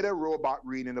says, get a robot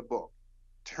reading a book.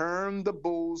 Turn the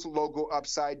Bulls logo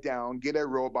upside down, get a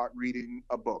robot reading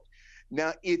a book.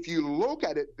 Now, if you look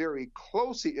at it very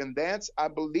closely, and I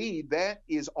believe that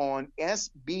is on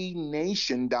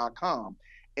SBNation.com,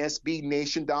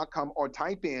 SBNation.com, or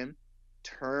type in,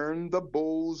 turn the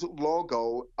Bulls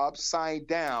logo upside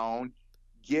down,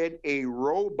 get a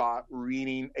robot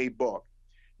reading a book.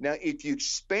 Now, if you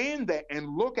expand that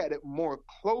and look at it more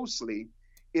closely,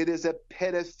 it is a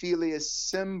pedophilia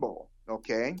symbol,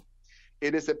 okay?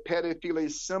 It is a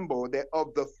pedophilia symbol that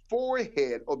of the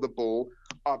forehead of the bull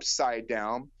upside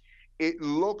down, it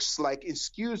looks like,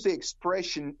 excuse the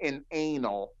expression, an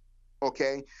anal,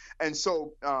 okay? And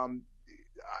so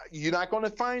you're not going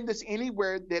to find this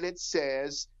anywhere that it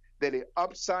says that an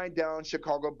upside down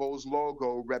Chicago Bulls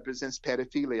logo represents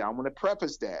pedophilia. I want to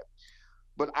preface that.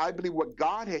 But I believe what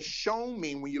God has shown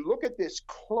me, when you look at this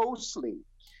closely,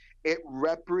 it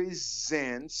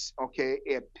represents, okay,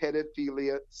 a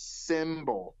pedophilia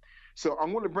symbol. So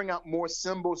I'm going to bring out more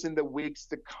symbols in the weeks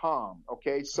to come,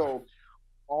 okay? So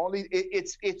all these,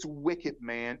 it's wicked,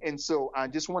 man. And so I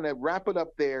just want to wrap it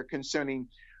up there concerning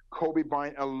Kobe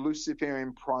Bryant, a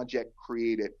Luciferian project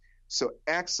created. So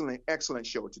excellent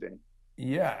show today.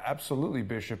 Yeah, absolutely,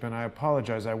 Bishop. And I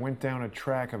apologize. I went down a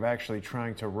track of actually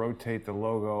trying to rotate the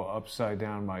logo upside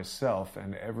down myself,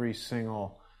 and every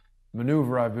single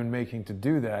maneuver I've been making to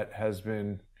do that has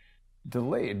been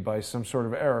delayed by some sort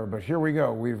of error. But here we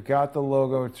go. We've got the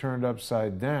logo turned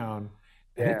upside down.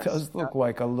 Yes. It does look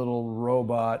like a little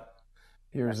robot.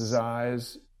 Here's his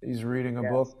eyes. He's reading a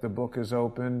book. The book is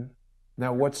open.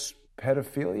 Now, what's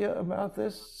pedophilia about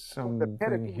this?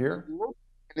 Something here?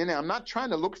 And I'm not trying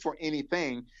to look for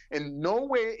anything, and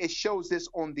nowhere it shows this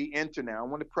on the internet. I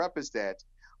want to preface that.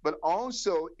 But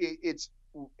also, it's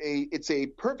a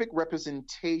perfect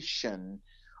representation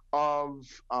of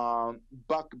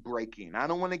buck breaking. I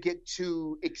don't want to get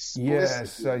too explicit.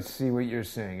 Yes, I see what you're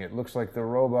saying. It looks like the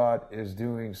robot is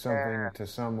doing something to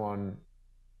someone.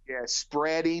 Yeah,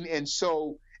 spreading. And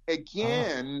so,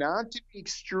 again, not to be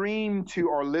extreme to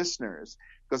our listeners,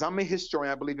 because I'm a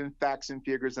historian. I believe in facts and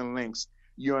figures and links.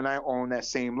 You and I are on that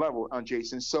same level,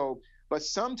 Jason. So, but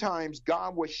sometimes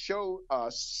God will show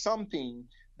us something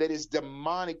that is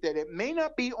demonic, that it may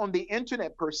not be on the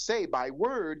internet per se by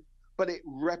word, but it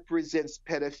represents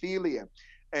pedophilia.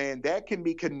 And that can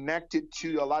be connected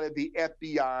to a lot of the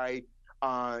FBI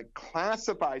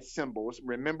classified symbols.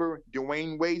 Remember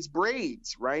Dwayne Wade's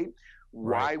braids, right?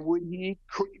 Why would he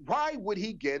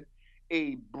get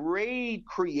a braid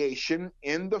creation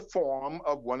in the form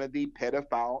of one of the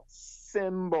pedophile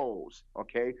symbols?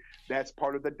 Okay, that's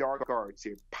part of the dark arts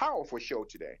here. Powerful show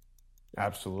today.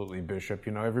 Absolutely, Bishop.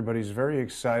 You know, everybody's very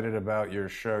excited about your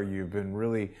show. You've been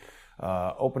really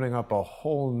opening up a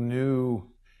whole new,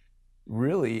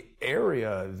 really,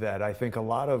 area that I think a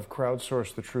lot of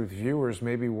Crowdsource the Truth viewers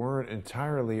maybe weren't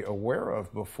entirely aware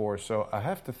of before. So I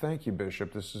have to thank you,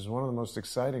 Bishop. This is one of the most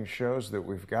exciting shows that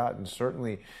we've got, and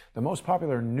certainly the most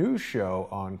popular news show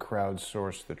on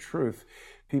Crowdsource the Truth.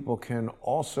 People can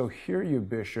also hear you,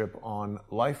 Bishop, on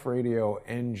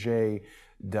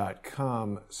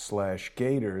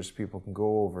liferadiong.com/Gators. People can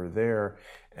go over there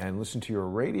and listen to your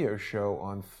radio show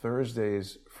on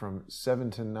Thursdays from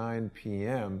 7 to 9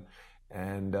 p.m.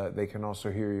 And they can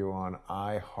also hear you on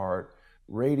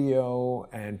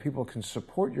iHeartRadio. And people can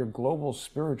support your global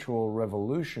spiritual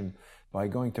revolution by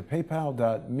going to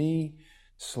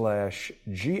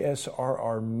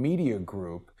paypal.me/GSRR Media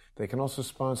Group. They can also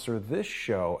sponsor this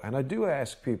show. And I do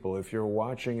ask people, if you're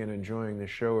watching and enjoying the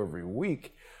show every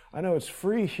week, I know it's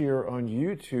free here on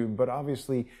YouTube, but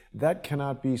obviously that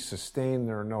cannot be sustained.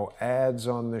 There are no ads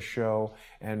on the show,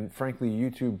 and frankly,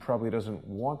 YouTube probably doesn't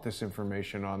want this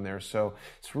information on there. So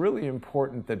it's really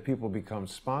important that people become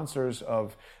sponsors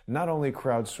of not only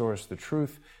Crowdsource the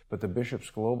Truth, but the Bishop's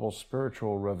Global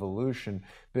Spiritual Revolution.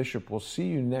 Bishop, we'll see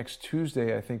you next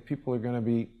Tuesday. I think people are going to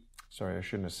be... Sorry, I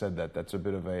shouldn't have said that. That's a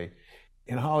bit of a...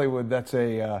 In Hollywood, that's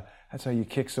how you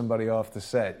kick somebody off the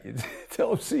set. You tell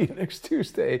them, see you next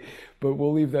Tuesday, but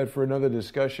we'll leave that for another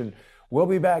discussion. We'll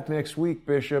be back next week,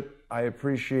 Bishop. I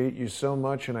appreciate you so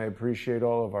much, and I appreciate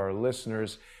all of our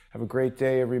listeners. Have a great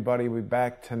day, everybody. We'll be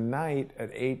back tonight at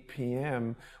 8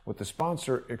 p.m. with the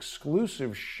sponsor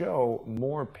exclusive show,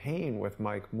 More Pain, with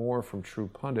Mike Moore from True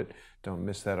Pundit. Don't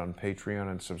miss that on Patreon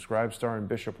and Subscribestar. And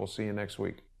Bishop, we'll see you next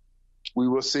week. We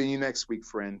will see you next week,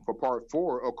 friend, for part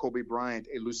 4 of Kobe Bryant,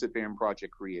 a Luciferian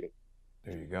project created.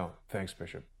 There you go. Thanks,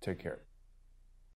 Bishop. Take care.